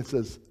looked at me and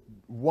says,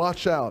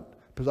 watch out,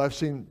 because I've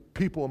seen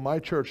people in my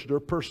church, their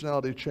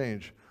personality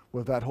change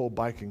with that whole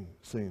biking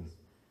scene.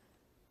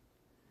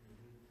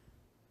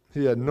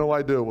 He had no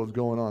idea what was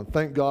going on.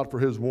 Thank God for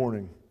his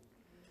warning.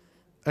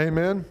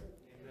 Amen?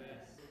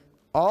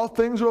 All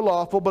things are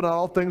lawful, but not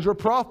all things are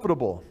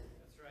profitable.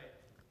 That's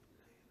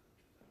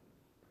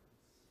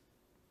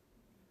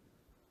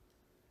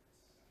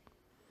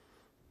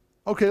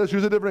right. Okay, let's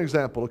use a different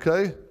example,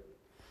 okay?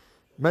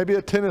 Maybe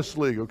a tennis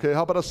league, okay?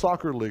 How about a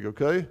soccer league,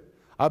 okay?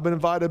 I've been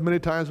invited many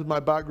times with my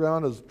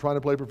background as trying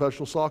to play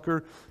professional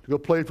soccer to go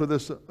play for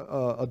this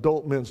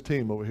adult men's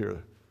team over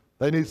here.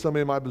 They need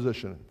somebody in my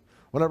position.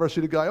 Whenever I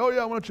see the guy, oh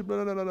yeah, why don't you,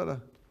 blah, blah, blah, blah.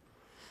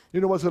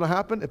 You know what's going to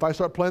happen? If I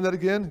start playing that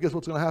again, guess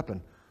what's going to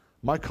happen?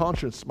 my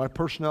conscience, my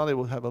personality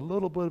will have a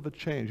little bit of a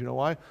change. You know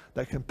why?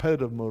 That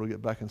competitive mode will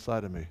get back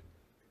inside of me.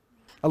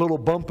 A little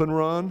bump and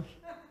run,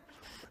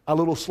 a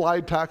little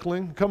slide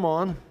tackling. Come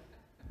on.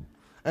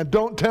 And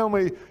don't tell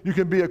me you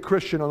can be a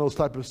Christian on those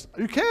type of...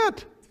 You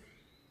can't.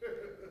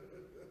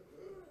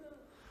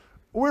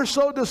 We're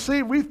so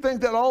deceived. We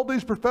think that all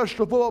these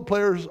professional football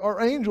players are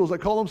angels that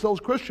call themselves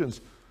Christians.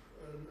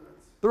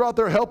 They're out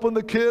there helping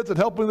the kids and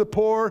helping the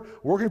poor,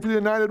 working for the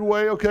United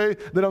Way, okay?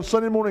 Then on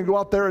Sunday morning go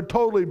out there and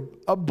totally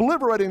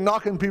obliterating,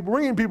 knocking people,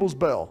 ringing people's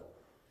bell.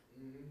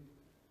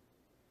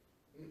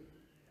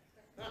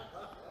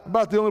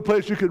 About the only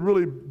place you could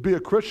really be a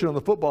Christian on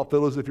the football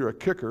field is if you're a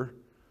kicker.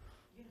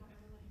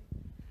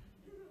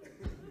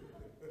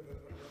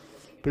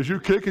 Because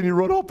you kick and you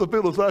run off the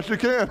field as fast as you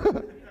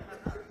can.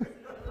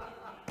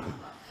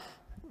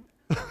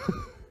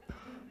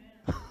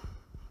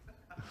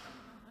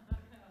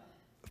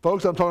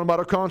 Folks, I'm talking about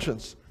our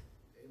conscience.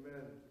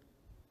 Amen.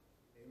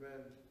 Amen.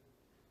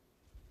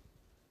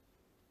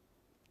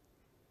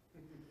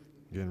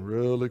 Getting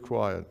really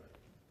quiet.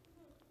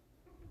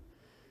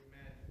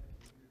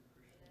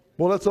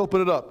 Well, let's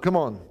open it up. Come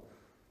on.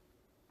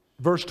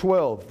 Verse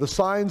 12. The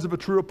signs of a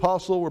true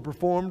apostle were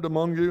performed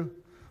among you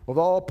with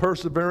all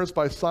perseverance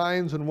by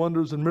signs and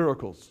wonders and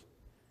miracles.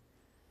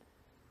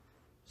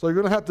 So you're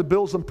going to have to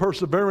build some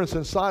perseverance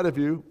inside of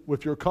you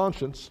with your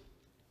conscience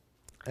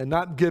and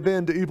not give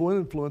in to evil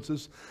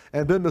influences,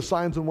 and then the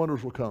signs and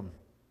wonders will come.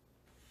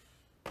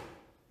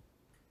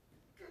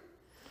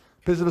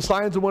 Because if the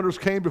signs and wonders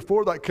came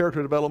before that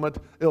character development,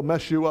 it'll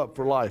mess you up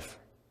for life.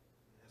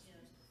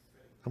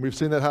 And we've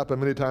seen that happen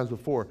many times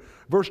before.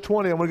 Verse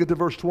 20, I want to get to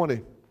verse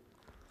 20.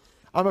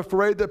 I'm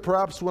afraid that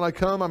perhaps when I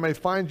come, I may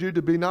find you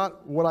to be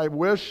not what I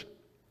wish,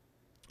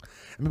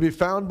 and may be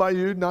found by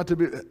you not to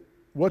be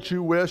what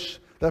you wish,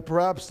 that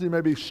perhaps there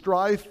may be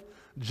strife,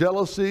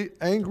 jealousy,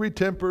 angry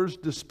tempers,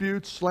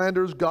 disputes,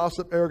 slanders,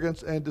 gossip,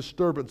 arrogance, and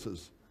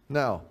disturbances.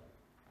 Now,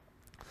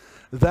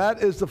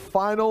 that is the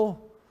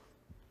final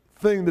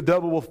thing the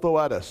devil will throw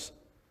at us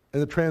in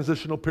the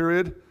transitional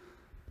period,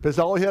 because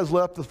all he has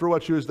left to throw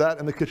at you is that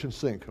and the kitchen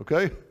sink,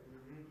 okay?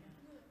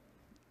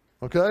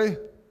 Okay?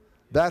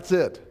 That's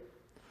it.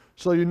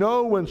 So you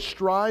know when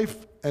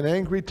strife and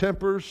angry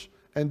tempers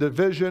and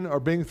division are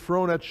being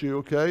thrown at you,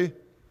 okay?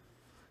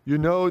 You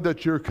know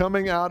that you're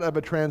coming out of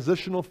a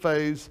transitional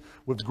phase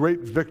with great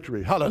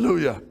victory.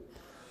 Hallelujah.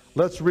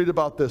 Let's read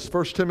about this.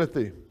 2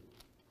 Timothy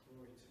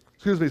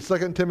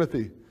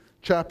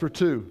chapter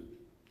 2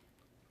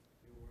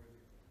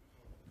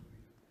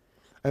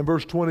 and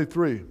verse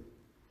 23.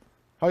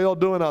 How y'all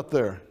doing out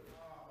there?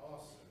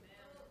 Awesome.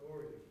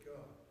 Glory to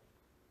God.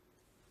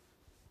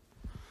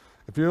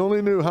 If you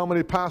only knew how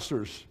many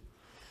pastors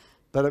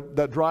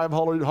that drive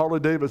Harley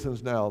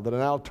Davidsons now, that are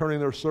now turning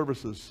their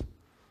services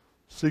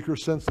seeker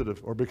sensitive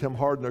or become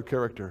hard in their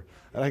character.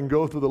 And I can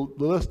go through the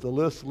list,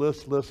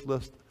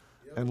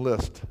 Yep. and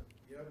list.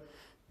 Yep.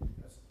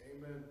 That's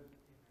amen.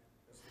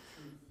 That's the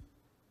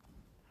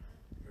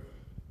truth.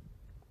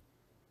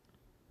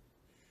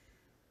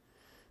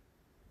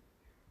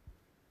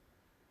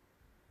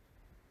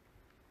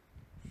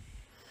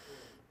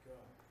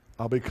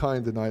 I'll be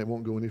kind tonight. I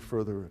won't go any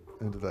further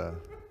into that.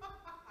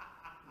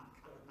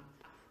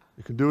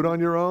 You can do it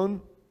on your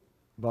own,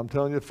 but I'm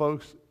telling you,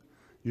 folks,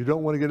 you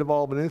don't want to get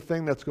involved in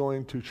anything that's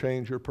going to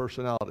change your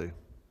personality.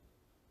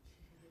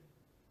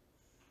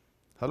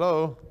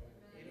 Hello?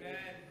 Amen.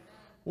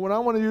 When I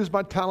want to use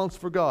my talents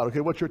for God, okay,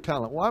 what's your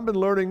talent? Well, I've been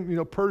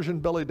learning, Persian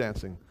belly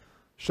dancing.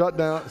 Shut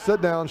down,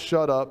 sit down,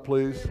 shut up,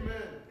 please. Amen.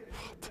 Use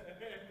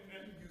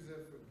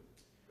that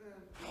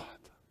for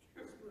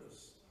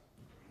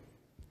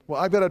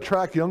Well, I've got to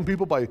attract young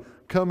people by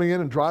coming in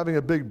and driving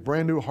a big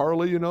brand new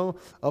Harley,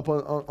 up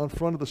on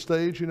front of the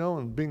stage,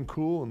 and being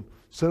cool and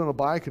sit on a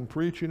bike and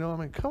preach, I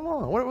mean, come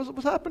on,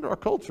 what's happened to our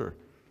culture?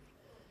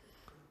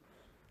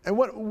 And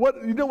what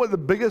the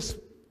biggest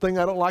thing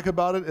I don't like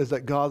about it is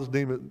that God's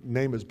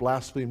name is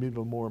blasphemed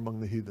even more among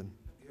the heathen.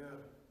 Yeah.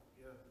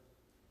 Yep.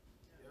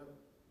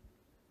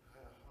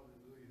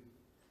 Hallelujah.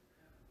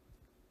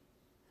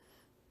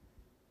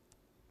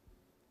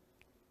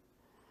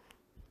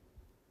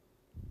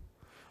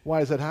 Why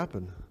does that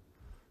happen?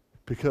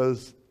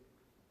 Because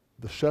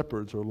the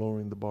shepherds are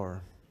lowering the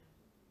bar.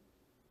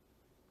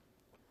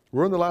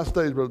 We're in the last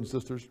days, brothers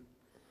and sisters.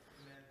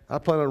 I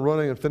plan on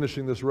running and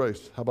finishing this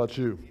race. How about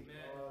you?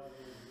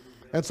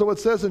 And so it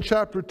says in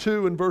chapter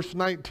 2 and verse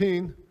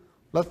 19,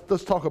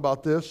 let's talk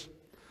about this.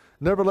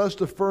 Nevertheless,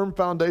 the firm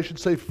foundation,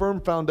 say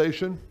firm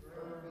foundation,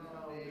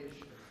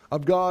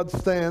 of God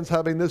stands,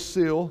 having this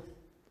seal.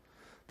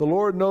 The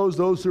Lord knows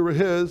those who are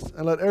his,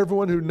 and let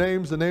everyone who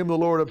names the name of the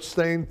Lord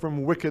abstain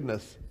from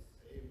wickedness.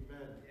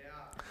 Amen.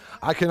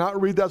 I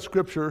cannot read that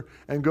scripture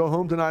and go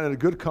home tonight in a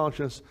good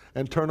conscience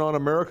and turn on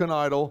American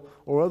Idol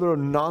or other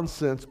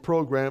nonsense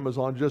program as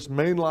on just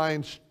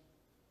mainline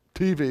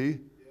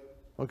TV,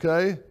 okay,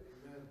 Amen.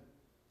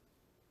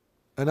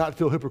 and not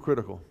feel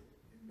hypocritical.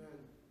 Amen.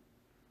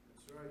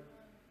 That's right.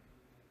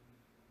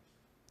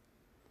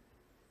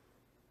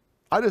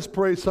 I just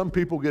pray some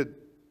people get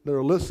that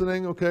are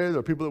listening, okay, there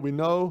are people that we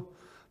know,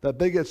 that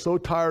they get so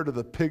tired of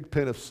the pig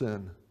pen of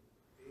sin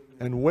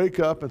and wake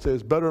up and say,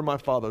 it's better in my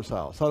Father's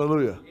house.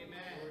 Hallelujah. Amen.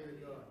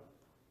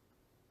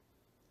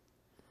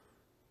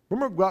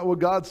 Remember what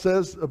God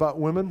says about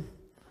women?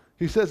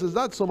 He says it's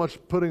not so much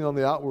putting on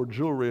the outward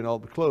jewelry and all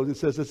the clothes. He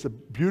says it's the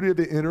beauty of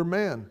the inner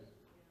man.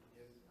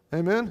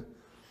 Amen?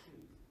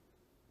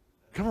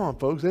 Come on,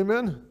 folks.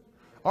 Amen?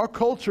 Our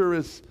culture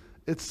it's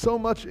so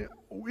much. You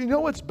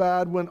know what's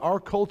bad when our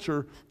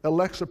culture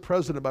elects a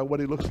president by what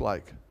he looks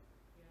like.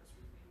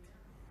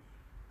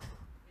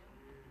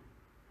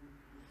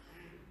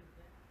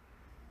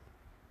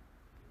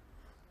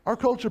 Our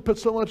culture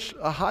puts so much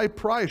a high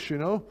price, you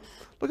know.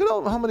 Look at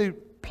how many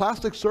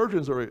plastic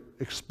surgeons are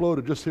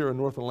exploded just here in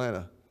North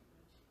Atlanta.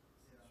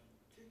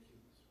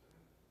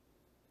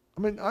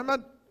 I mean, I'm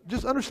not,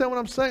 just understand what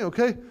I'm saying,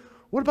 okay?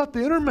 What about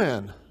the inner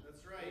man?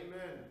 That's right.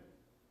 Amen.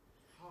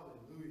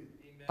 Hallelujah.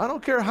 Amen. I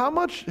don't care how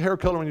much hair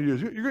coloring you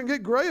use. You're going to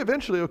get gray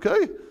eventually,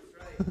 okay?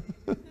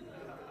 That's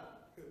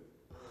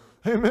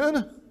right.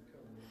 Amen?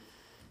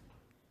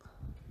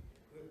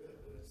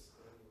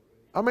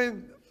 I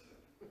mean,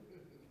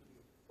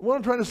 what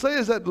I'm trying to say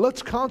is that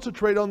let's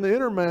concentrate on the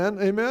inner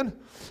man, amen,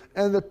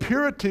 and the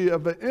purity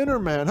of the inner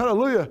man,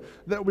 hallelujah,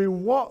 that we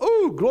walk,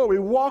 ooh, glory,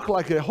 we walk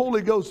like a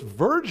Holy Ghost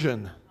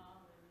virgin.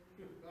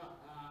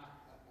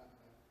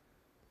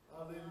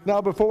 Now,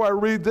 before I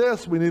read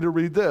this, we need to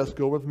read this.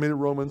 Go with me to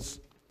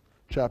Romans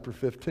chapter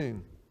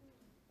 15.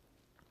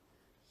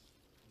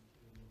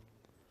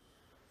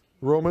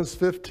 Romans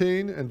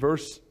 16 and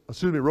verse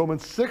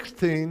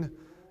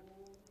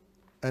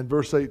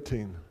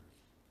 18.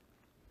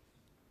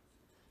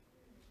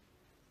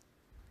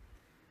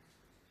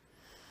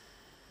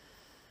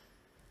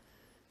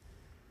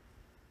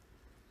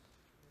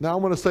 Now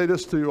I'm going to say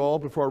this to you all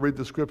before I read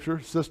the scripture.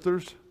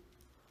 Sisters,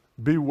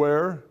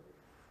 beware.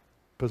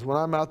 Because when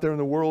I'm out there in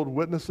the world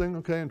witnessing,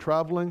 okay, and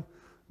traveling,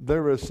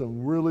 there is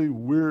some really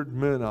weird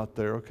men out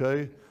there,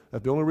 okay?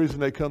 That the only reason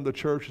they come to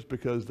church is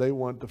because they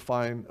want to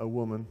find a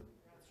woman.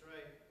 That's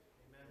right.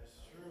 Amen. That's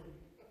true.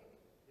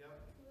 Yep.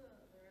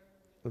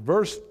 The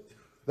verse,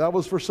 that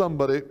was for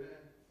somebody.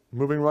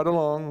 Moving right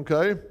along,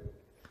 okay?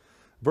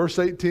 Verse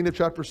 18 of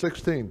chapter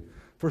 16.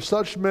 For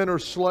such men are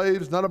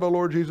slaves, not of our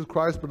Lord Jesus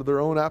Christ, but of their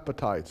own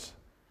appetites.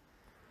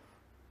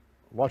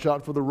 Watch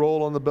out for the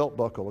roll on the belt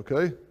buckle,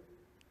 okay?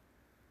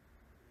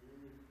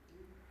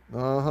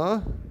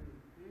 And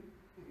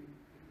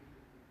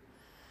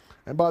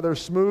by their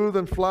smooth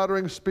and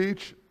flattering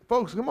speech,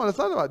 folks, come on, it's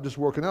not about just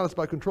working out, it's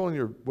about controlling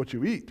what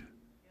you eat.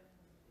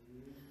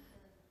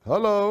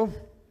 Hello. Amen.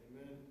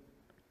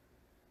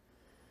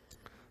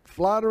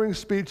 Flattering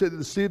speech that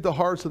deceive the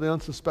hearts of the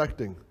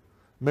unsuspecting.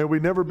 May we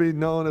never be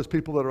known as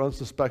people that are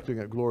unsuspecting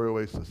at Glory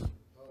Oasis.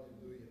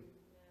 Hallelujah.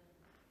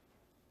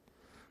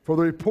 For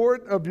the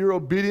report of your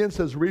obedience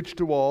has reached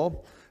to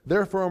all.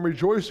 Therefore, I'm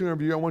rejoicing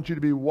over you. I want you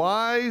to be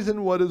wise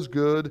in what is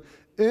good,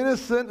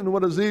 innocent in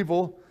what is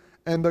evil,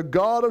 and the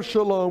God of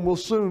Shalom will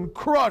soon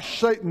crush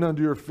Satan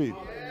under your feet.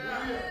 Yeah.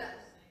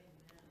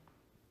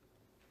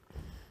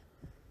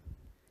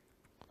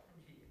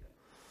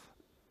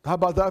 How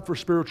about that for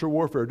spiritual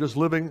warfare? Just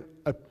living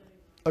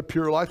a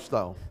pure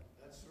lifestyle.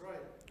 That's right.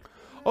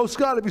 Oh,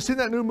 Scott, have you seen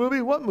that new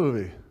movie? What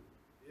movie?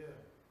 Yeah.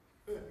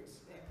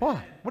 What?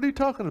 What are you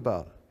talking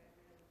about?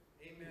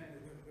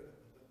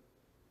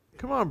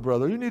 Come on,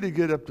 brother. You need to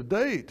get up to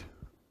date.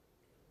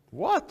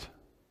 What?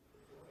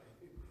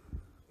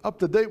 Up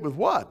to date with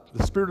what?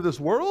 The spirit of this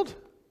world?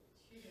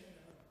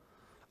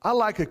 I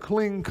like a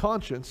clean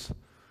conscience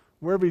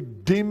where every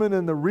demon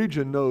in the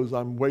region knows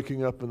I'm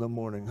waking up in the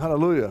morning.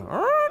 Hallelujah.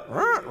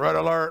 Red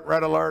alert,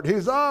 red alert.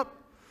 He's up.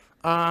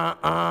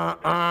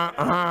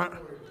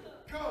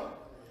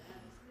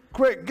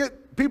 Quick,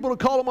 get people to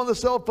call him on the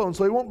cell phone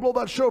so he won't blow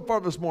that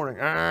shofar this morning.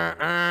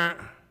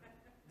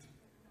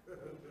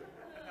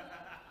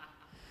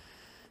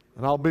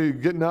 And I'll be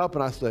getting up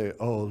and I say,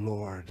 oh,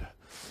 Lord,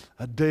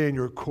 a day in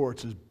your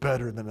courts is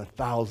better than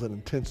 1,000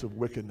 intents of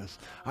wickedness.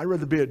 I'd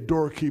rather be a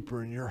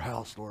doorkeeper in your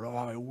house, Lord. Oh,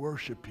 I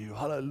worship you.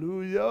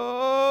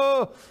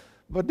 Hallelujah.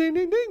 But ding,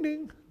 ding, ding,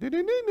 ding, ding,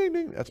 ding, ding, ding,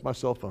 ding. That's my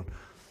cell phone.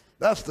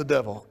 That's the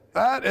devil.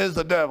 That is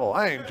the devil.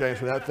 I ain't changed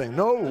for that thing.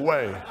 No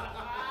way.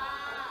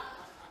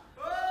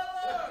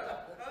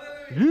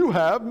 You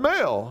have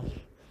mail.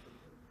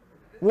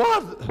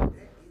 What?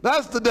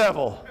 That's the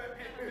devil.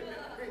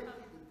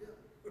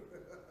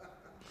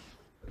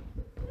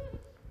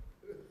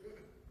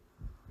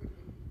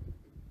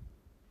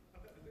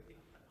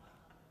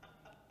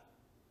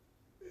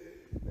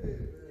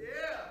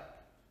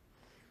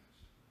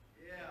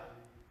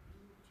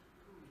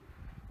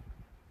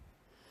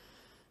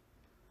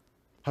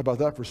 How about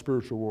that for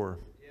spiritual war?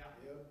 Yeah.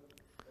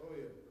 Oh,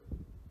 yeah.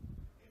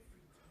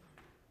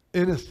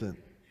 Innocent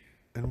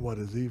in what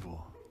is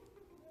evil.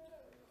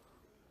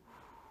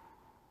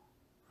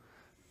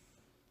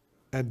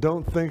 And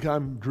don't think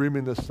I'm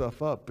dreaming this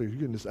stuff up. You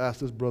can just ask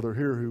this brother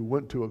here who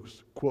went to a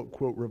quote,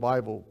 quote,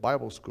 revival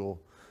Bible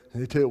school,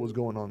 and he'll tell you what was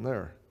going on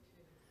there.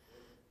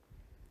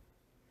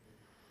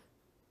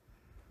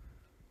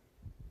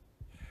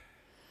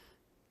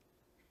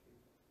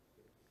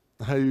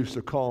 how he used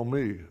to call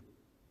me,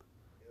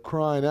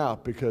 crying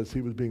out because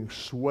he was being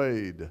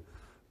swayed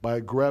by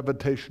a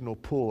gravitational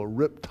pull, a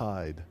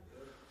riptide.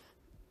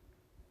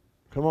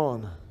 Come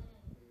on.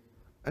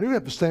 And you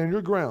have to stand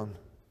your ground.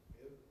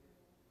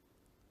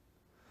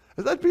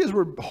 Is that because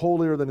we're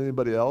holier than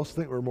anybody else?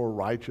 Think we're more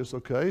righteous,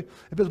 okay? It's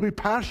because we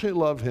passionately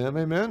love him,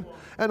 amen?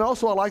 And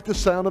also I like the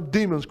sound of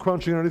demons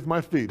crunching underneath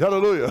my feet.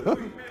 Hallelujah.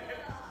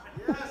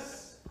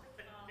 Yes.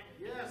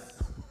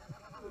 Yes.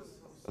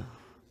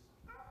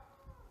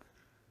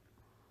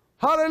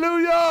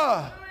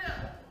 Hallelujah.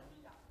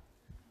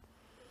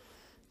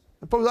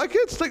 And folks, I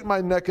can't stick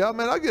my neck out,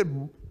 man. I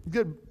don't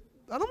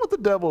want the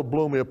devil to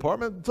blow me apart,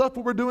 man. Stuff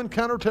what we're doing,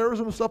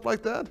 counterterrorism and stuff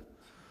like that.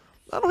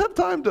 I don't have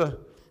time to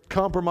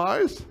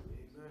compromise.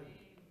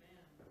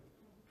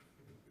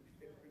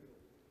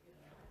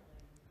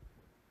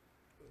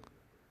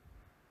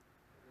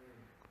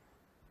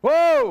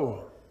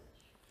 Whoa!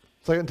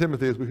 2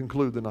 Timothy as we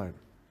conclude the night.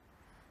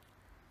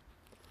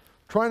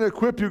 Trying to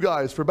equip you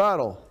guys for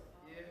battle.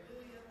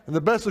 And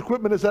the best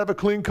equipment is to have a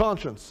clean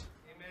conscience.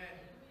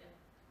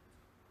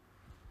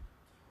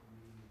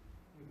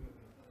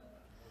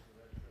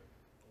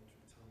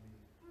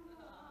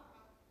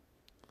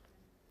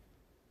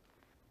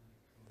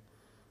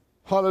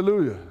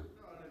 Hallelujah.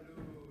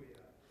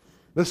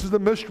 This is the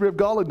mystery of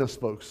godliness,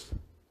 folks.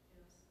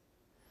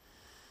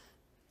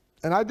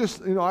 And I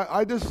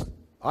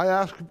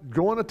ask,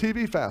 go on a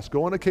TV fast,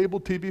 go on a cable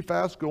TV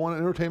fast, go on an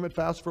entertainment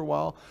fast for a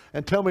while,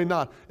 and tell me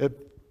not if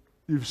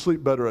you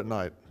sleep better at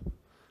night.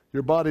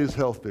 Your body is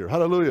healthier.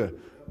 Hallelujah.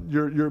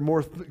 You're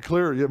more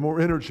clear. You have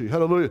more energy.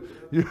 Hallelujah.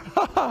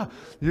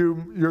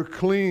 You're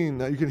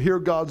clean. You can hear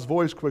God's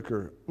voice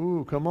quicker.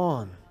 Ooh, come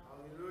on.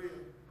 Hallelujah.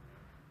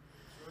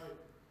 That's right.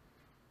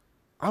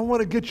 I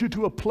want to get you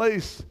to a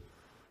place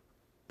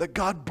that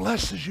God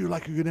blesses you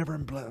like you could never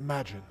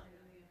imagine.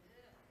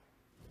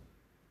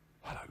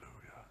 Hallelujah.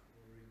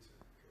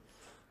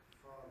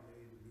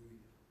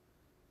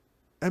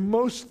 And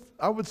most,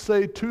 I would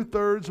say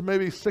 2/3,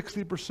 maybe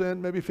 60%,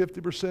 maybe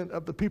 50%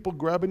 of the people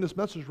grabbing this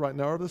message right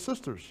now are the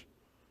sisters.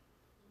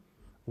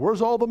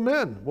 Where's all the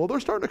men? Well, they're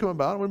starting to come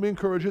about. Let me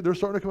encourage you. They're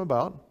starting to come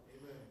about.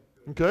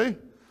 Okay?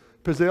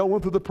 Because they all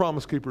went through the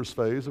Promise Keepers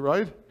phase,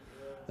 right?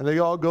 And they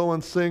all go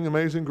and sing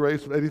Amazing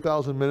Grace with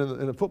 80,000 men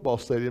in a football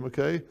stadium,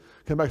 okay?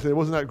 Come back and say, it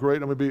wasn't that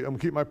great. I'm going to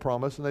keep my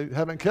promise. And they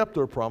haven't kept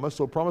their promise,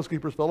 so Promise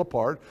Keepers fell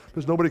apart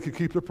because nobody could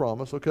keep their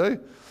promise, okay?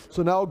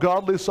 So now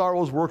godly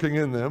sorrow is working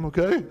in them,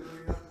 okay?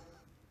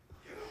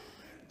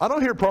 I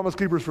don't hear Promise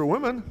Keepers for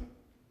women.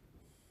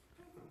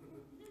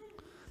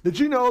 Did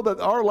you know that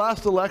our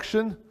last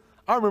election,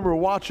 I remember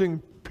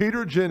watching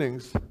Peter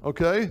Jennings,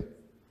 okay,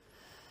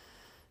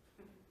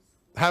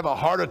 have a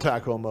heart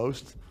attack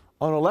almost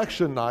on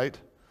election night,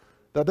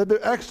 that did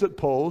the exit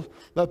polls,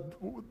 that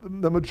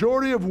the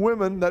majority of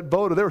women that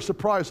voted, they were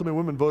surprised so many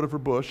women voted for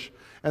Bush,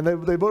 and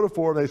they voted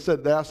for him.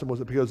 They asked them,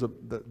 was it because of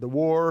the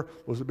war?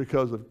 Was it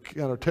because of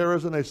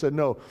terrorism? They said,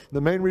 no,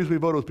 the main reason we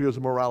voted was because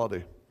of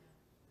morality.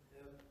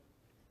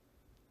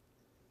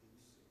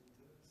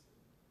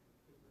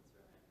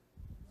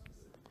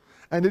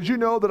 And did you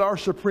know that our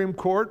Supreme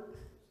Court,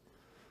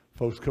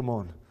 folks, come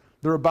on,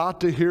 they're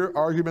about to hear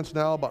arguments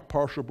now about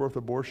partial birth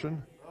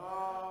abortion.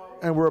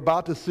 And we're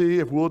about to see,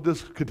 if we'll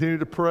just continue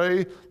to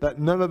pray, that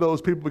none of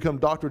those people become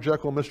Dr.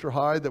 Jekyll and Mr.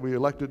 Hyde that we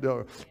elected,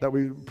 that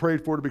we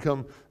prayed for to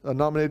become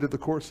nominated to the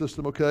court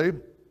system, okay?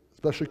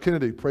 Especially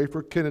Kennedy. Pray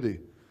for Kennedy.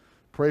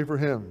 Pray for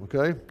him,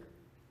 okay?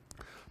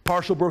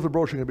 Partial birth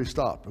abortion can be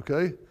stopped,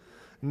 okay?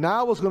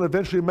 Now what's going to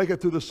eventually make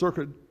it through the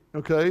circuit,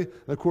 okay,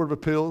 the Court of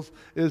Appeals,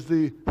 is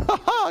the,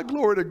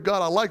 glory to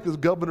God, I like this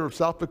governor of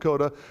South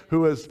Dakota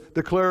who has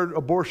declared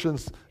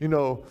abortions,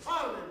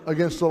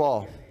 against the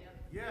law.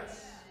 Yes.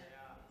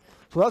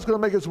 So that's going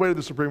to make its way to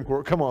the Supreme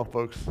Court. Come on,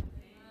 folks.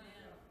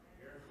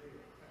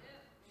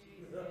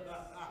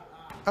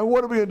 And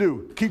what are we going to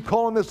do? Keep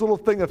calling this little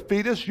thing a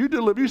fetus? You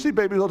see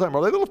babies all the time.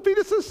 Are they little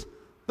fetuses?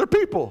 They're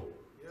people.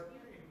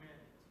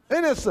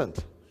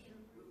 Innocent.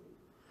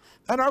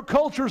 And our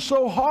culture's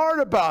so hard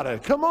about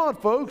it. Come on,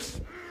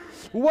 folks.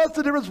 What's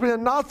the difference between a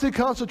Nazi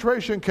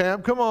concentration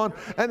camp, come on,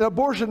 and an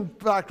abortion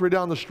factory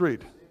down the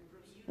street?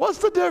 What's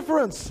the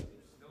difference?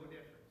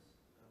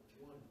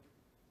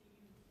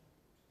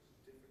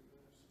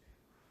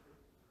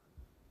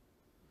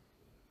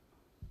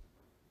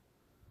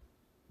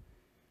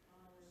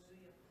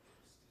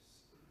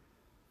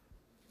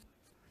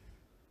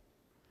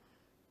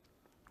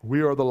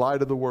 We are the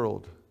light of the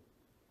world.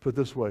 Put it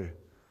this way.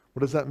 What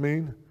does that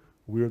mean?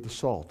 We are the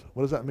salt.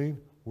 What does that mean?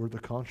 We're the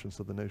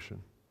conscience of the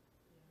nation.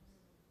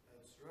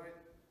 That's right.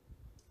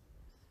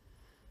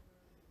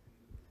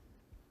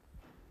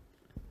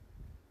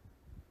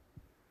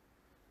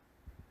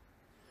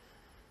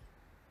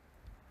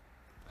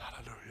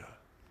 Hallelujah.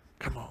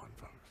 Come on,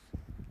 folks.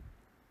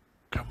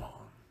 Come on.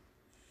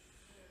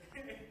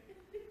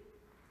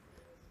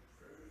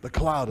 The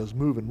cloud is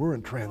moving. We're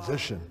in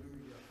transition.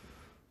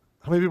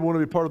 How many people want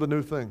to be part of the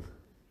new thing?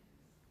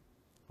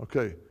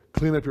 Okay,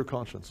 clean up your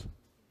conscience.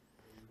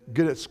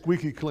 Get it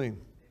squeaky clean.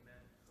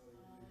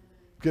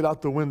 Get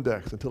out the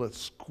Windex until it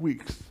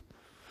squeaks.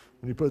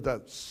 And you put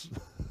that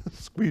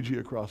squeegee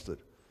across it.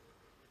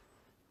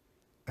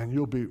 And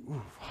you'll be,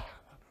 ooh.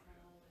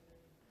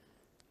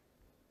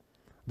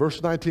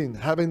 Verse 19,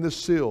 having this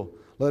seal,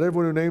 let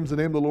everyone who names the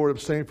name of the Lord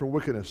abstain from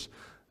wickedness.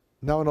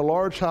 Now in a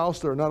large house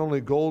there are not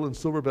only gold and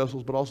silver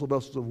vessels, but also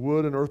vessels of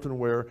wood and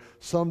earthenware,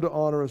 some to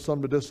honor and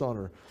some to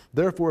dishonor.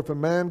 Therefore, if a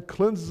man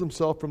cleanses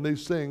himself from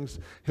these things,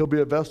 he'll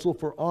be a vessel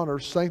for honor,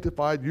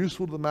 sanctified,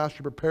 useful to the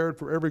master, prepared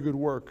for every good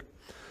work.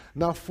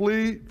 Now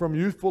flee from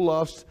youthful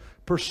lusts,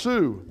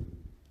 pursue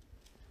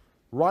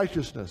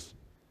righteousness,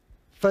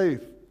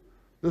 faith.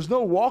 There's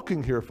no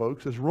walking here,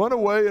 folks. It's run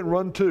away and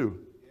run to.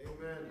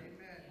 Amen.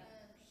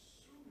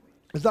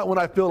 It's not when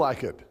I feel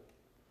like it.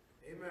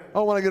 Amen. I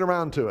don't want to get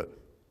around to it.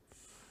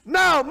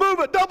 Now,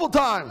 move it, double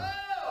time.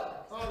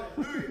 Oh,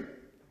 hallelujah.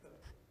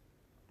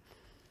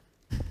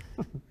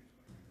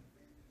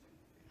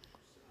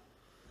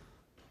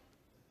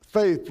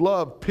 Faith,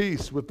 love,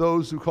 peace with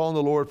those who call on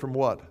the Lord from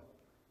what?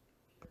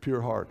 A pure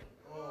heart.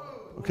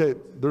 Okay,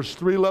 there's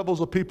 3 levels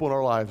of people in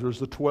our lives. There's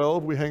the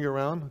 12 we hang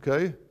around,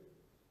 okay?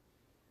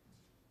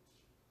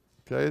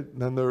 Okay,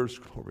 and then there's,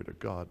 glory to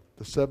God,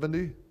 the 70,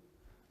 and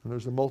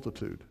there's the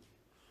multitude.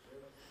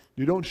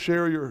 You don't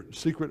share your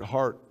secret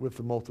heart with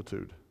the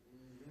multitude,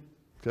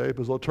 okay,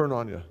 because they'll turn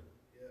on you.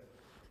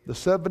 The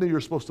 70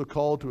 you're supposed to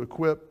call to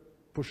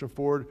equip, push them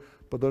forward,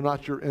 but they're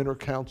not your inner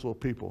council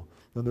people.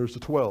 Then there's the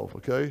 12,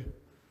 okay?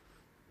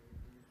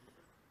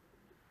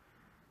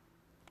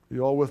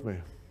 You all with me?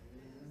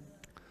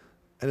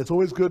 And it's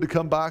always good to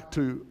come back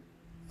to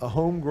a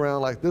home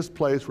ground like this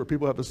place where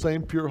people have the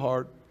same pure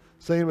heart,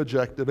 same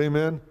objective.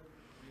 Amen?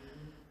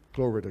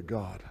 Glory to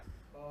God.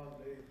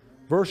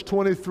 Verse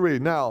 23.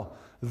 Now,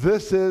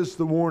 this is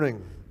the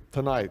warning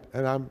tonight.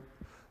 And I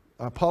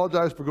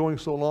apologize for going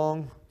so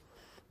long,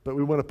 but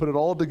we want to put it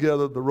all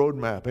together, the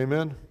roadmap.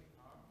 Amen?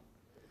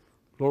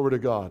 Glory to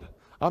God.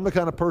 I'm the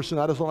kind of person,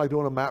 I just don't like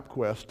doing a map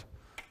quest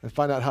and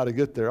find out how to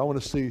get there. I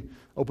want to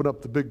open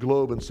up the big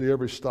globe and see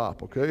every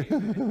stop, okay?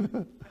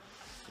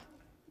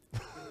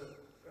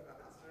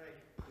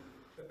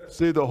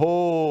 See the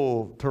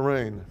whole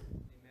terrain. Amen.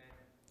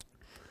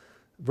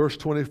 Verse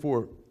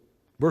 24.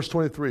 Verse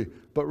 23.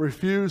 But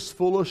refuse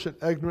foolish and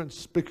ignorant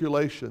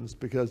speculations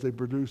because they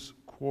produce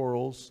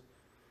quarrels.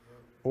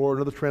 Or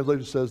another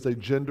translation says they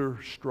gender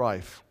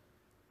strife.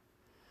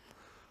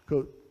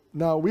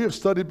 Now, we have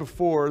studied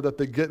before that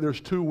there's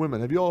 2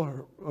 women. Have you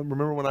all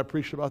remember when I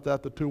preached about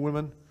that, the 2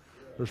 women?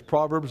 There's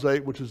Proverbs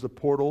 8, which is the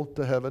portal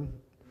to heaven.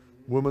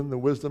 Woman, the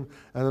wisdom.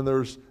 And then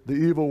there's the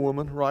evil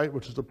woman, right,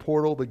 which is the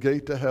portal, the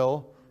gate to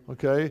hell.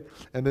 Okay?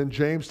 And then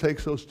James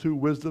takes those 2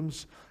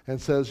 wisdoms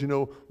and says,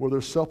 where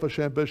there's selfish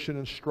ambition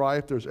and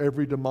strife, there's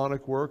every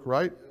demonic work,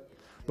 right?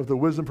 But the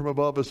wisdom from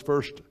above is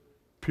first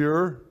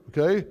pure,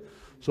 okay?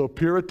 So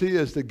purity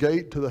is the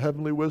gate to the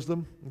heavenly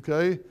wisdom,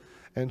 okay?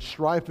 And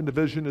strife and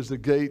division is the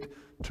gate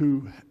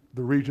to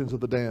the regions of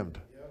the damned.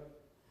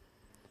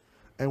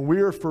 And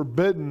we are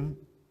forbidden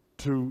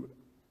to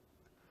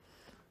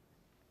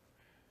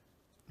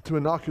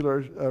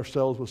inoculate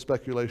ourselves with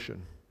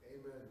speculation.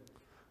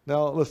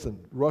 Now, listen,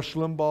 Rush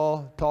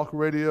Limbaugh, talk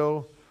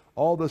radio,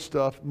 all this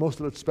stuff, most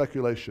of it's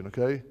speculation,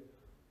 okay?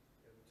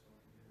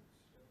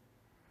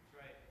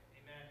 Right.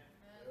 Amen.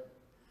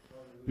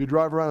 You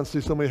drive around and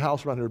see so many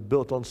houses around here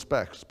built on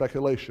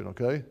speculation,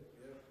 okay?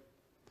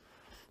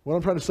 What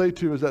I'm trying to say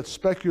to you is that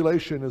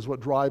speculation is what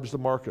drives the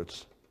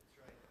markets,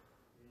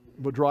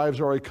 what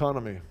drives our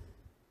economy.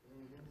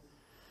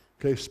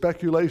 Okay,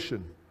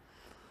 speculation.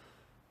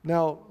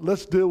 Now,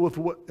 let's deal with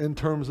what in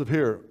terms of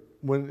here.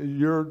 When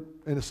you're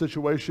in a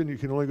situation, you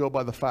can only go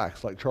by the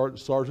facts, like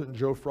Sergeant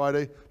Joe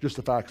Friday, just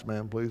the facts,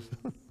 man, please.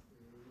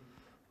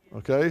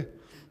 Okay?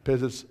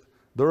 Because it's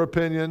their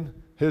opinion,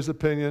 his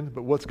opinion,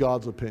 but what's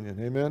God's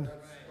opinion? Amen?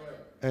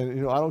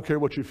 And, I don't care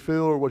what you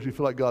feel or what you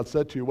feel like God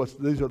said to you.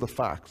 These are the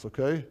facts,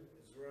 okay?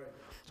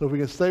 So if we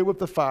can stay with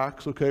the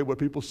facts, okay, what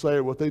people say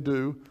or what they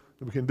do,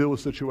 then we can deal with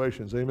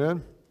situations.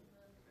 Amen?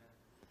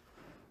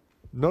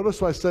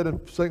 Notice what I said in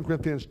 2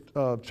 Corinthians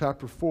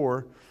chapter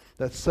 4,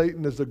 that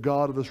Satan is the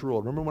god of this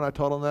world. Remember when I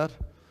taught on that?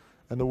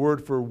 And the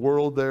word for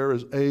world there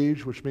is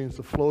age, which means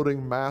the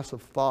floating mass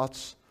of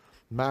thoughts,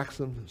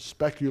 maxims,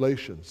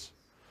 speculations.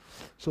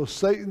 So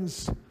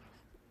Satan's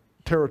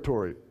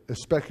territory is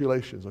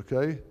speculations,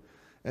 okay?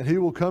 And he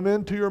will come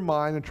into your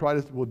mind and try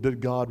to, well, did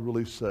God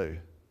really say?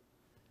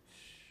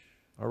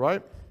 All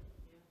right?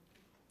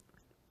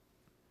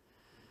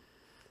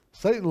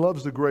 Satan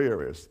loves the gray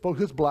areas. Folks,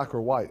 it's black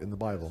or white in the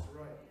Bible.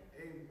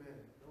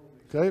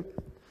 Okay?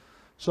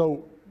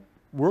 So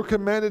we're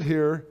commanded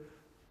here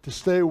to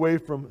stay away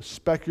from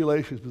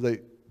speculations because they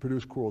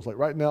produce quarrels. Like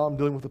right now I'm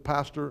dealing with a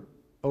pastor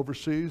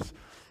overseas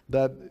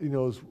that,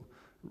 has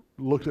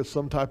looked at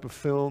some type of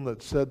film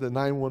that said that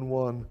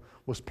 911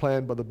 was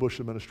planned by the Bush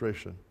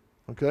administration.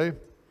 Okay?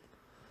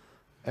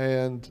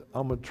 And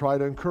I'm going to try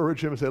to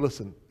encourage him and say,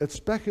 listen, it's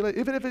speculation.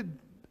 Even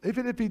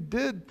if he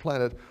did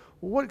plan it,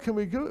 what can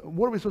we do?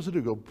 What are we supposed to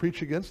do? Go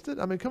preach against it?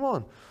 I mean, come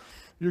on.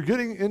 You're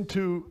getting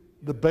into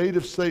the bait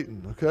of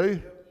Satan,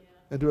 okay?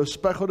 into a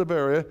speculative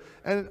area,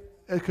 and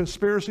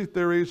conspiracy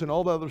theories and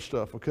all that other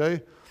stuff,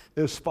 okay,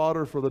 is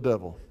fodder for the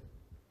devil.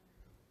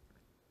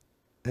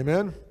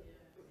 Amen?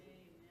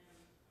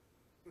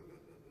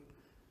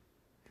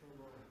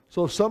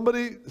 So if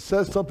somebody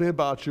says something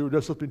about you or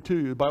does something to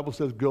you, the Bible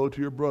says go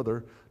to your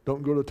brother.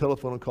 Don't go to the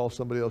telephone and call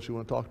somebody else you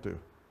want to talk to.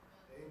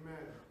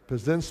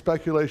 Because then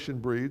speculation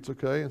breeds,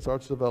 okay, and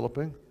starts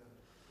developing.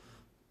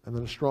 And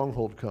then a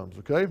stronghold comes,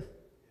 okay?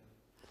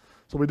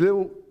 So we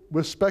deal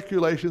with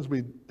speculations.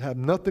 We have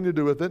nothing to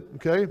do with it,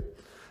 okay?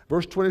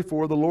 Verse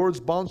 24, the Lord's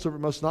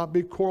bondservant must not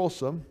be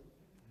quarrelsome,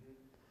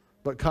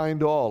 but kind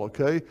to all,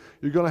 okay?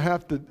 You're going to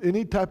have to,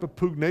 any type of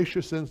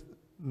pugnaciousness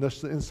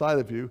inside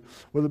of you,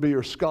 whether it be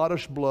your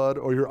Scottish blood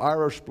or your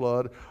Irish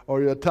blood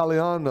or your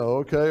Italiano,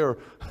 okay? Or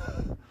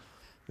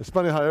it's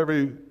funny how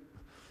every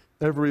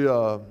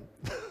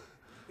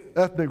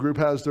ethnic group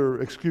has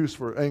their excuse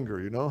for anger,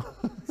 you know?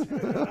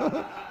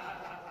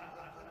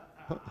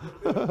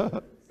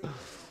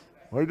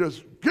 Well, you're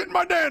just getting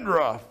my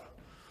dandruff.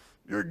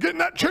 You're getting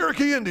that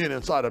Cherokee Indian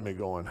inside of me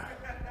going.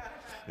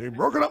 You're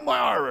broken up my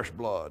Irish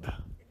blood.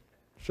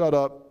 Shut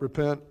up,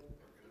 repent.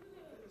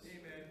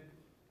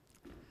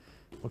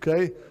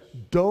 Okay?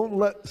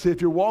 Don't see,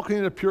 if you're walking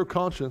in a pure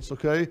conscience,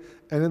 okay,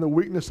 and in the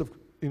weakness of,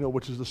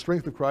 which is the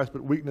strength of Christ,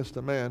 but weakness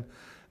to man,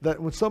 that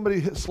when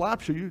somebody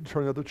slaps you, you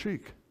turn the other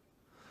cheek.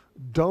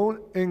 Don't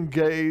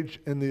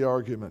engage in the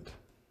argument.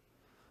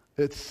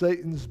 It's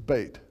Satan's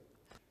bait.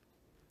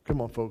 Come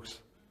on, folks.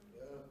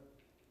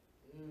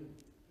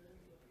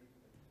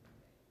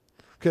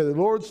 Okay, the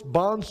Lord's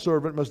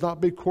bondservant must not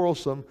be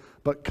quarrelsome,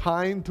 but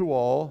kind to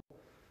all,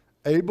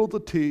 able to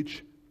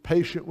teach,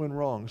 patient when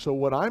wrong. So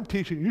what I'm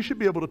teaching, you should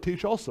be able to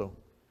teach also.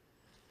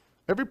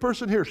 Every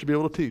person here should be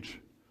able to teach.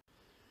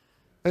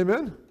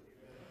 Amen?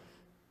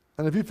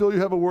 And if you feel you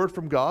have a word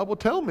from God, well,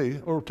 tell me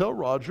or tell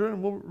Roger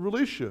and we'll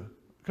release you.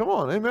 Come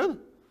on, amen?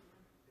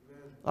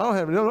 I don't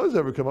have any, nobody's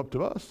ever come up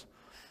to us.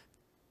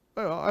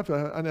 Well,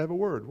 I have a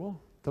word. Well,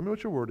 tell me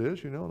what your word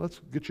is,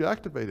 let's get you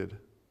activated.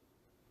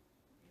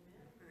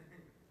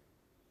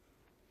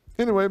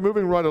 Anyway,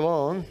 moving right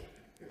along.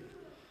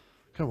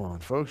 Come on,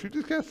 folks. You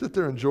just can't sit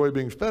there and enjoy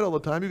being fed all the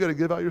time. You got to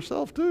give out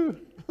yourself too.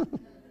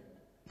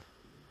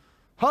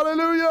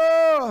 Hallelujah!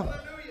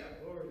 Hallelujah.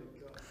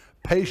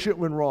 Patient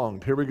when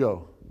wronged. Here we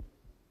go.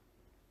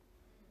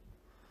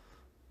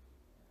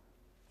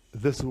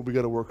 This is what we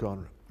got to work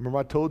on. Remember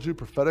I told you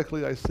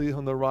prophetically I see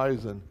on the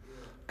horizon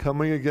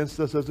coming against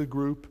us as a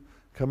group,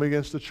 coming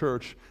against the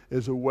church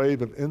is a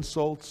wave of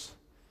insults,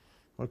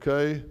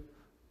 okay?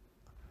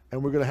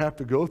 And we're going to have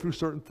to go through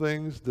certain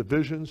things,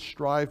 divisions,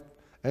 strife,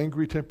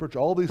 angry temperature,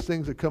 all these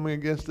things that are coming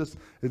against us,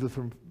 either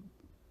from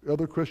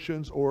other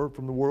Christians or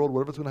from the world,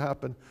 whatever's going to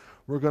happen,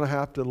 we're going to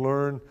have to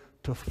learn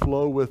to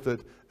flow with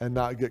it and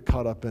not get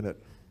caught up in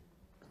it.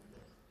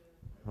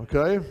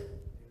 Okay?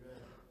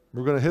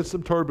 We're going to hit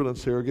some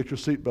turbulence here. Get your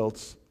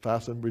seatbelts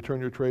fastened. Return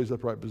your trays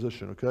upright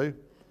position, okay?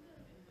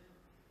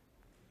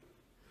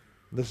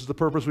 This is the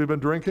purpose we've been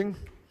drinking.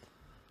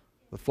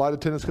 The flight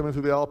attendant's coming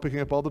through the aisle picking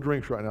up all the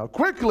drinks right now.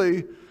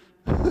 Quickly!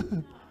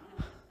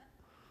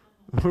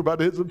 We're about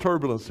to hit some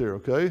turbulence here,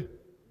 okay?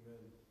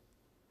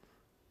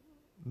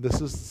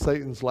 This is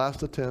Satan's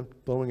last attempt,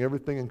 throwing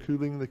everything,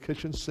 including the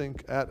kitchen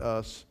sink, at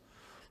us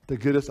to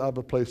get us out of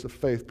a place of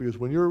faith. Because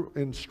when you're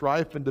in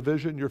strife and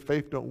division, your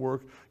faith don't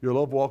work, your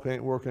love walk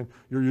ain't working,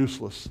 you're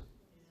useless.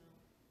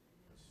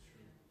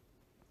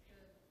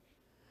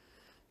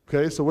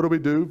 Okay, so what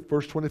do?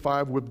 Verse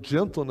 25, with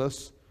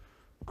gentleness,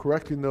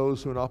 correcting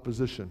those who are in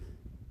opposition.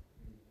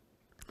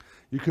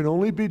 You can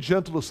only be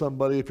gentle to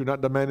somebody if you're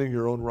not demanding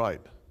your own right.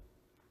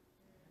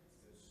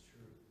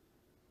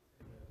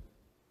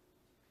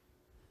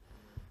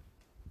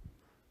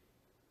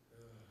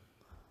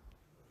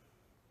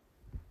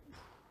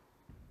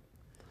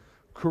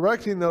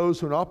 Correcting those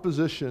who are in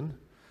opposition,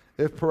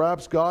 if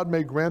perhaps God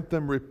may grant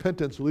them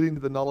repentance leading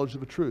to the knowledge of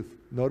the truth.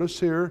 Notice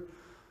here,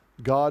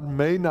 God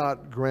may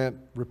not grant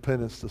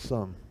repentance to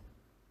some.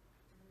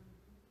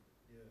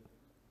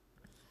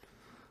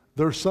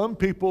 There are some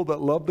people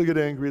that love to get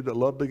angry, that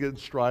love to get in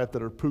strife,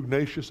 that are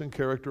pugnacious in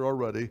character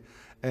already,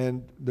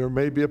 and there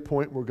may be a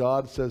point where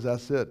God says,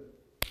 that's it.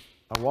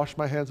 I wash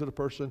my hands of the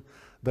person.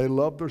 They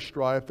love their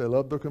strife, they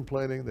love their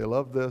complaining, they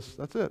love this.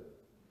 That's it.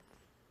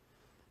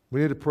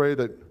 We need to pray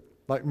that,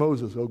 like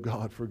Moses, oh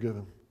God, forgive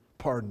him.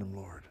 Pardon them,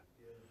 Lord.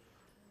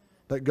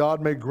 That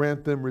God may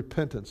grant them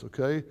repentance,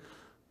 okay?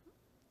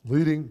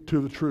 Leading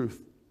to the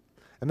truth.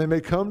 And they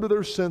may come to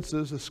their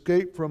senses,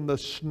 escape from the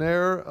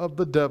snare of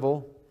the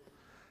devil,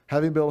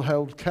 having been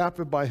held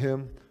captive by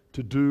him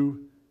to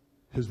do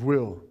his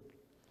will.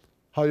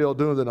 How y'all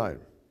doing tonight?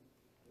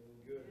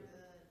 Doing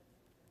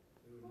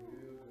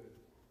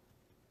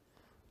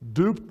good.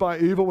 Duped by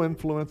evil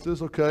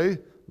influences, okay?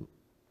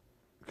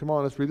 Come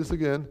on, let's read this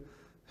again.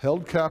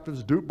 Held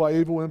captives, duped by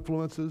evil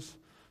influences,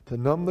 to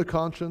numb the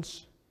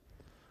conscience,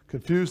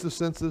 confuse the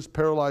senses,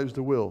 paralyze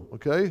the will,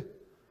 okay?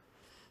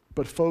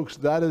 But folks,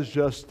 that is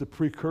just the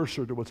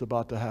precursor to what's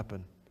about to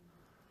happen.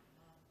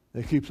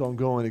 It keeps on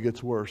going, it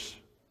gets worse.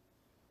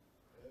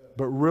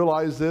 But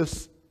realize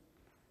this,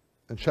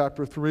 in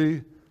chapter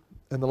 3,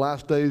 in the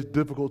last days,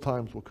 difficult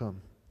times will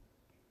come.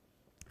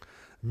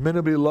 Men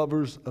will be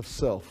lovers of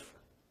self,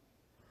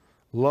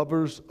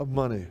 lovers of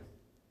money,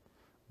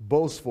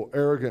 boastful,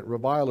 arrogant,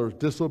 revilers,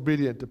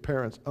 disobedient to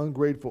parents,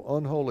 ungrateful,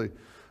 unholy,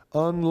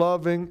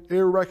 unloving,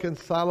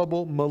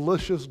 irreconcilable,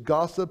 malicious,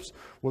 gossips,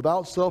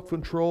 without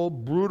self-control,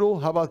 brutal.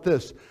 How about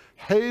this?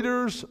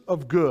 Haters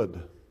of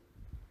good.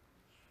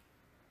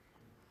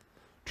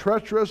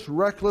 Treacherous,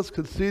 reckless,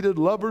 conceited,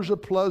 lovers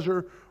of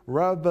pleasure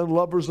rather than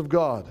lovers of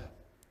God.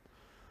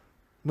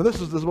 Now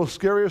this is the most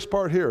scariest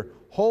part here.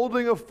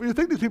 You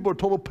think these people are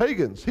total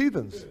pagans,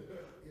 heathens.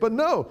 But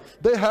no,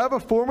 they have a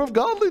form of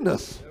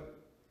godliness.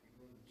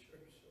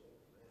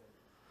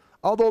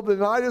 Although they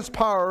deny its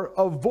power,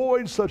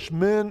 avoid such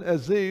men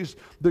as these.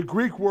 The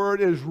Greek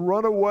word is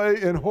run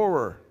away in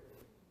horror.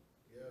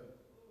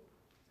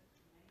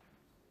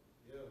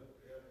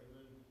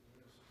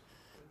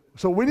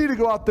 So we need to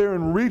go out there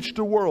and reach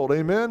the world,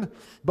 amen?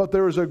 But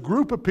there is a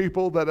group of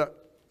people that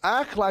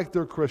act like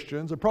they're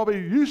Christians, and probably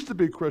used to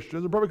be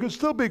Christians, and probably could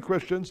still be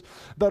Christians,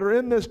 that are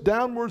in this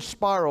downward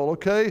spiral,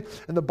 okay?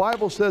 And the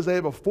Bible says they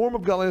have a form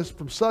of godliness.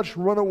 From such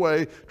run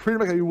away, treat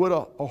them like you would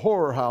a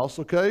horror house,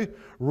 okay?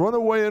 Run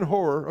away in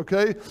horror,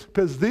 okay?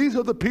 Because these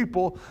are the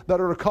people that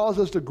are to cause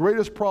us the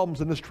greatest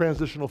problems in this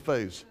transitional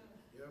phase.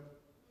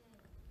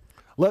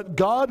 Let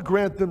God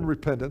grant them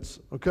repentance,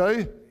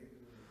 okay?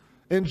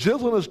 And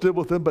gentleness deal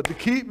with them, but to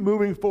keep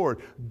moving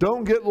forward.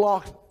 Don't get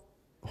locked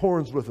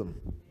horns with them.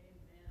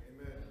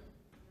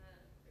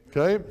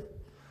 Okay?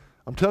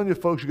 I'm telling you,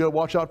 folks, you got to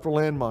watch out for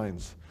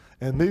landmines.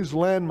 And these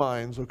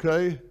landmines,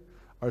 okay,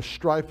 are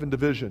strife and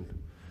division.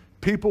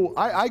 People,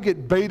 I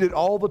get baited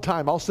all the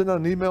time. I'll send out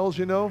emails,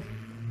 you know.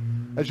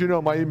 As you know,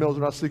 my emails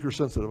are not seeker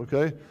sensitive,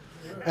 okay?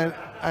 And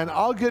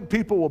I'll get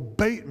people will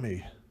bait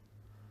me.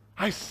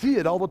 I see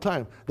it all the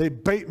time. They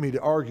bait me to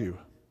argue.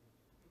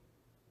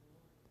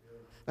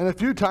 And a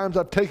few times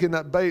I've taken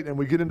that bait and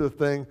we get into the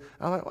thing.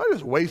 I'm like, well, I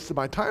just wasted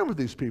my time with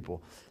these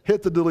people.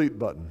 Hit the delete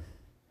button.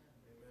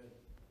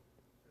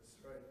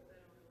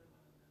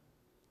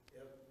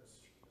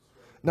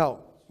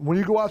 Now, when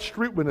you go out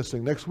street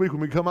witnessing next week,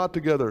 when we come out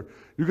together,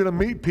 you're going to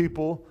meet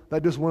people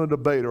that just want to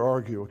debate or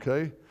argue,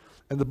 okay?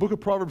 And the book of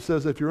Proverbs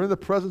says, if you're in the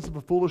presence of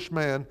a foolish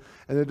man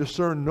and they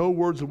discern no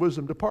words of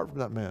wisdom, depart from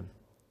that man.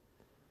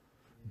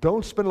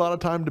 Don't spend a lot of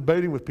time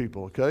debating with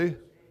people, okay?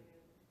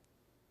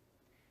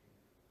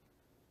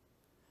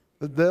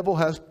 The devil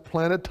has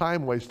planted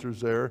time wasters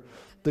there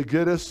to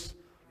get us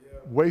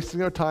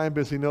wasting our time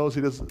because he knows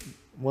he doesn't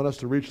want us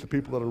to reach the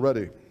people that are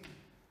ready.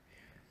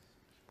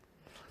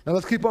 Now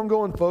let's keep on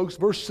going, folks.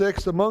 Verse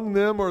 6, among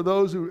them are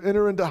those who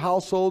enter into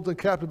households and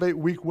captivate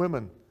weak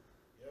women.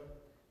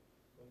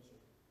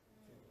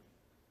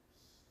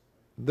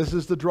 This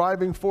is the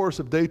driving force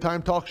of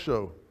daytime talk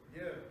show.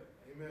 Yeah,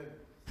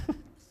 amen.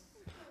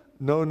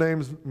 No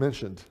names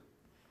mentioned.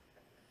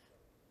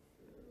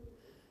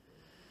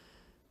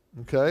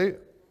 Okay?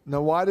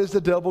 Now why is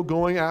the devil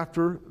going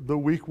after the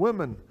weak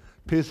women?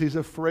 Because he's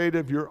afraid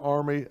of your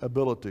army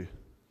ability.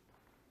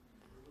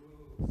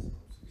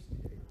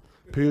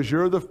 Because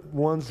you're the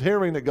ones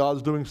hearing that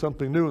God's doing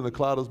something new and the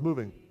cloud is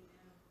moving.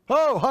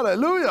 Oh,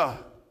 hallelujah!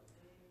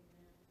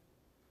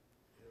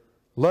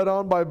 Led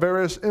on by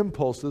various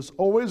impulses,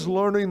 always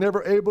learning,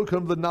 never able to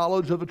come to the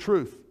knowledge of the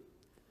truth.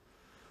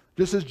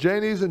 Just as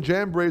Jannes and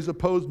Jambres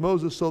opposed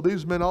Moses, so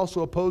these men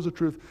also oppose the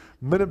truth.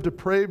 Men of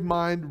depraved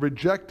mind,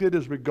 rejected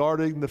as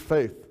regarding the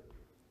faith.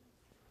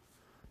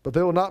 But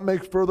they will not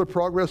make further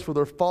progress, for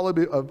their folly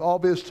be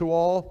obvious to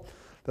all,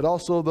 that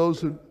also those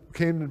who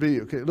came to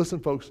be. Okay, listen,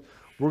 folks.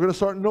 We're going to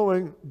start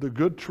knowing the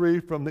good tree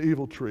from the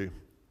evil tree.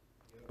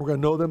 We're going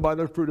to know them by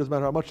their fruit. It doesn't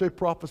matter how much they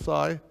prophesy.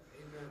 Amen.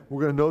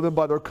 We're going to know them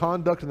by their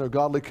conduct and their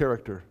godly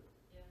character.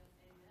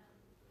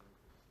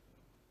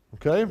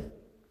 Okay?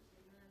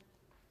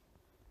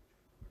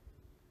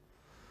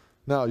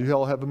 Now, you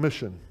all have a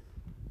mission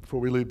before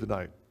we leave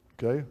tonight.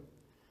 Okay?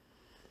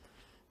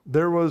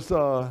 There was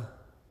a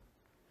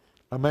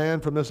man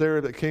from this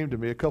area that came to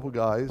me, a couple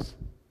guys,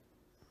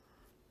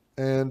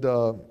 and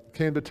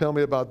came to tell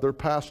me about their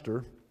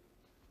pastor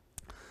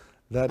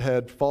that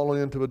had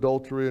fallen into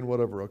adultery and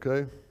whatever, okay?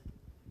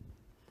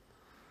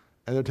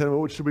 And they're telling me,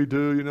 what should we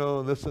do, you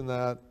know, and this and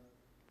that.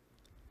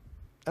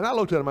 And I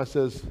looked at him, I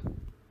says,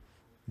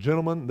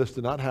 gentlemen, this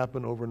did not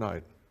happen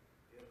overnight.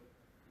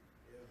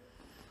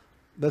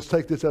 Let's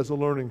take this as a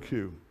learning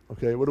cue,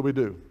 okay? What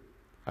do?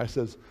 I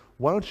says,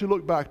 why don't you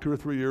look back 2 or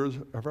 3 years,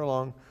 however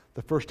long,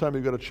 the first time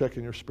you got a check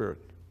in your spirit?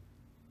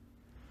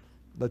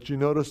 That you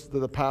notice that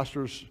the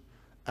pastor's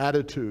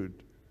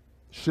attitude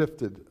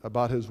shifted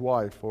about his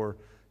wife, or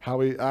how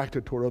he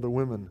acted toward other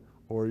women,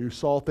 or you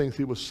saw things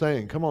he was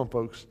saying. Come on,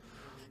 folks.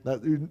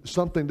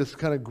 Something just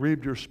kind of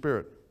grieved your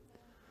spirit.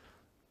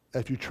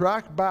 If you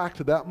track back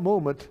to that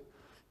moment,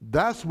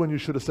 that's when you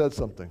should have said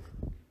something.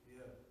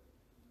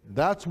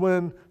 That's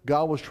when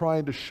God was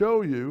trying to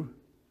show you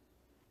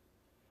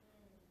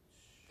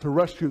to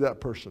rescue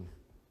that person.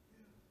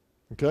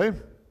 Okay?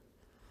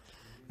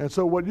 And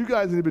so what you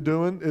guys need to be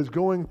doing is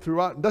going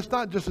throughout, that's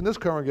not just in this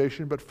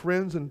congregation, but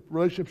friends and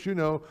relationships you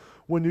know,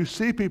 when you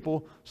see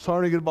people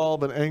starting to get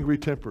involved in angry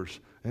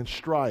tempers and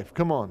strife.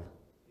 Come on.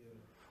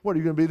 What, are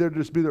you going to be there to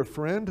just be their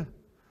friend?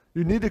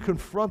 You need to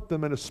confront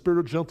them in a spirit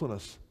of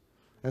gentleness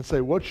and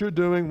say, what you're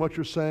doing, what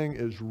you're saying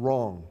is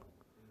wrong.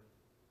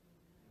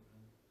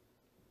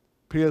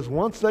 Because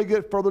once they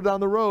get further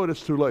down the road,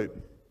 it's too late.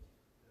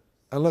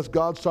 Unless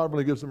God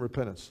sovereignly gives them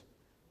repentance.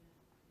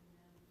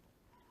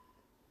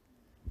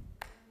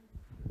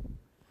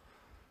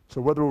 So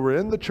whether we're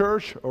in the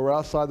church or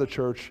outside the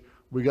church,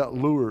 we got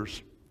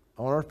lures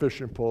on our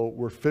fishing pole.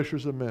 We're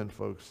fishers of men,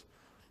 folks,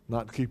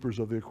 not keepers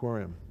of the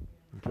aquarium.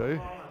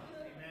 Okay?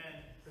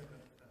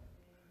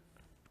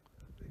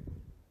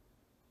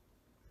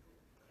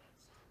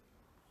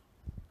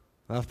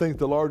 I think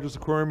the largest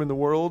aquarium in the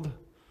world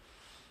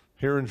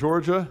here in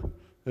Georgia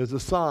is a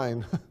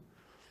sign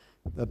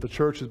that the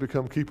church has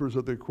become keepers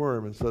of the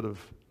aquarium instead of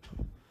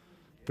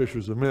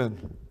fishers of men.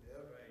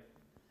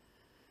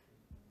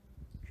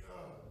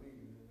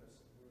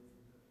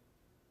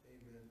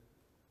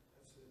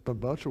 A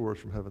bunch of words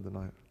from heaven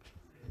tonight.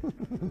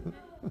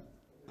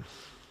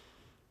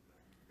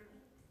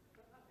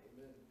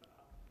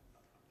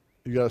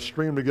 You got to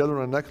string them together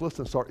on a necklace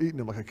and start eating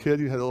them like a kid.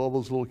 You had all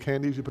those little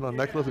candies you put on a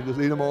necklace and just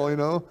eat them all, you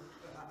know.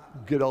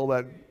 Get all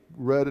that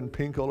red and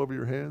pink all over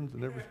your hands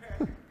and everything.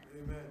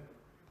 Amen.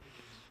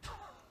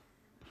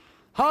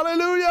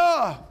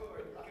 Hallelujah!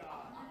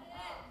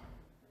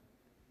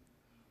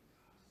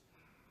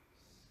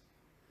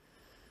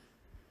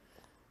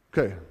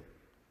 Okay.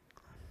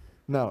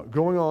 Now,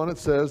 going on, it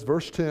says,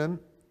 verse 10,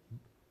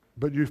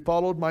 but you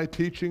followed my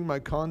teaching, my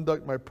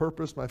conduct, my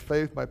purpose, my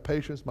faith, my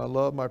patience, my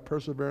love, my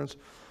perseverance,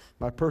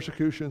 my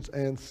persecutions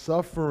and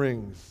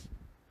sufferings.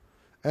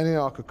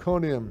 Antioch,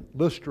 Iconium,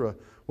 Lystra,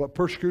 what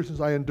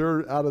persecutions I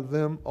endured, out of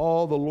them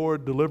all the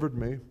Lord delivered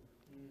me.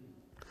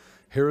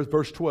 Here is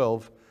verse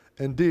 12.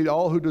 Indeed,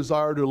 all who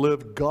desire to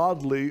live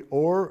godly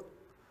or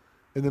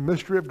in the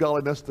mystery of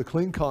godliness, the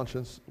clean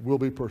conscience, will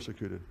be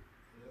persecuted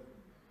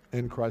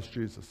in Christ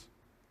Jesus.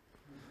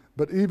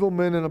 But evil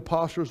men and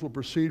impostors will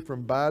proceed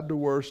from bad to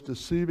worse,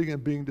 deceiving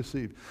and being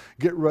deceived.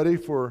 Get ready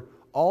for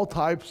all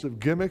types of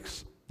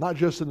gimmicks, not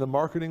just in the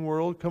marketing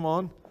world, come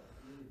on,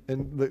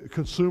 and the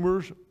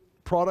consumers,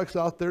 products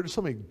out there. There's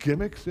so many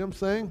gimmicks, you know what I'm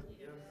saying?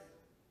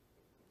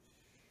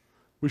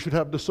 We should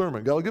have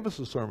discernment. God will give us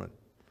discernment.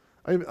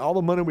 I mean, all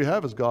the money we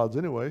have is God's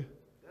anyway.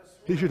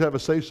 He should have a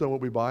say-so on what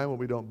we buy and what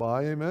we don't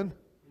buy. Amen?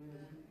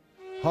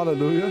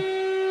 Hallelujah.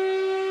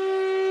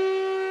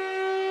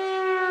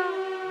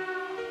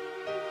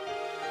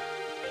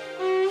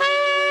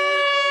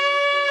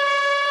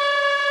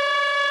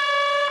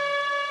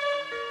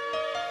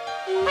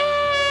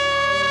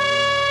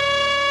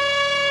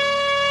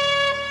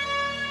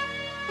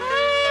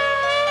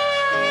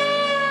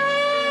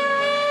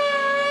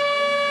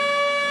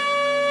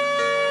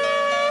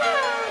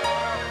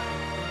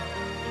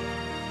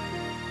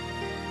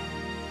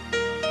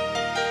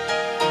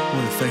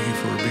 Thank you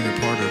for being a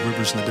part of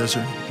Rivers in the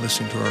Desert,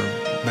 listening to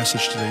our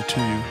message today to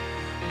you.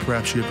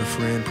 Perhaps you have a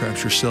friend,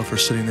 perhaps yourself are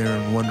sitting there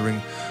and wondering,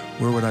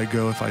 where would I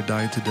go if I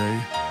died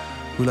today?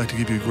 We'd like to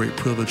give you a great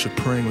privilege of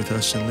praying with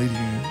us and leading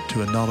you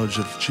to a knowledge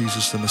of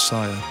Jesus the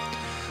Messiah.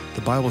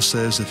 The Bible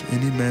says if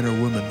any man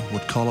or woman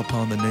would call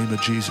upon the name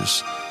of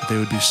Jesus, they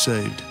would be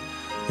saved.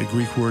 The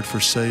Greek word for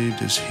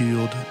saved is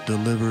healed,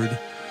 delivered.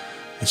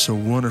 It's a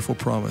wonderful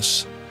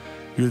promise.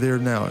 You're there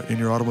now in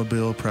your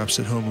automobile, perhaps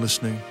at home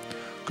listening.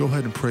 Go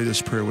ahead and pray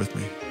this prayer with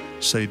me.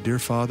 Say, Dear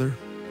Father,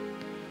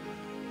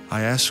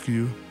 I ask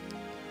you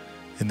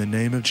in the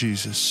name of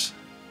Jesus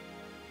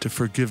to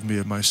forgive me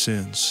of my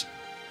sins.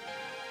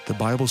 The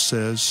Bible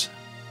says,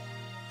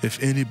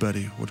 if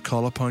anybody would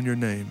call upon your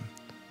name,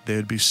 they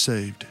would be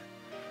saved.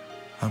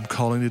 I'm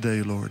calling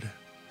today, Lord.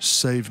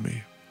 Save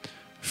me,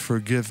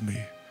 forgive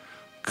me,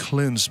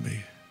 cleanse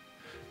me,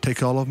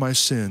 take all of my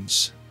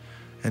sins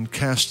and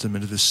cast them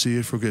into the sea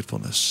of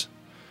forgetfulness.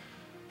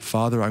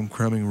 Father, I'm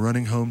coming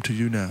running home to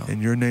you now.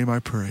 In your name I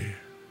pray.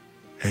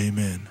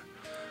 Amen.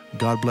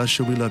 God bless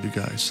you. We love you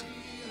guys.